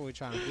 That's what we're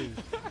trying to do.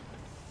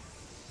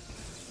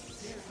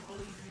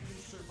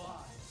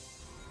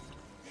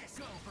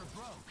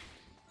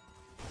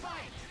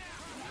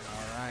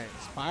 Alright,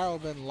 Spiral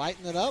been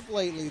lighting it up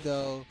lately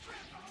though.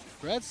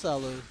 Bred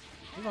Seller,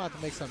 he's gonna have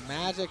to make some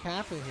magic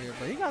happen here,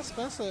 but he got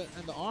Spencer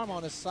and the arm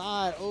on his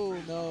side. Oh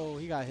no,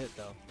 he got hit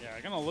though. Yeah,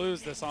 gonna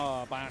lose this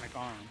bionic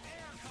arm.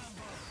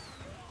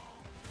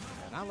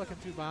 Yeah, not looking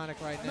too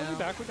bionic right No, now. we're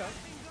back, we're back.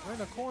 We're in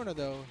the corner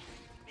though.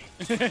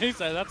 He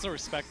said that's the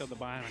respect of the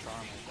bionic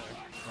arm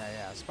right there.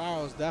 Yeah,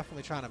 Spiral's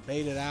definitely trying to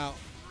bait it out.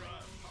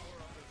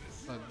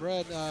 But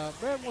Bred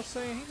was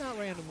saying he's not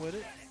random with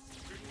it.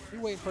 He's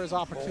waiting for his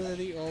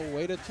opportunity. Oh,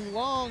 waited too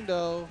long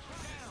though.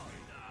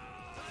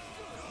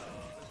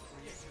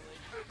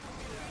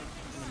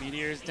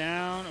 Meteor's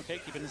down. Okay,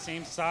 keeping the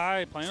same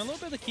side. Playing a little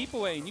bit of the keep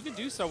away, and you can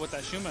do so with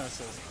that Shuma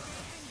assist.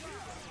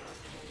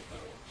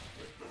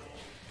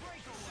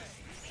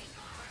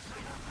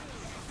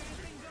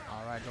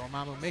 All right,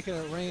 Dormammu making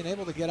it rain,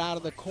 able to get out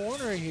of the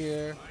corner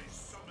here.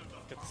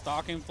 Get the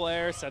stalking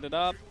flare, set it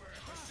up.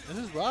 This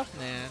is rough,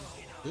 man.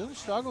 Doom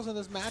struggles in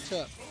this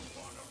matchup,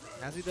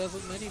 as he does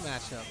with many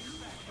matchups.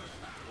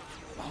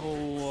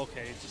 Oh,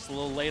 okay, just a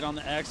little late on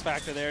the X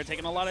Factor there,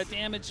 taking a lot of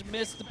damage,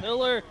 missed the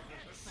pillar.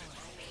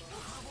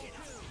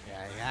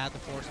 Yeah, he had to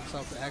force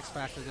himself the X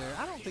Factor there.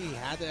 I don't think he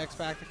had the X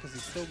Factor because he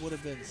still would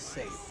have been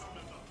safe.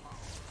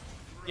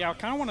 Yeah, I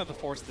kind of wanted to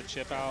force the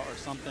chip out or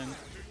something.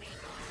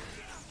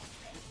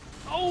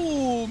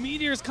 Oh,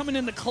 Meteor's coming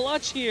in the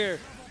clutch here.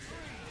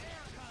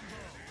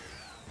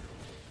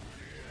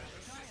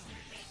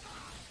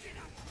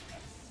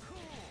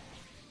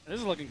 This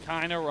is looking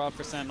kind of rough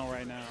for Sentinel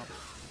right now.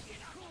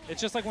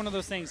 It's just like one of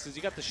those things, because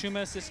you got the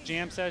Shuma assist,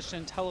 jam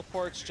session,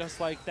 teleports just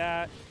like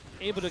that.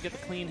 Able to get the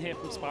clean hit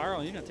from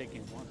Spiral, you're going to take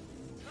game one.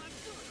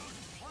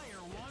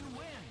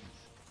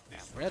 Yeah,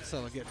 Bred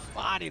getting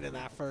bodied in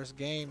that first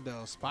game,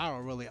 though.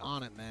 Spiral really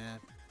on it, man.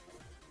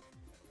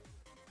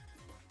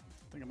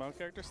 Think about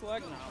character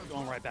select? No,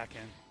 going right back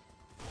in.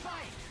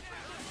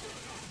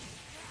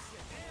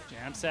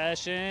 Jam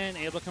session,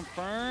 able to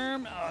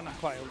confirm. Oh, not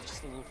quite,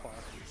 just a little far.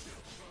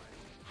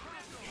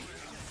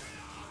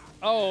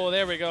 Oh,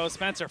 there we go.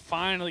 Spencer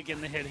finally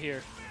getting the hit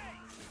here.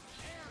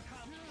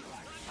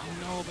 Oh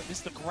no, but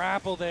missed the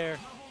grapple there.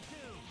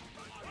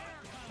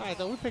 All right,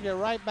 though, we pick it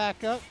right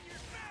back up.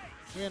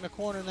 We're in the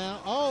corner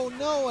now. Oh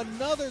no,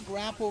 another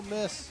grapple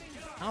miss.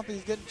 I don't think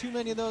he's getting too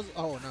many of those.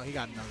 Oh no, he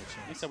got another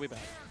chance. He said we back.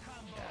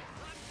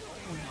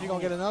 You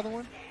gonna get another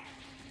one?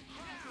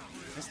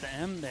 Missed the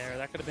M there.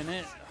 That could have been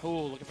it.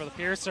 Oh, looking for the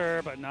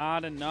piercer, but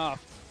not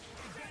enough.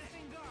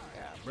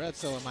 Yeah, Bred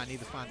might need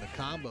to find the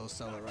combo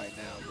seller right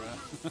now, bro.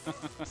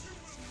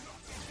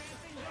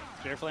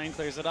 Spear Flame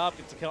clears it up.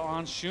 Gets a kill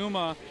on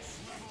Shuma.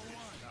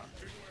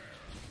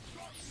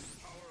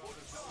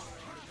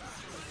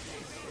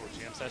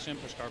 Jam session,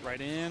 push guard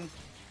right in.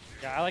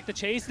 Yeah, I like the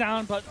chase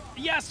down, but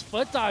yes,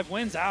 foot dive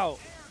wins out.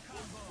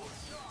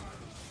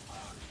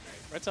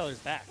 Red Seller's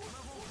back.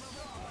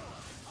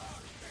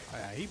 Oh,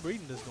 yeah, he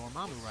breeding this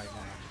Dormammu right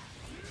now.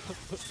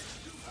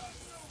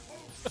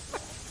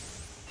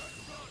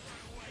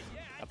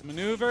 Got the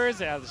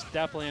maneuvers. Yeah, there's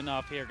definitely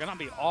enough here. Gonna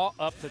be all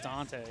up to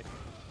Dante.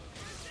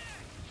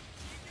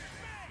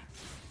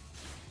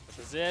 With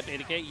the zip,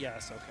 80K,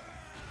 yes, okay.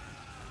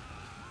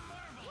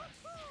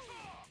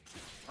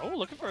 Oh,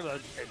 looking for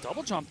the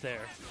double jump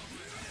there.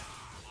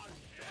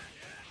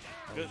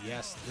 Oh,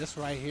 yes, this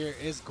right here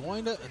is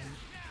going to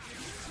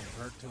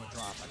convert to a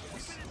drop, I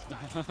guess.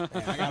 Man,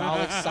 I got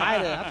all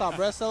excited. I thought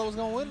Bred was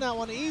going to win that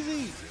one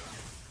easy.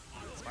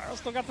 Spiral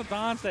still got the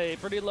Dante.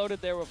 Pretty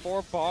loaded there with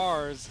 4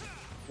 bars.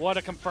 What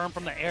a confirm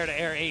from the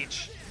air-to-air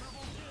H.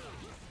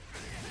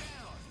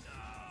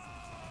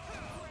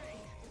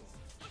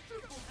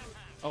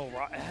 Oh,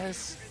 raw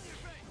S.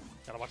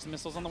 Gotta watch the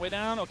missiles on the way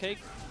down. Okay,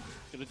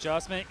 good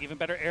adjustment. Even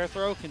better air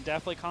throw. Can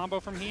definitely combo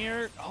from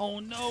here. Oh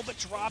no, but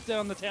dropped it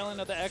on the tail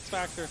end of the X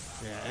Factor.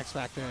 Yeah, X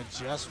Factor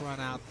just run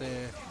out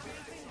there.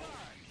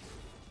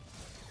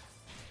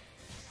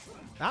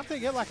 Don't they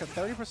get like a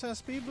 30%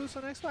 speed boost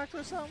on X Factor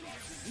or something?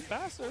 He's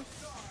faster.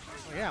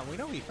 Well, yeah, we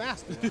know he's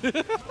faster.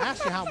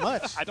 Ask you how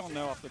much. I don't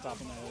know off the top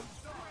of my head.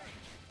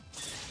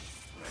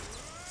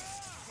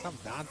 Some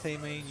Dante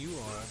main you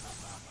are.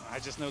 I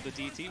just know the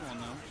DT one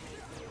though.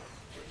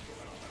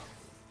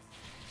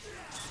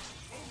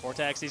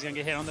 Vortex, he's gonna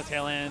get hit on the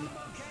tail end.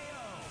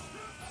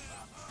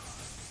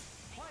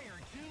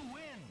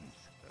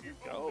 There you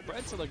go,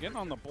 Bred getting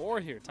on the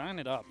board here, tying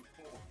it up.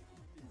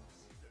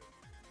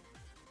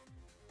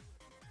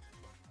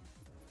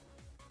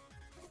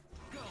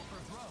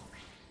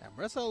 And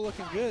Bred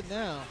looking good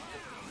now.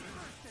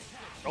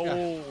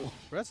 Oh,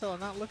 Bred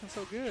not looking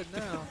so good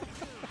now.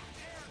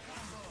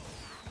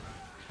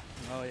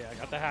 Oh yeah, I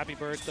got the happy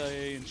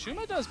birthday, and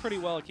Shuma does pretty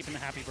well at keeping the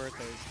happy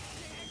birthdays.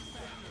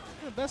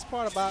 The best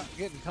part about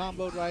getting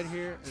comboed right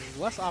here is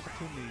less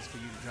opportunities for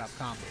you to drop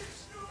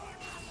combos.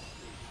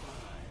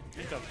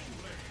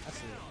 That's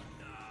it.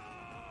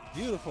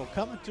 Beautiful,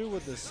 coming through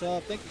with the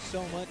sub. Thank you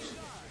so much.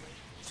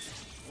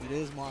 It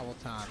is Marvel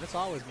time. It's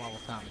always Marvel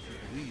time if you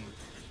believe.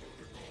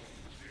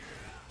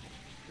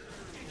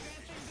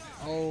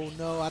 Oh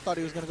no, I thought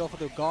he was going to go for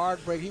the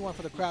guard break. He went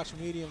for the crouch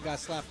medium, got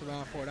slapped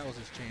around for it. That was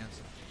his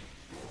chance.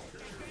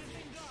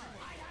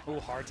 Oh,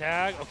 hard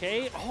tag.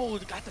 Okay. Oh,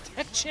 got the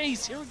tech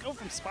chase. Here we go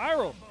from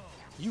Spiral.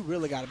 You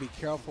really got to be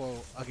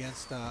careful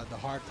against the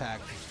hard tag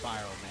from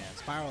Spiral, man.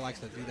 Spiral likes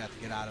to do that to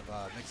get out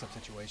of mix-up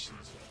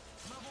situations.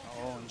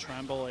 Oh, and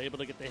Tremble able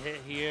to get the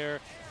hit here.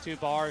 2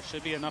 bars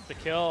should be enough to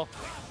kill.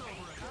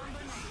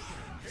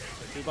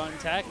 So 2-button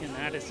tech, and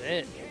that is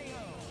it.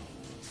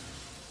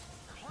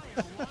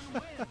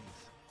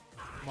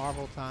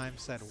 Marvel time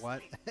said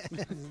what?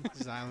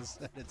 Silence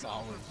said it's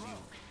always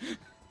you.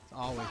 It's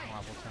always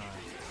Marvel time.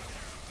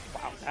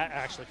 Wow, that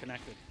actually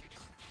connected.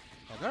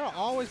 Yeah, there are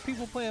always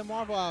people playing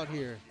Marvel out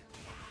here.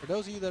 For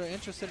those of you that are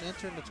interested in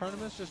entering the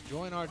tournaments, just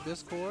join our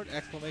Discord,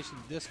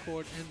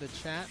 !Discord in the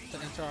chat to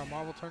enter our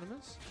Marvel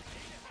tournaments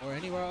or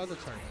any of our other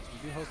tournaments.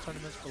 We do host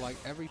tournaments for like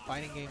every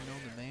fighting game known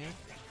to man.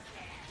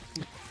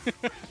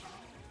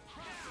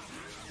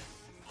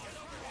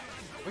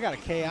 We got a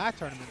KI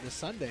tournament this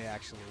Sunday,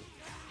 actually.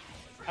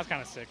 That's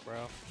kind of sick,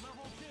 bro.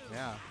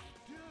 Yeah.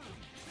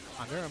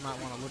 Andrea might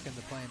want to look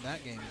into playing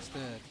that game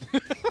instead.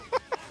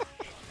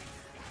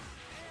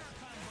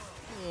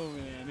 Oh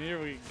man,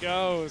 here we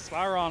go.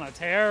 Spyro on a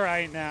tear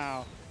right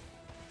now.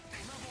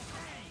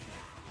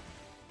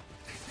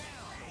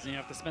 Doesn't even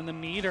have to spend the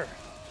meter.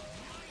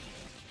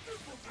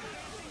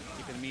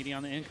 Keeping the meaty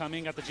on the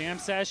incoming. Got the jam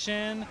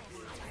session.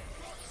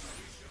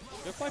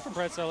 Good play from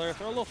Bred. Throw a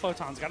little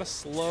photons. Got to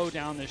slow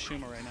down this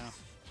Shuma right now.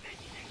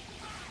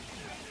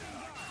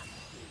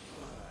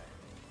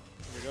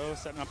 Here we go.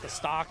 Setting up the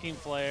stocking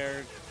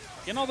flare.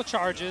 Getting all the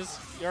charges.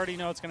 You already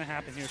know it's going to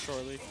happen here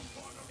shortly.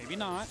 Maybe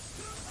not.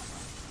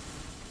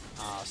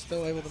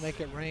 Still able to make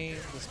it rain.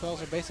 The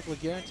spells are basically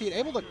guaranteed.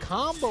 Able to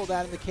combo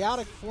that in the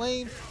Chaotic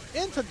Flame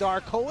into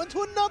Dark Hole,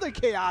 into another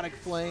Chaotic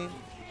Flame.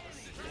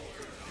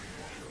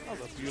 That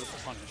was a beautiful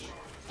punish.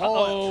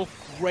 Oh,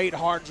 great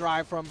hard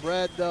drive from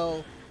Bred,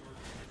 though.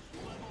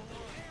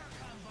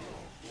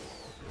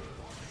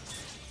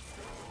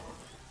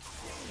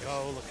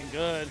 Go, looking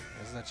good.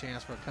 This is a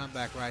chance for a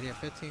comeback right here.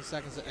 15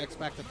 seconds of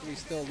X-Factor 3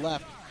 still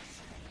left.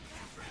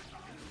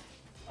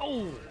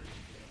 Oh,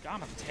 got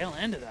him at the tail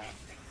end of that.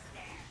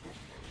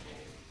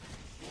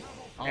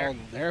 Oh,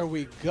 there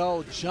we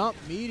go. Jump,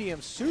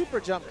 medium, super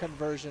jump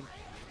conversion.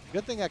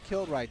 Good thing I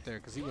killed right there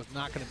because he was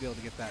not going to be able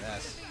to get that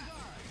S.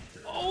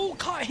 Oh,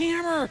 caught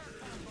hammer.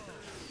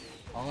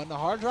 Oh, and the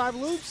hard drive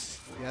loops.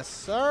 Yes,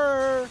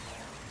 sir.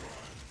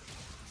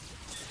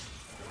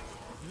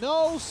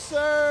 No,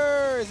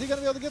 sir. Is he going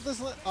to be able to get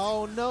this?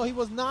 Oh, no, he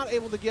was not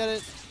able to get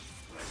it.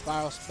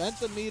 Spyro spent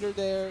the meter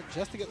there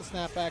just to get the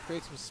snapback,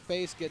 create some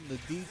space, getting the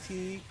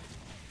DT.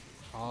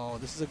 Oh,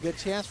 this is a good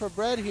chance for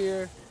Bred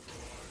here.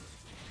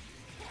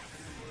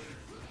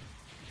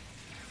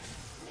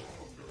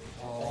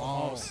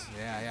 Oh,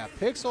 yeah.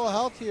 Pixel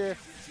health here.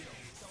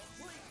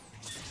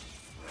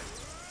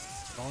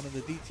 Going to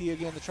the DT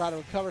again to try to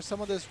recover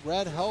some of this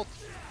red health.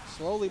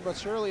 Slowly but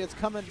surely it's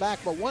coming back,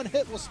 but one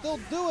hit will still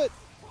do it.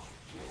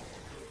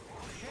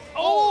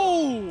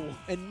 Oh!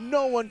 And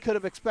no one could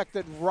have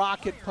expected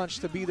Rocket Punch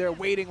to be there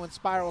waiting when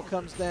Spiral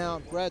comes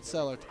down. Bred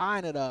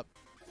tying it up.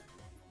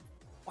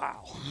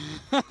 Wow.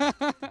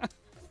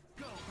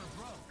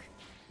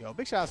 Yo,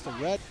 big shout out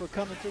to Red for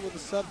coming through with the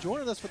sub,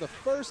 joining us for the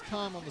first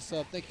time on the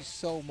sub. Thank you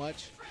so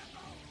much.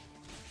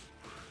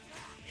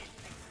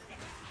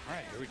 All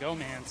right, here we go,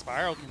 man.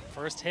 Spyro can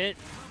first hit.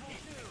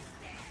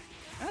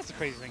 That's the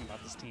crazy thing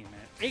about this team,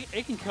 man.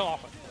 It can kill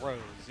off with throws,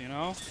 you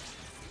know?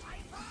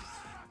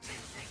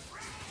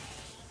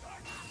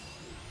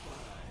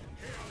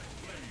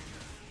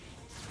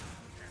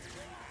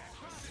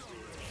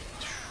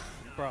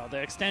 Bro,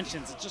 the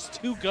extensions, it's just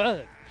too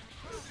good.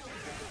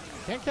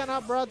 Can't count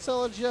out Bred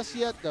just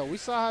yet, though. We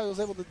saw how he was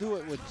able to do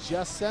it with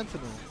just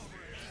Sentinel.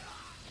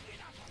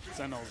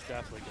 Sentinel's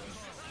definitely good.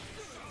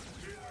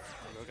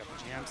 We got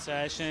the jam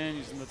session,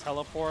 using the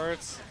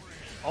teleports.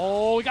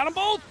 Oh, we got them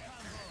both!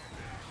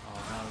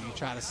 Oh, no, you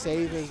try to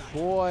save his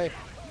boy.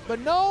 But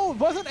no,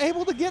 wasn't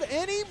able to get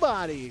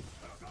anybody.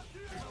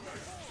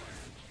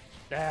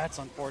 That's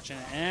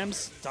unfortunate.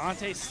 Ems,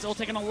 Dante's still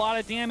taking a lot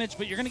of damage,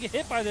 but you're going to get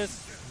hit by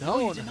this.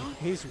 No,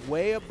 he's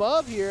way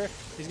above here.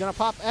 He's going to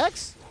pop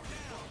X.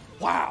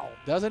 Wow.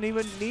 Doesn't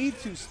even need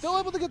to. Still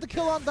able to get the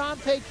kill on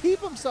Dante, keep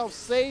himself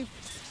safe.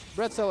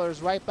 Bred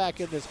is right back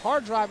in this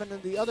hard drive and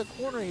in the other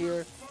corner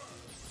here.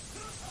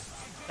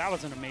 That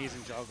was an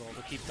amazing juggle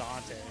to keep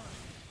Dante.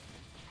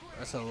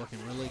 Bred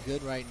looking really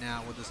good right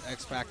now with this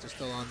X Factor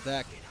still on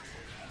deck.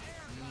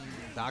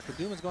 Dr.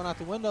 Doom is going out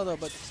the window though,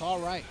 but it's all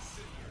right.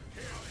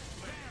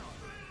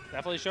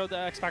 Definitely showed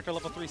that X Factor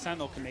level 3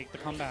 Sentinel can make the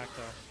comeback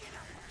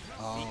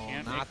though. Oh, he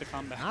can't make the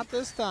comeback. Not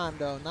this time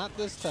though, not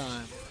this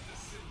time.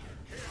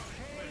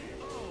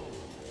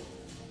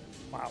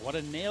 Wow, what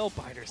a nail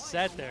biter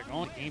set there,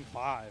 going to game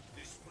 5.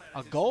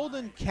 A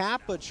golden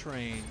Kappa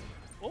train.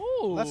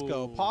 Ooh. Let's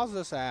go. Pause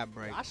this ad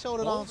break. I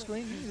showed it on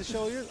screen. You need to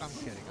show yours. I'm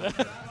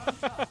kidding.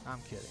 I'm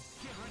kidding.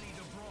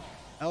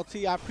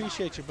 LT, I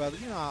appreciate you, brother.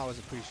 You know I always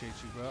appreciate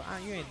you, bro.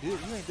 You ain't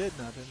did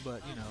nothing,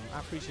 but you know I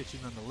appreciate you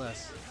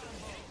nonetheless.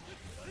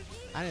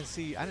 I didn't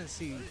see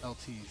LTs.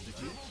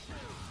 Did you?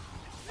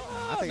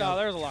 I think no,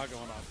 there's a lot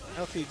going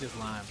on. LT just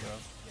lying, bro.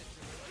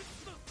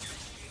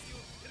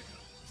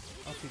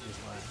 LT just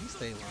lying. He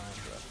stay lying,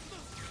 bro.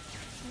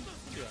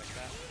 You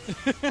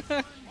like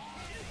that?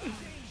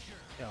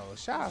 Yo,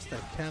 shout out to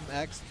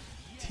ChemX,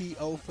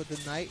 TO for the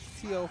night,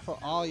 TO for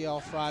all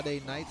y'all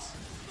Friday nights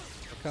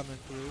for coming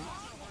through.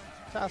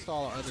 Shout out to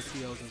all our other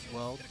TOs as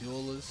well,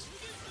 Duelers.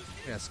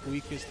 We got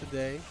Squeakers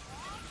today.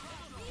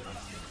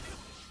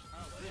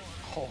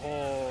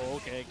 Oh,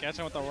 okay.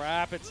 Catching with the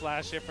rapid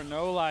slash here for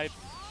NoLife.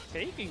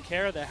 Taking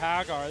care of the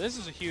Haggar. This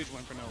is a huge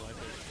win for NoLife.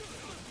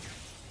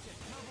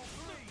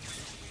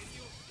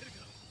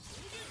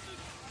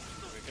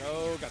 Here we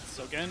Go, got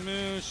the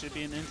Sogenmu, should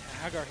be an into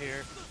Haggar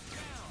here.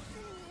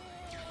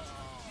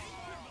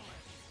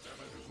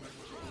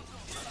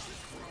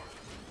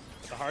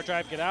 The hard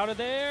drive, get out of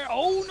there.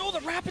 Oh no,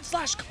 the rapid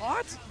slash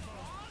caught?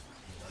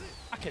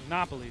 I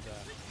cannot believe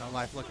that.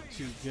 NoLife looking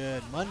too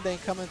good. Mundane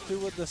coming through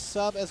with the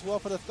sub as well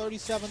for the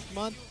 37th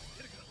month.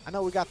 I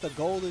know we got the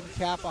golden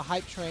Kappa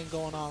hype train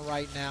going on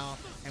right now,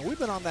 and we've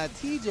been on that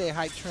TJ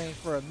hype train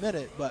for a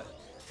minute, but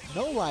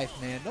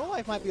NoLife, man,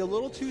 NoLife might be a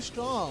little too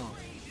strong.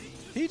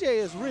 TJ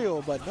is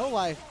real, but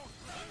NoLife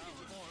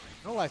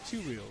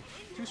too real,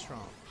 too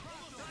strong.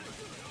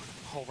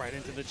 Oh, right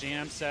into the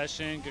jam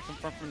session. Good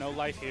confirm for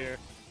NoLife here.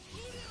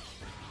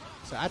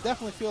 So I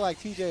definitely feel like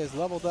TJ has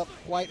leveled up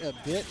quite a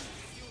bit,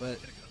 but it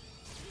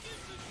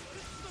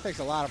takes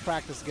a lot of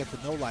practice to get to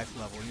NoLife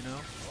level, you know?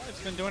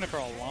 He's been doing it for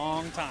a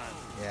long time.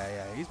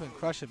 Yeah, he's been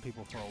crushing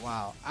people for a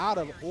while. Out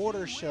of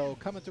order show,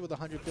 coming through with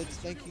 100 bits.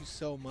 Thank you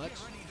so much.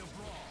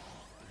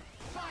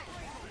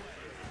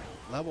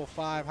 Level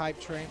 5 hype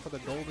train for the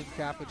golden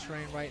Kappa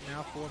train right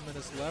now. 4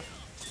 minutes left.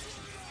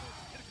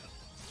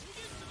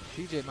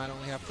 TJ might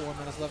only have 4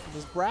 minutes left in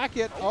this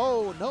bracket.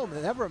 Oh, no,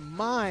 never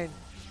mind.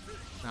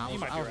 Nah, You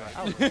might be right.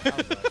 I was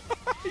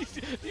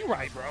right. You're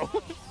right, bro.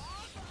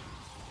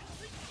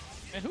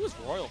 And who is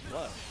Royal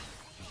Flood?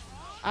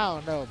 I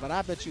don't know, but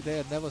I bet you they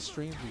had never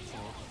streamed before.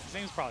 His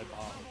name's probably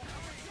Bob.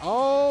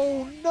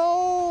 Oh,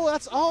 no.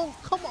 That's all.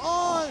 Come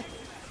on.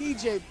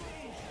 TJ,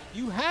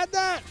 you had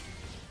that?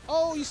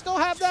 Oh, you still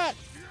have that?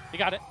 You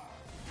got it.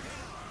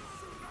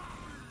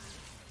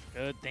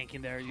 Good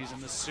thinking there, using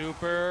the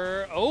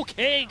super.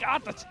 Okay,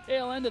 got the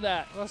tail end of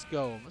that. Let's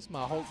go. That's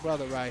my Hulk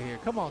brother right here.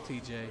 Come on,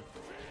 TJ.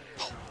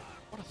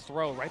 What a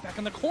throw, right back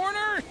in the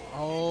corner.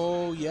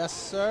 Oh, yes,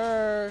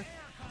 sir.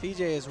 TJ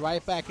is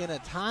right back in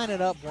it, tying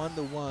it up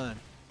 1-1.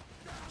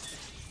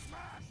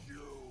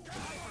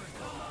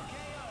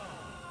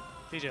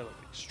 TJ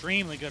looked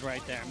extremely good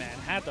right there, man.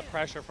 Had the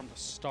pressure from the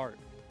start.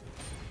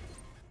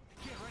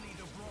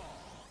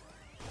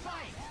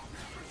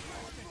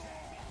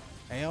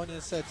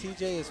 Aeonian said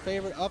TJ is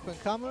favorite up and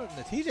comer. And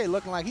the TJ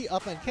looking like he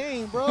up and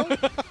came, bro.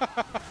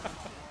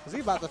 Because he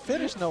about to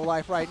finish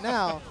NoLife right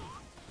now.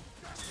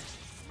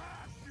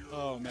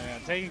 Oh,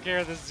 man. Taking care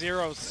of this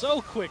 0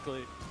 so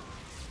quickly.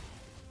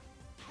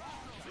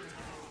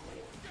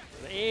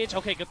 The H.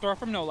 Okay, good throw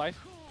from NoLife.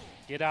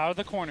 Get out of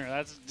the corner.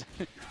 That's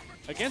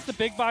against the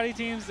big body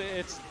teams,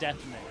 it's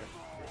death in there.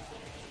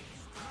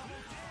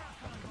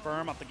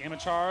 Confirm up the Gamma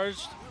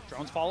Charge.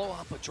 Drones follow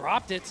up, but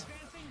dropped it.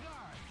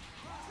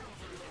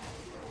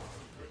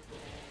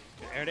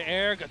 Good air to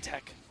air, good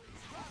tech.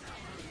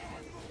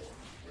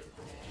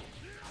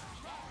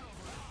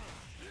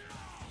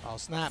 Oh,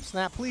 snap,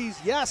 snap, please.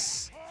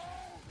 Yes.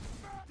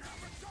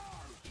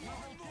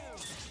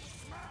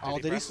 Oh,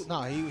 did he?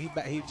 No, he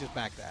just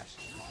backdashed.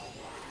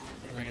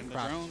 Bringing the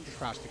drones. He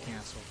crouched to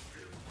cancel.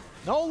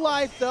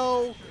 NoLife,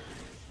 though.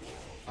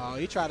 Oh,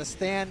 he tried to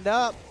stand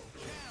up.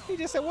 He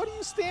just said, what are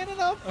you standing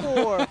up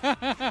for?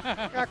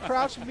 Got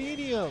crouched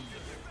medium.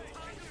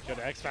 Good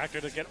X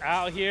Factor to get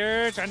out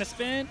here. Trying to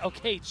spin.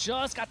 Okay,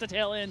 just got the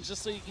tail end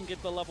just so you can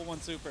get the level 1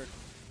 super.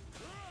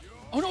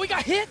 Oh, no, he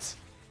got hit.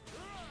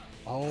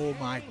 Oh,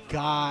 my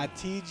God.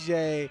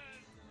 TJ.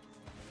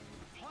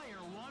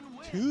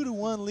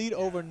 2-1 lead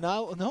over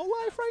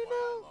NoLife right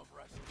now.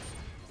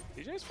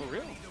 TJ's for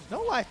real.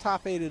 NoLife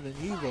top 8 in the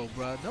Evo,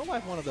 bro.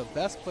 NoLife one of the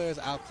best players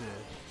out there.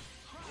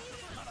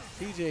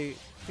 TJ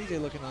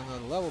looking on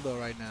another level though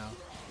right now.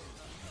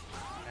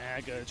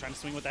 Yeah, good. Trying to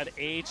swing with that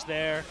H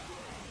there.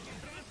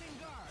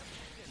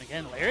 And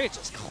again, Lariat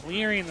just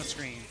clearing the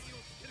screen.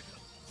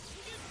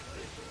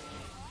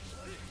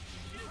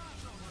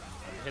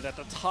 Hit at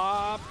the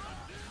top.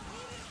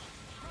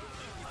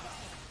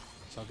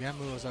 So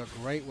Sogenmu is a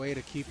great way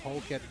to keep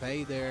Hulk at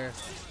bay there.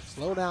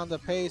 Slow down the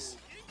pace.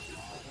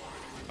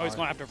 Oh, he's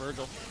going after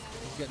Vergil.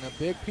 He's getting a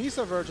big piece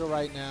of Vergil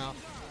right now.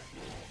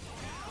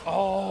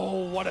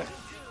 Oh, what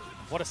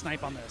a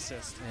snipe on the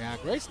assist. Yeah,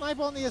 great snipe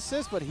on the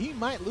assist, but he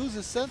might lose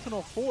his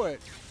Sentinel for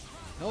it.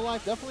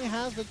 NoLife definitely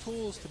has the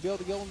tools to be able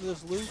to go into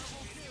this loop.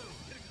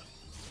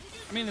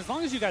 I mean, as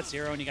long as you got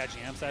 0 and you got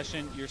Jam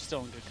Session, you're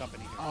still in good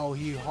company here. Oh,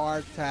 he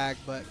hard tagged,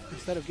 but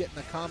instead of getting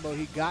the combo,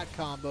 he got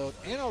comboed.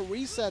 And a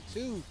reset,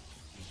 too.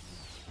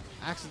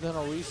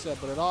 Accidental reset,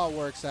 but it all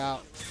works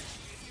out.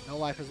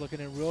 NoLife is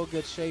looking in real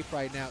good shape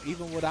right now,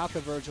 even without the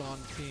Vergil on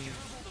the team.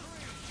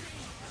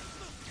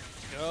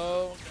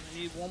 Go.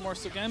 Gonna need one more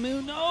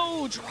Sogenmu.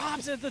 No!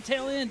 Drops at the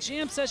tail end.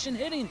 Jam Session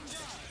hitting.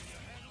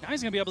 Now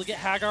he's going to be able to get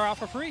Haggar out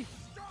for free.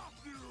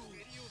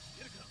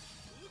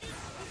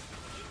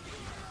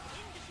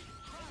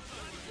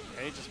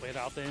 Okay, just wait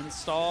out the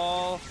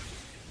install.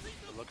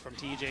 Good look from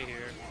TJ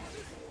here.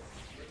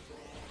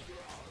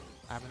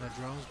 Having the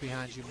drones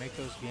behind you make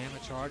those Gamma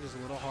charges a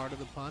little harder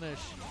to punish.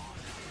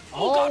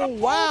 Oh,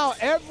 wow,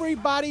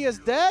 everybody is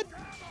dead?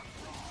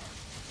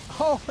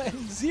 Oh,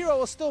 and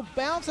Zero is still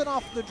bouncing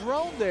off the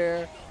drone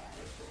there.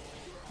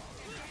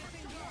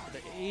 The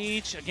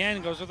H,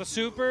 again, goes with the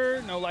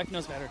super. NoLife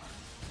knows better.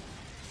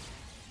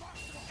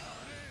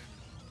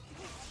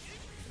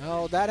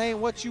 No, that ain't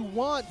what you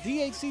want.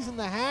 DHC's in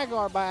the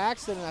Haggar by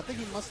accident. I think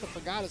he must have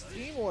forgot his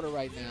team order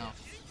right now.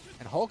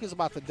 And Hulk is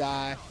about to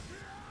die.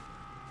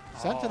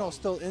 Sentinel's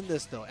still in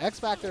this, though.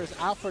 X-Factor is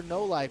out for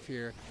NoLife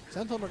here.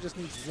 Sentinel just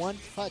needs one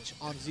touch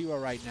on Zero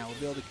right now. We'll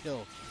be able to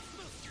kill.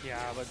 Yeah,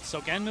 but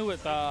so Genmu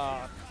with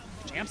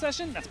Jam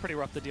Session, that's pretty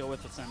rough to deal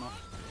with Sentinel.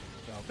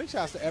 So big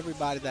shouts to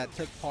everybody that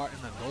took part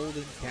in the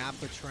Golden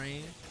Kappa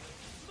train.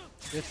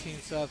 15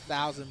 subs,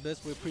 1,000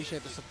 bits. We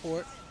appreciate the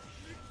support.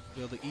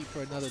 Be able to eat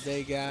for another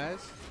day, guys.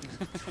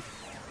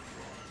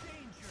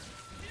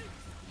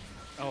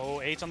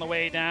 Oh, H on the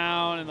way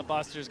down, and the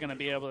Buster's going to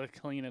be able to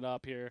clean it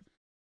up here.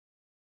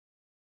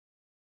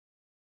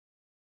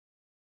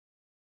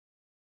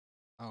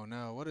 Oh,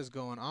 no. What is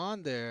going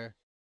on there?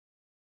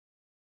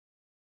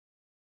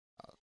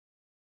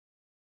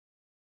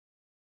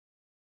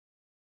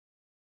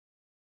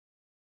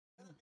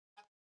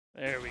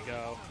 There we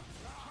go.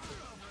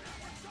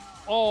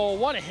 Oh,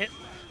 what a hit.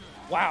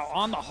 Wow,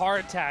 on the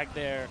hard tag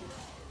there.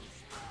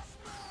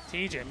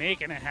 TJ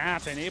making it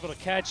happen, able to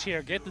catch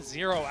here, get the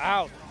Zero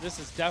out. This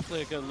is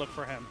definitely a good look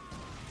for him.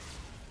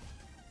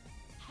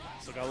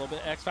 Still got a little bit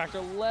of X-Factor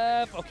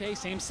left. Okay,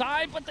 same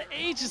side, but the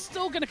H is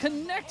still going to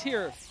connect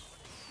here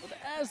with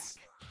the S.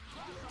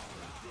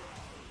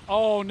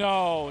 Oh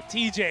no,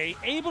 TJ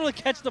able to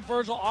catch the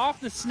Vergil off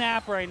the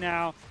snap right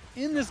now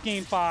in this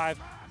game 5.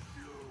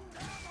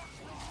 There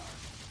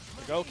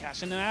we go,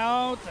 cashing it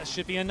out. That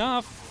should be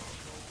enough.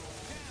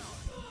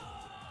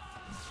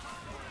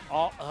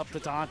 All up to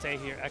Dante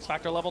here.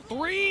 X-Factor level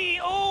 3.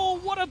 Oh,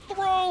 what a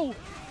throw!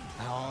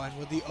 Oh, and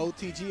with the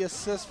OTG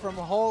assist from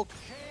Hulk,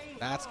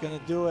 that's going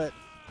to do it.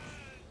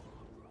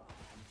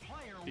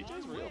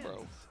 TJ's real,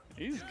 bro.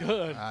 He's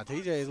good.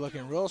 TJ is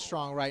looking real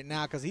strong right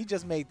now because he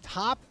just made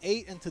top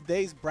 8 in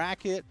today's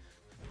bracket.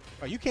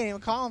 Or you can't even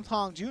call him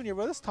Tong Jr.,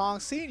 but it's Tong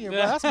Sr., bro.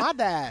 That's my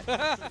dad.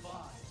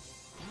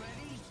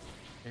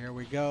 Here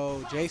we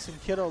go.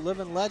 Jasonkido,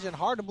 living legend.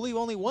 Hard to believe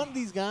only one of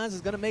these guys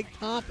is going to make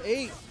top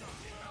 8.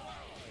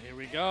 Here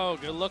we go.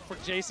 Good look for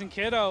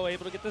Jasonkido,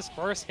 able to get this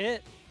first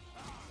hit.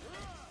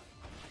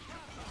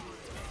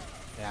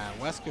 Yeah,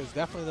 Wesker is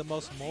definitely the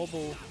most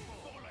mobile,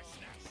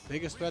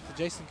 biggest threat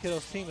to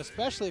Jasonkido's team,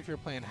 especially if you're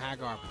playing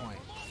Haggar point.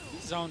 He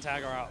zones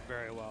Haggar out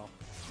very well.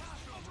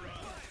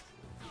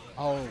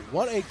 Oh,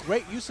 what a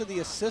great use of the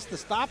assist to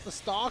stop the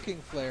stalking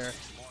flare.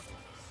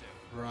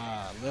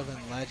 Bruh, living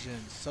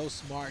legend, so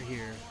smart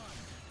here.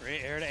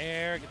 Great air to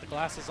air, get the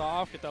glasses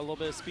off, get that little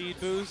bit of speed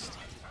boost.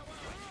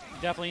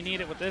 You definitely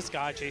need it with this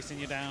guy chasing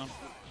you down.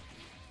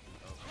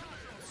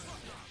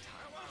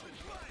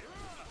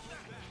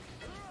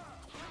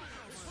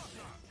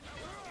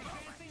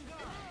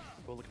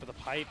 Go looking for the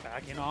pipe,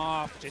 backing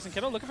off.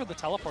 Jasonkido looking for the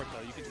teleport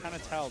though. You can kind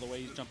of tell the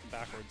way he's jumping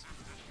backwards.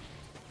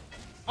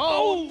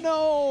 Oh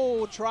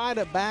no! Try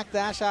to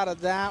backdash out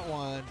of that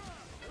one.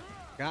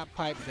 Got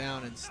piped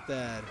down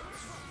instead.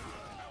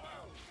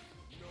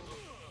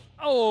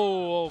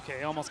 Oh,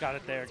 okay, almost got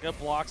it there. Good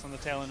blocks on the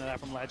tail end of that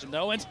from Legend,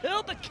 though,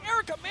 until the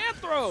Kara command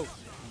throw.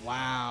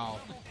 Wow.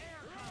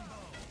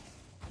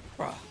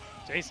 Bruh,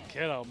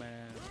 Jasonkido,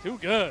 man, too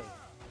good.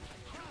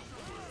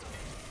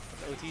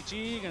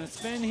 OTG gonna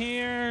spin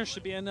here.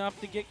 Should be enough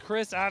to get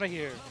Chris out of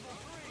here.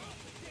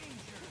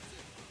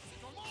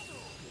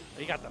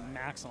 He got the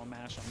maximum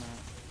mash on that.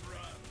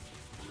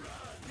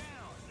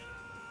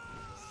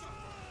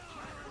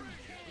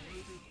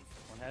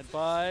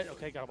 Headbutt.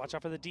 Okay, gotta watch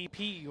out for the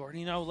DP. You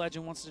already know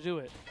Legend wants to do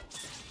it.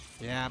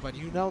 Yeah, but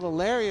you know the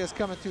Lariat's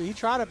coming through. He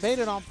tried to bait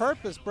it on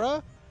purpose,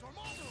 bruh.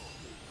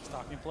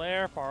 Stalking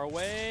flare, far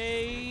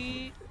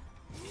away.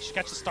 He should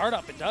catch the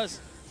startup. It does.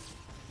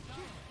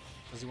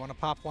 Does he want to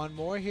pop one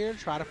more here?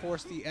 Try to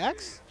force the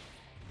X?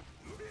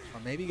 Or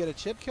maybe get a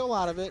chip kill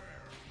out of it.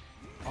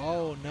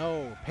 Oh,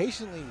 no.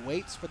 Patiently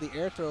waits for the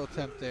air throw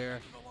attempt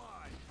there.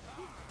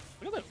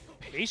 Look at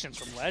the patience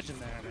from Legend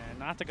there, man.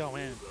 Not to go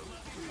in.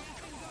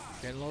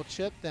 Getting a little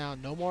chip down.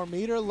 No more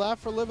meter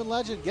left for Living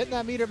Legend. Getting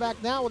that meter back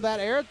now with that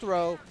air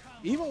throw.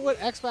 Even with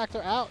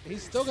X-Factor out,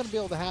 he's still going to be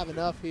able to have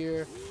enough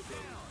here.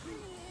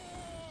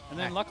 And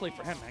then luckily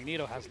for him,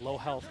 Magneto has low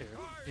health here.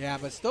 Yeah,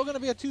 but still going to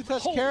be a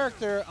 2-touch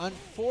character,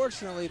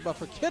 unfortunately. But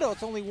for Kiddo,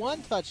 it's only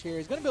 1 touch here.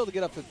 He's going to be able to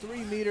get up to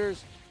 3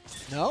 meters.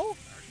 No?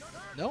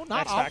 No,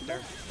 not X-Factor.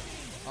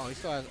 Oh, he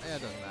still has, it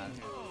doesn't matter.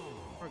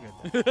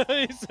 We're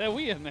good. He said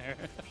we in there.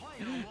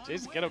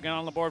 Jasonkido getting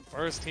on the board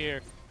first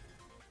here.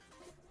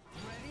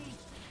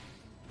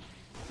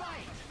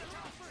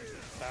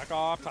 Back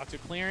off, Tatu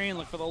clearing,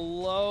 look for the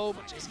low,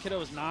 but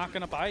Jasonkido is not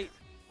going to bite.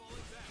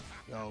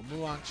 Yo,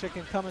 Muang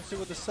Chicken coming through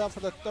with the sub for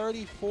the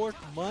 34th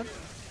month.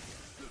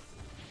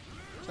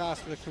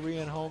 Shouts to the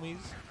Korean homies.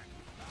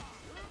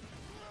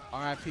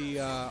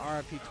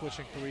 RIP Twitch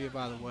in Korea,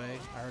 by the way.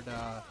 I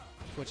heard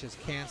Twitch is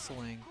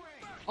canceling.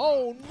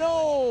 Oh,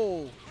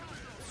 no!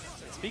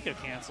 Speak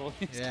of cancel,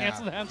 he's Yeah.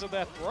 canceled after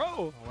that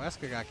throw. Oh,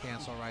 Wesker got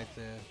canceled right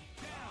there.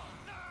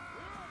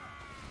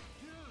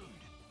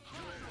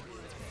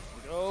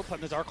 Go,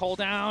 putting the dark hole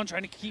down,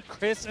 trying to keep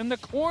Chris in the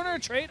corner,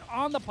 trade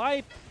on the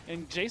pipe,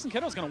 and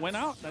Jasonkido's going to win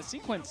out that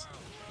sequence.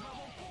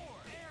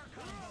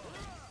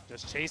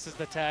 Just chases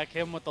the tech,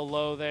 hit him with the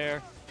low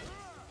there.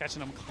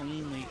 Catching him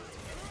cleanly.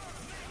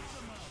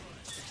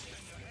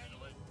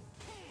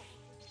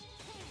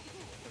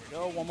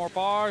 There we go, one more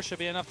bar. Should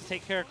be enough to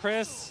take care of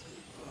Chris.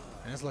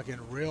 And it's looking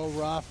real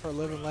rough for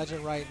Living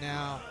Legend right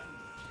now.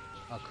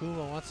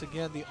 Akuma, once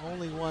again, the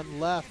only one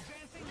left.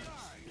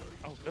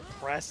 Oh, good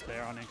press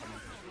there on incoming.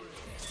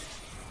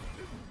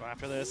 Go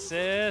after the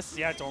assist.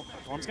 Yeah,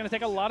 Dorm's going to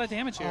take a lot of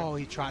damage here. Oh,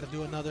 he tried to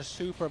do another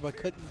super, but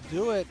couldn't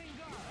do it.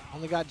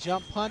 Only got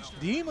jump punch.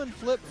 Demon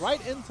flip right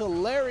into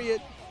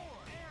Lariat.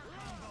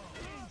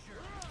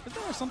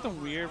 Isn't there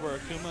something weird where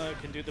Akuma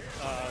can do the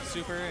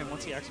super, and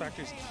once he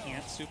X-Factors, he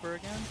can't super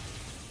again?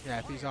 Yeah,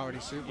 if he's already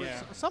super.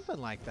 Yeah. Something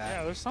like that.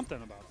 Yeah, there's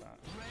something about that.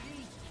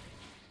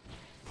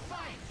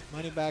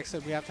 Moneybag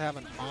said we have to have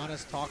an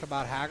honest talk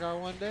about Haggar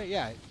one day.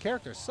 Yeah,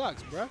 character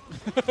sucks, bro.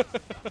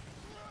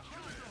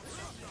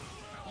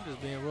 I'm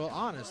just being real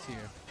honest here.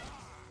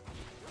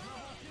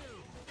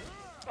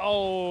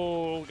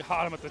 Oh,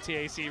 got him at the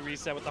TAC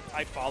reset with the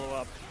pipe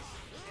follow-up.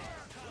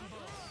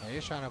 Yeah,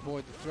 he's trying to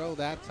avoid the throw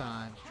that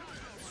time.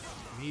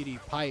 Meaty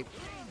pipe.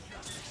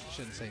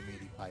 Shouldn't say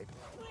meaty pipe.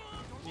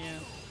 Yeah.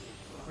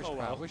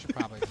 We should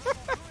probably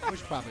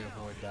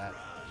avoid that.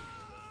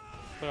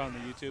 Put it on the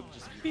YouTube,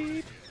 just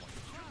beep.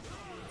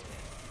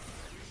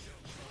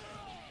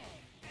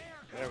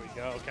 There we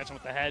go. Catch him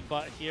with the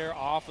headbutt here,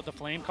 off with the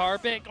flame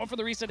carpet. Going for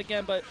the reset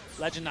again, but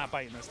Legend not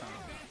biting this time.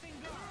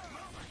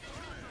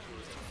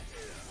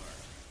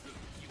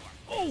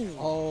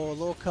 Oh, a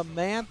little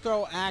command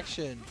throw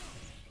action.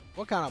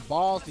 What kind of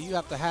balls do you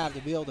have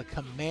to be able to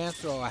command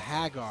throw a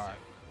Haggar?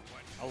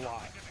 A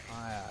lot.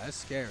 Oh, yeah, that's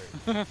scary.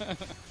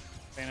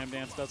 Phantom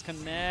Dance does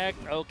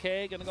connect.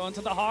 Okay, gonna go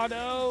into the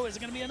Hado. Is it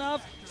gonna be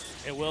enough?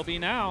 It will be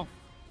now.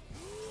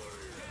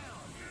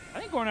 I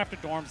think going after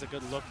Dorm's a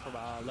good look for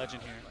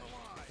Legend here.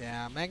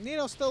 Yeah,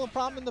 Magneto's still a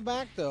problem in the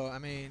back, though. I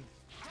mean,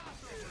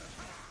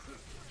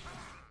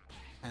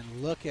 and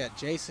look at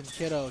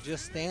Jasonkido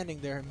just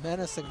standing there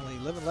menacingly.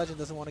 Living Legend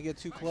doesn't want to get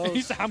too close.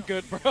 He's, I'm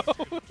good, bro.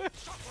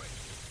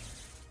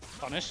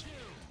 Punish.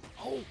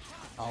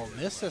 Oh,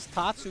 missed his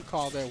Tatsu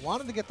call there.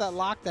 Wanted to get that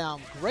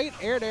lockdown. Great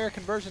air-to-air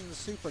conversion to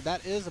super.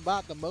 That is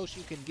about the most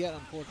you can get,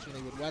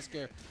 unfortunately, with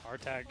Wesker.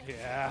 R-tag,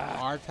 yeah.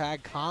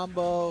 R-tag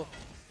combo.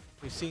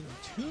 We've seen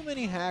too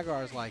many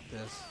Haggars like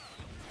this.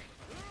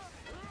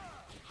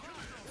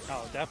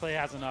 Oh, definitely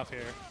has enough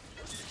here.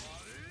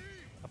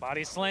 A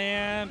body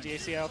slam,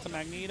 DACL to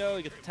Magneto.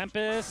 You get the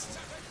Tempest.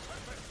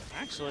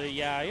 Actually,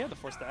 yeah, you had to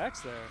force the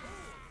X there.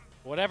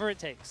 Whatever it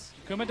takes.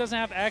 Akuma doesn't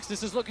have X.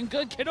 This is looking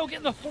good. Kiddo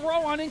getting the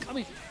throw on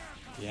incoming.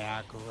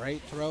 Yeah,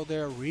 great throw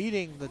there.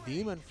 Reading the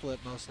demon flip,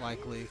 most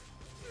likely.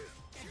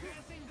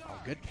 Oh,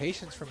 good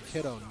patience from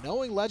Kiddo.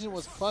 Knowing Legend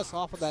was plus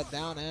off of that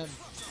down M.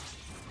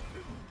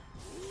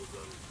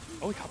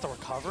 Oh, he got the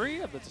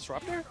recovery of the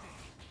Disruptor?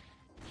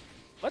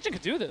 Legend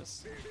could do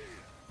this.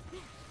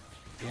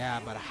 Yeah,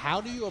 but how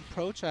do you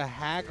approach a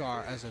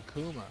Haggar as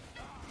Akuma?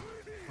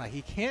 Like,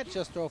 he can't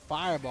just throw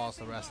fireballs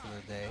the rest of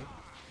the day.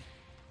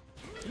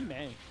 He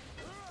may.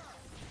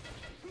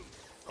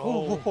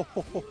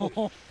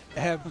 Oh.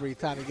 Every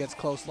time he gets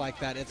close like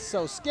that, it's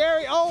so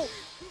scary. Oh!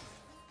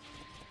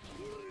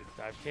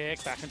 Dive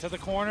kick, back into the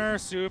corner.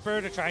 Super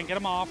to try and get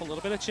him off. A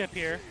little bit of chip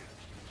here.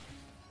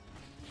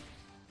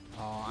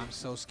 Oh, I'm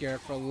so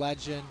scared for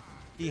Legend.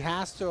 He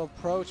has to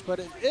approach, but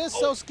it is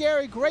so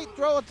scary. Great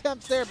throw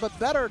attempt there, but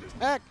better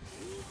tech.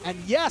 And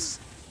yes,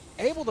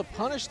 able to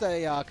punish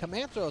the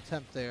command throw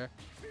attempt there.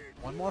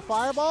 One more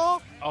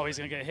fireball. Oh, he's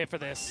going to get hit for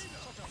this.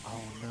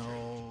 Oh,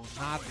 no.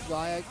 Not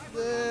like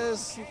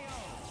this.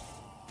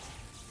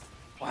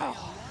 Wow.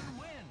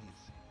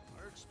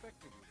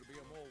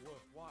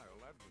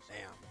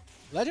 Damn.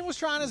 Legend was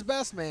trying his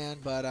best, man,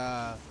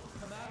 but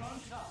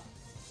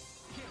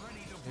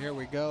here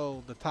we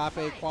go. The top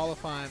 8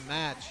 qualifying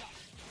match.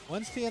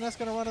 When's TNS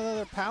going to run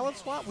another palette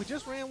swap? We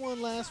just ran one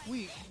last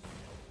week.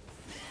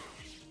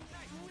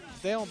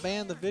 If they don't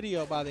ban the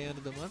video by the end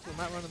of the month, we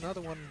might run another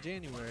one in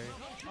January.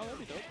 Oh, that'd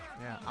be dope.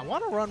 Yeah, I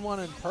want to run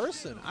one in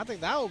person. I think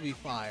that would be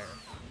fire.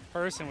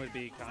 Person would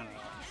be kind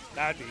of,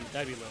 that'd be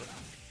lit.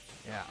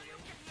 Yeah.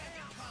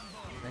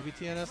 Maybe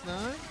TNS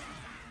 9?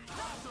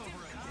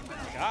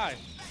 Guy,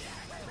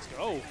 let's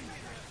go.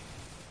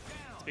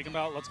 Speaking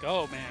about let's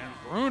go, man.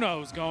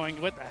 Bruno's going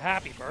with the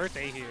happy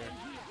birthday here.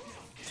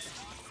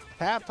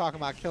 Tab talking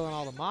about killing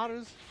all the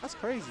modders. That's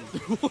crazy.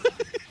 You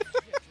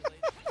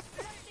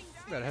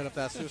better head up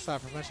that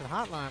suicide prevention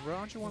hotline, bro.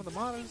 Aren't you one of the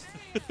modders?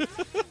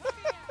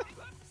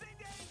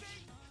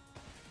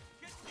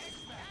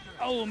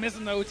 Oh,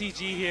 missing the OTG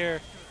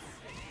here.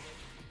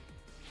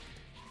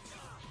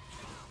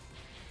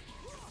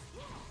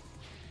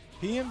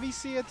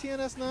 PMVC at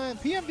TNS 9.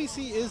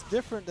 PMVC is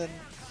different than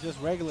just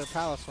regular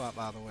palette swap,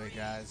 by the way,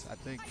 guys. I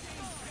think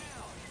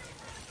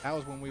that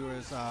was when we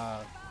was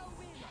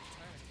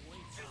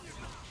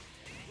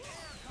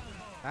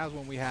that was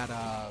when we had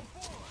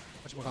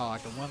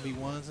like the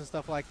 1v1s and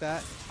stuff like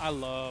that. I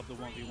love the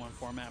 1v1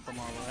 format for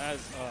Marvel. That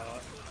is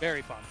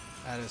very fun.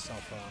 That is so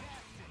fun.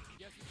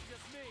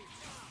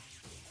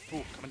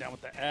 Ooh, coming down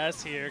with the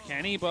S here.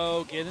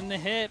 Kennybo getting the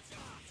hit.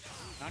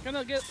 Not going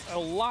to get a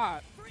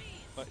lot,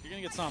 but you're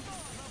going to get something.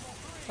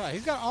 Right,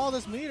 he's got all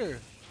this meter.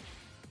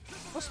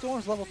 What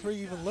Storm's level 3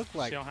 even look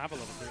like? She don't have a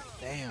level 3.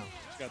 Damn.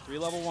 She's got 3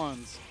 level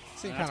 1s.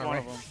 Seemed kind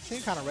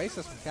of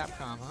racist from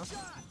Capcom, huh?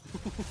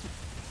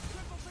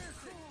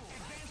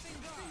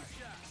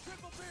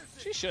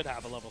 She should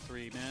have a level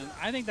 3, man.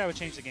 I think that would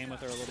change the game with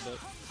her a little bit.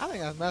 I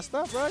think that's messed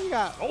up, bro. You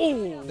got.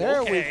 Oh,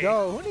 there okay. we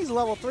go. Who needs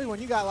level 3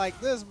 when you got like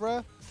this, bro?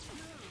 All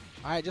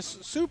right,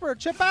 just super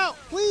chip out,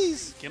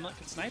 please. Gimlet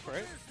can snipe,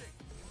 right?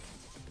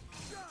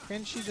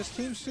 Can she just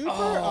team super?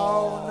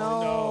 Oh,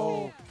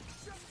 no.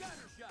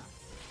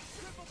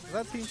 Is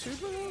that team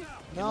super?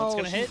 No,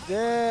 gonna hit. She's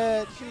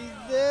dead.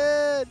 She's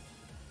dead.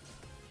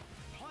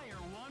 Player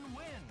 1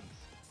 wins.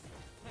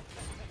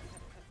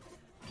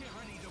 Get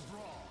ready to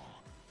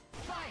brawl.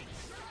 Fight.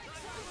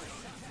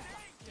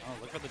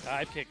 Oh, look for the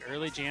dive kick.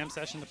 Early jam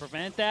session to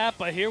prevent that,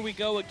 but here we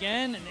go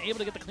again and able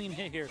to get the clean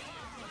hit here.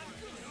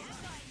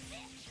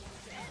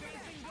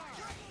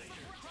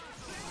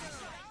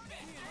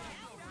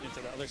 Into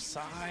the other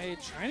side,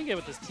 trying to get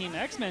with this Team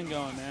X-Men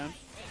going, man.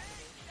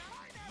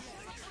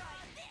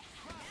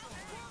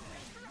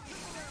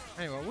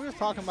 Anyway, we were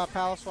talking about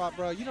Palace Swap,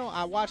 bro. You know,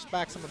 I watched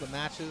back some of the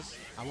matches.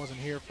 I wasn't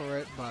here for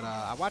it, but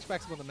I watched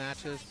back some of the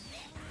matches.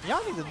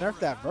 Y'all need to nerf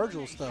that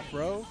Vergil stuff,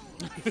 bro.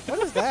 What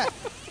is that?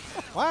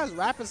 Why is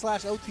Rapid /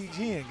 OTG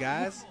in,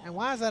 guys? And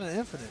why is that an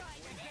infinite?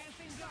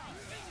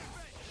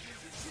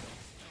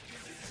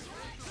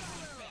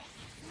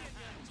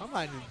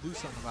 Somebody need to do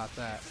something about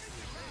that.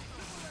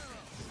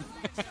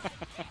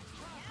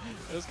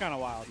 It was kind of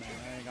wild, man.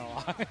 I ain't gonna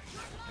lie.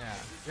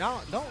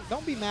 Yeah. Y'all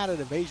don't be mad at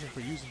Evasion for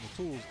using the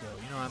tools, though.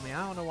 You know what I mean?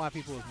 I don't know why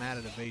people was mad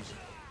at Evasion.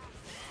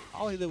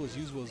 All he did was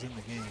use what was in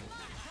the game.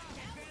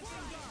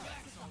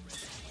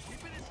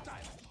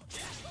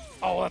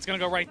 Oh, that's gonna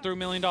go right through $1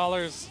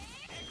 million.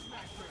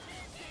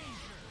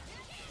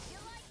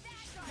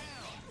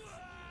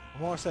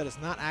 Moore said it's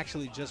not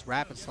actually just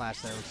Rapid / their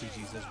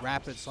OTGs. It's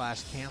Rapid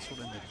 / canceled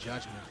in the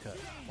Judgment Cut.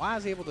 Why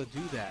is he able to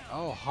do that?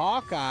 Oh,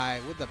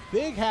 Hawkeye with a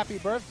big happy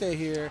birthday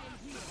here.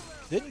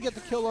 Didn't get the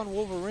kill on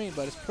Wolverine,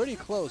 but it's pretty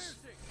close.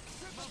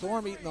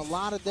 Storm eating a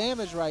lot of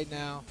damage right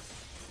now.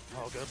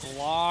 Oh, good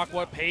block.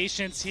 What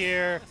patience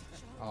here.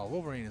 Oh,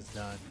 Wolverine is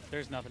done.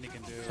 There's nothing he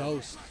can do.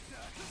 Toast.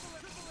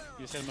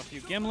 You just hit him a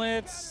few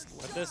gimlets.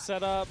 Let this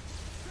set up.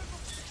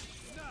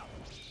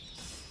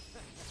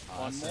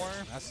 Oh, One more.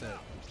 That's it.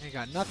 Ain't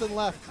got nothing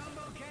left.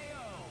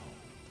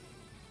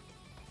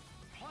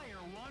 Player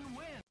 1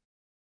 wins.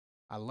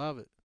 I love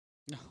it.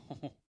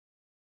 No.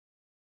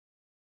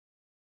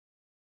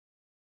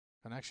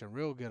 Connection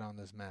real good on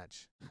this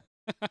match.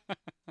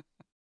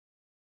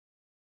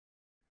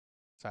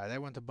 Sorry, they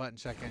went to button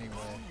check anyway.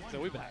 So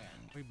we back.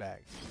 We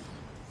back.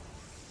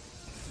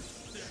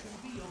 There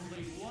can be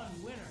only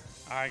one winner.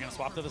 All right, gonna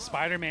swap to the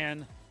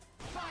Spider-Man.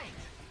 Fight.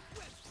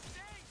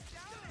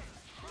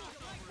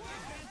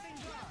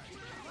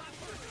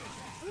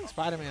 I think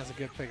Spider-Man's a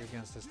good pick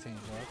against this team,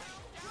 bro.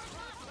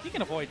 He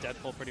can avoid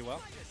Deadpool pretty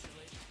well.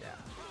 Yeah.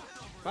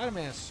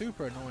 Spider-Man's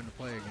super annoying to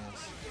play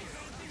against.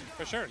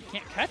 For sure. You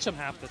can't catch him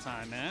half the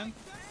time, man.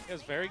 He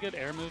has very good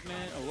air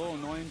movement, a little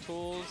annoying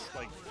tools,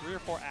 like 3 or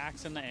 4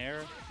 acts in the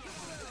air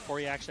before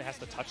he actually has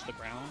to touch the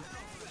ground.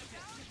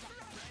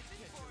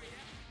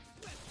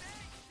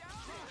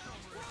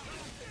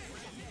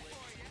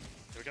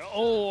 There we go.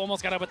 Oh,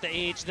 almost got up with the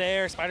H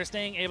there. Spider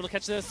staying able to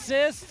catch the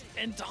assist,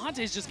 and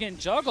Dante's just getting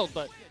juggled,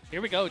 but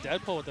here we go.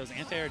 Deadpool with those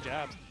anti-air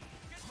jabs.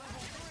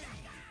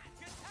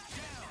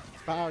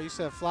 Spyro, you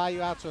said fly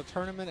you out to a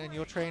tournament and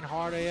you'll train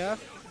hard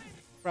AF?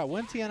 Bro,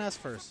 win TNS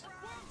first.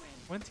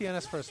 Win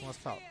TNS first and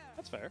let's talk.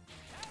 That's fair.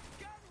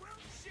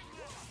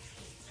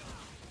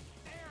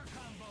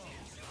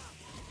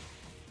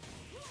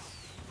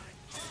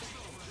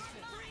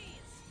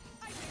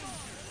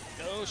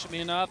 Go,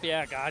 shimmying up.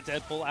 Yeah, got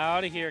Deadpool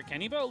out of here.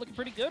 Kennybo looking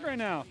pretty good right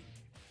now.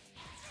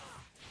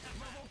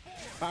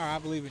 Spyro, I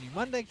believe in you.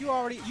 Monday, you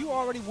already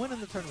winning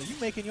the tournament. You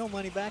making your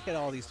money back at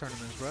all these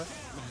tournaments, bro.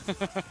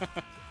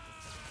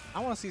 I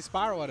want to see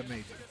Spyro at a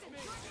major.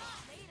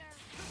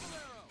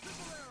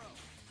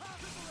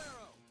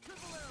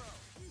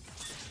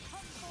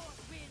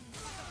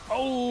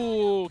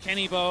 Oh,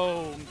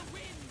 Kennybo.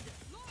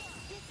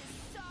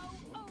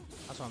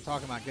 That's what I'm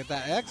talking about. Get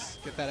that X.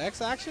 Get that X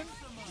action.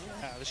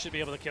 Yeah, this should be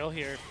able to kill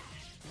here.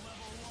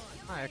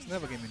 My X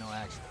never gave me no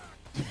action.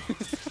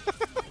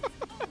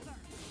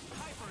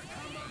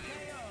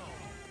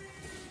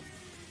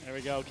 There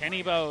we go.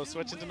 Kennybo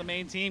switching to the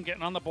main team,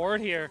 getting on the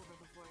board here.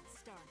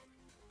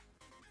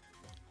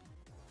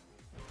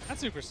 That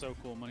super's so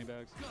cool,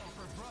 Moneybags. Go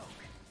for broke.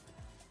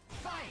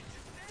 Fight.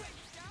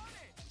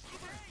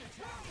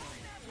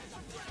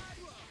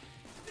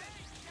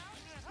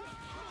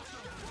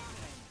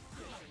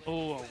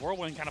 Oh, a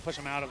whirlwind kind of push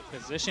him out of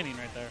positioning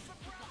right there.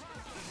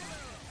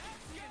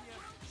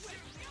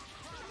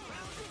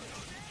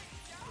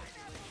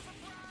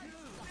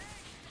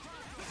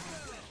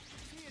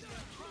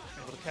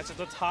 Able to catch at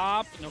the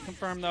top. No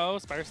confirm though.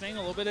 Spider Sting, a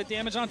little bit of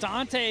damage on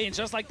Dante, and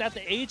just like that,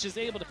 the H is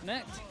able to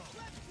connect.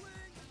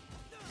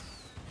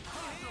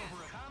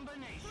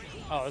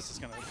 Oh, this is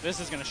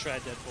gonna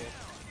shred Deadpool.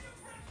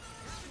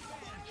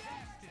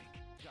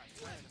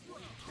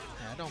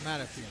 Yeah, it don't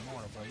matter if you're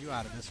immortal, bro. You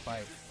out of this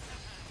fight.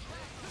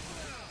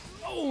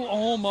 Oh,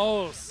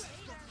 almost.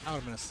 That would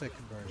have been a sick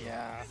conversion.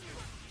 Yeah.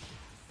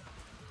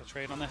 The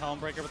trade on the Helm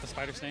Breaker with the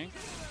Spider Sting.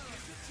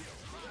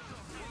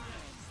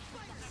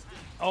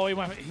 Oh,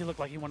 he looked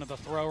like he wanted to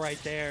throw right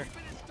there.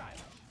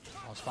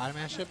 Oh,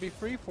 Spider-Man should be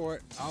free for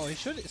it. Oh, he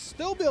should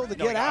still be able to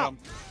No, get out. him.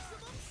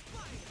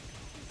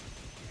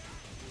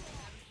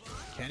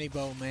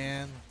 Kennybo,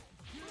 man,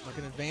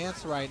 looking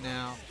advanced right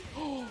now.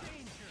 Oh,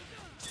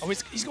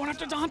 he's going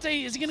after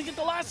Dante. Is he going to get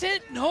the last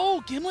hit?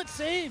 No, Gimlet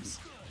saves.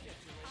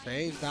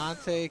 Saves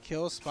Dante,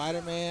 kills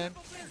Spider-Man.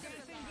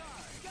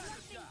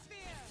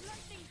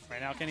 Right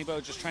now,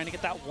 Kennybo just trying to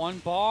get that one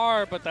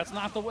bar, but that's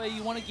not the way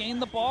you want to gain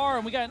the bar.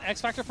 And we got an X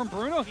Factor from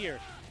Bruno here.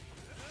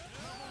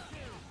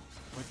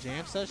 With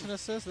Jam Session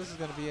assist, this is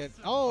going to be it.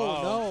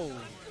 Oh, no.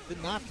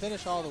 Did not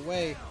finish all the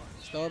way.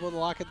 Still able to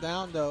lock it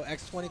down, though.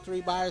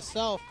 X-23 by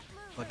herself,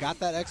 but got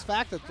that X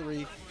Factor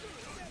 3.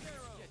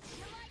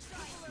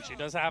 She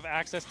does have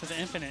access to the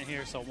infinite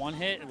here, so one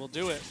hit will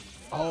do it.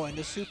 Oh, and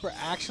the super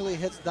actually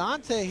hits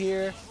Dante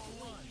here.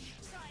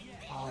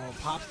 Oh,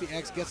 pops the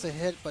X, gets a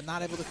hit, but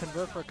not able to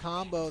convert for a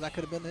combo. That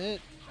could have been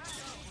it.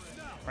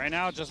 Right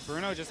now,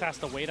 Bruno just has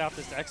to wait out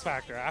this X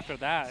Factor. After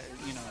that,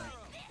 you know.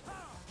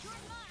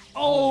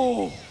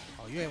 Oh!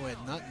 Oh, you ain't with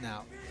nothing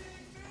out.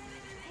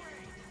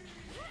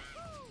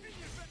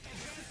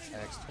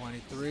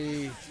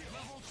 X-23.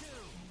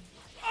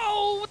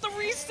 Oh, with the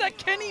reset,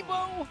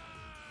 Kennybo!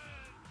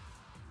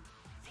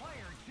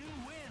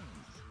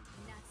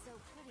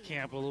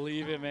 Can't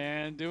believe it,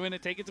 man. Doing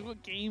it, take it to a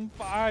game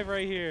 5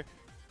 right here.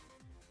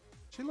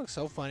 She looks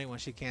so funny when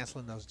she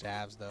canceling those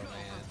jabs, though,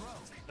 man.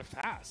 They're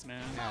fast,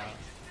 man. Yeah.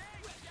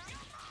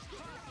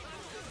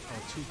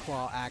 Oh,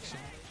 two-claw action.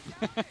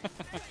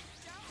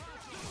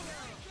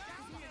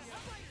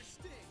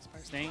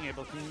 Staying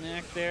able to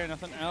connect there,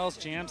 nothing else.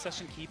 Jam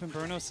Session keeping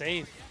Bruno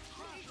safe.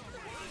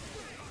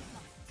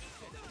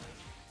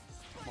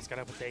 Almost got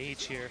up with the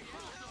H here.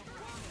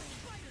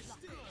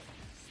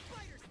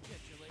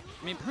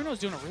 I mean, Bruno's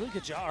doing a really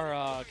good job,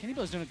 or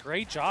Kennybo's doing a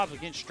great job of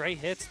getting straight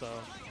hits,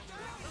 though.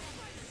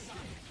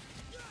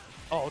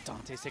 Oh,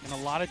 Dante's taking a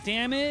lot of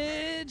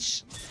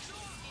damage.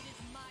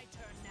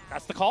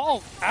 That's the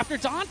call after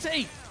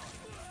Dante.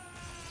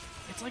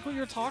 It's like what you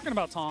were talking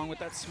about, Tong, with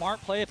that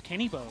smart play of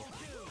Kennybo.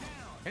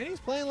 Kenny's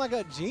playing like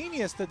a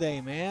genius today,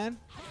 man.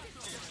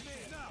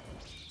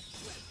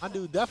 My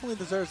dude definitely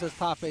deserves this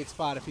top 8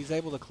 spot if he's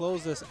able to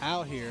close this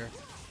out here.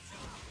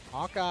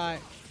 Hawkeye.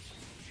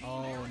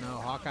 Oh, no.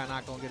 Hawkeye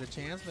not going to get a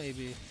chance,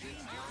 maybe.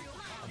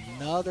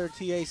 Another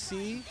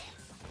TAC.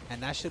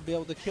 And that should be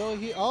able to kill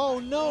here. Oh,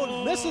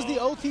 no. Misses the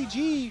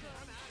OTG.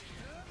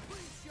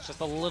 It's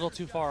just a little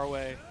too far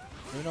away.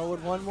 Bruno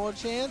with one more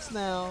chance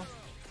now.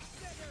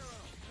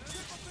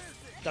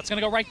 That's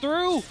going to go right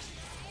through.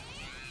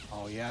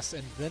 Oh, yes.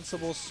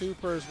 Invincible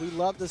supers. We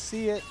love to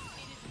see it.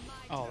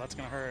 Oh, that's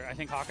going to hurt. I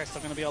think Hawkeye's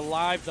still going to be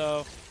alive,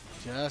 though.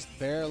 Just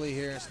barely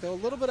here. Still a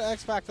little bit of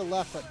X Factor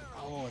left, but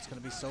oh, it's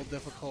going to be so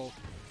difficult.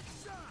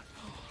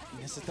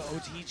 Misses the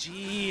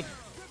OTG.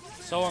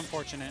 So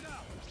unfortunate.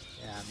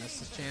 Yeah, missed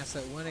his chance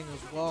at winning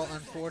as well,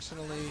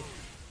 unfortunately.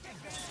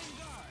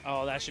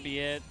 Oh, that should be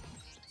it.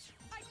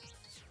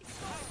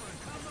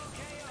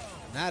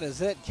 And that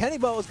is it.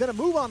 Kennybo is going to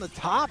move on the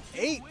top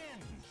 8.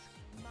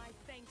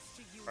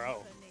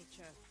 Bro.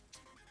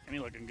 Kenny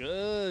looking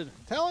good.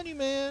 I'm telling you,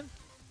 man.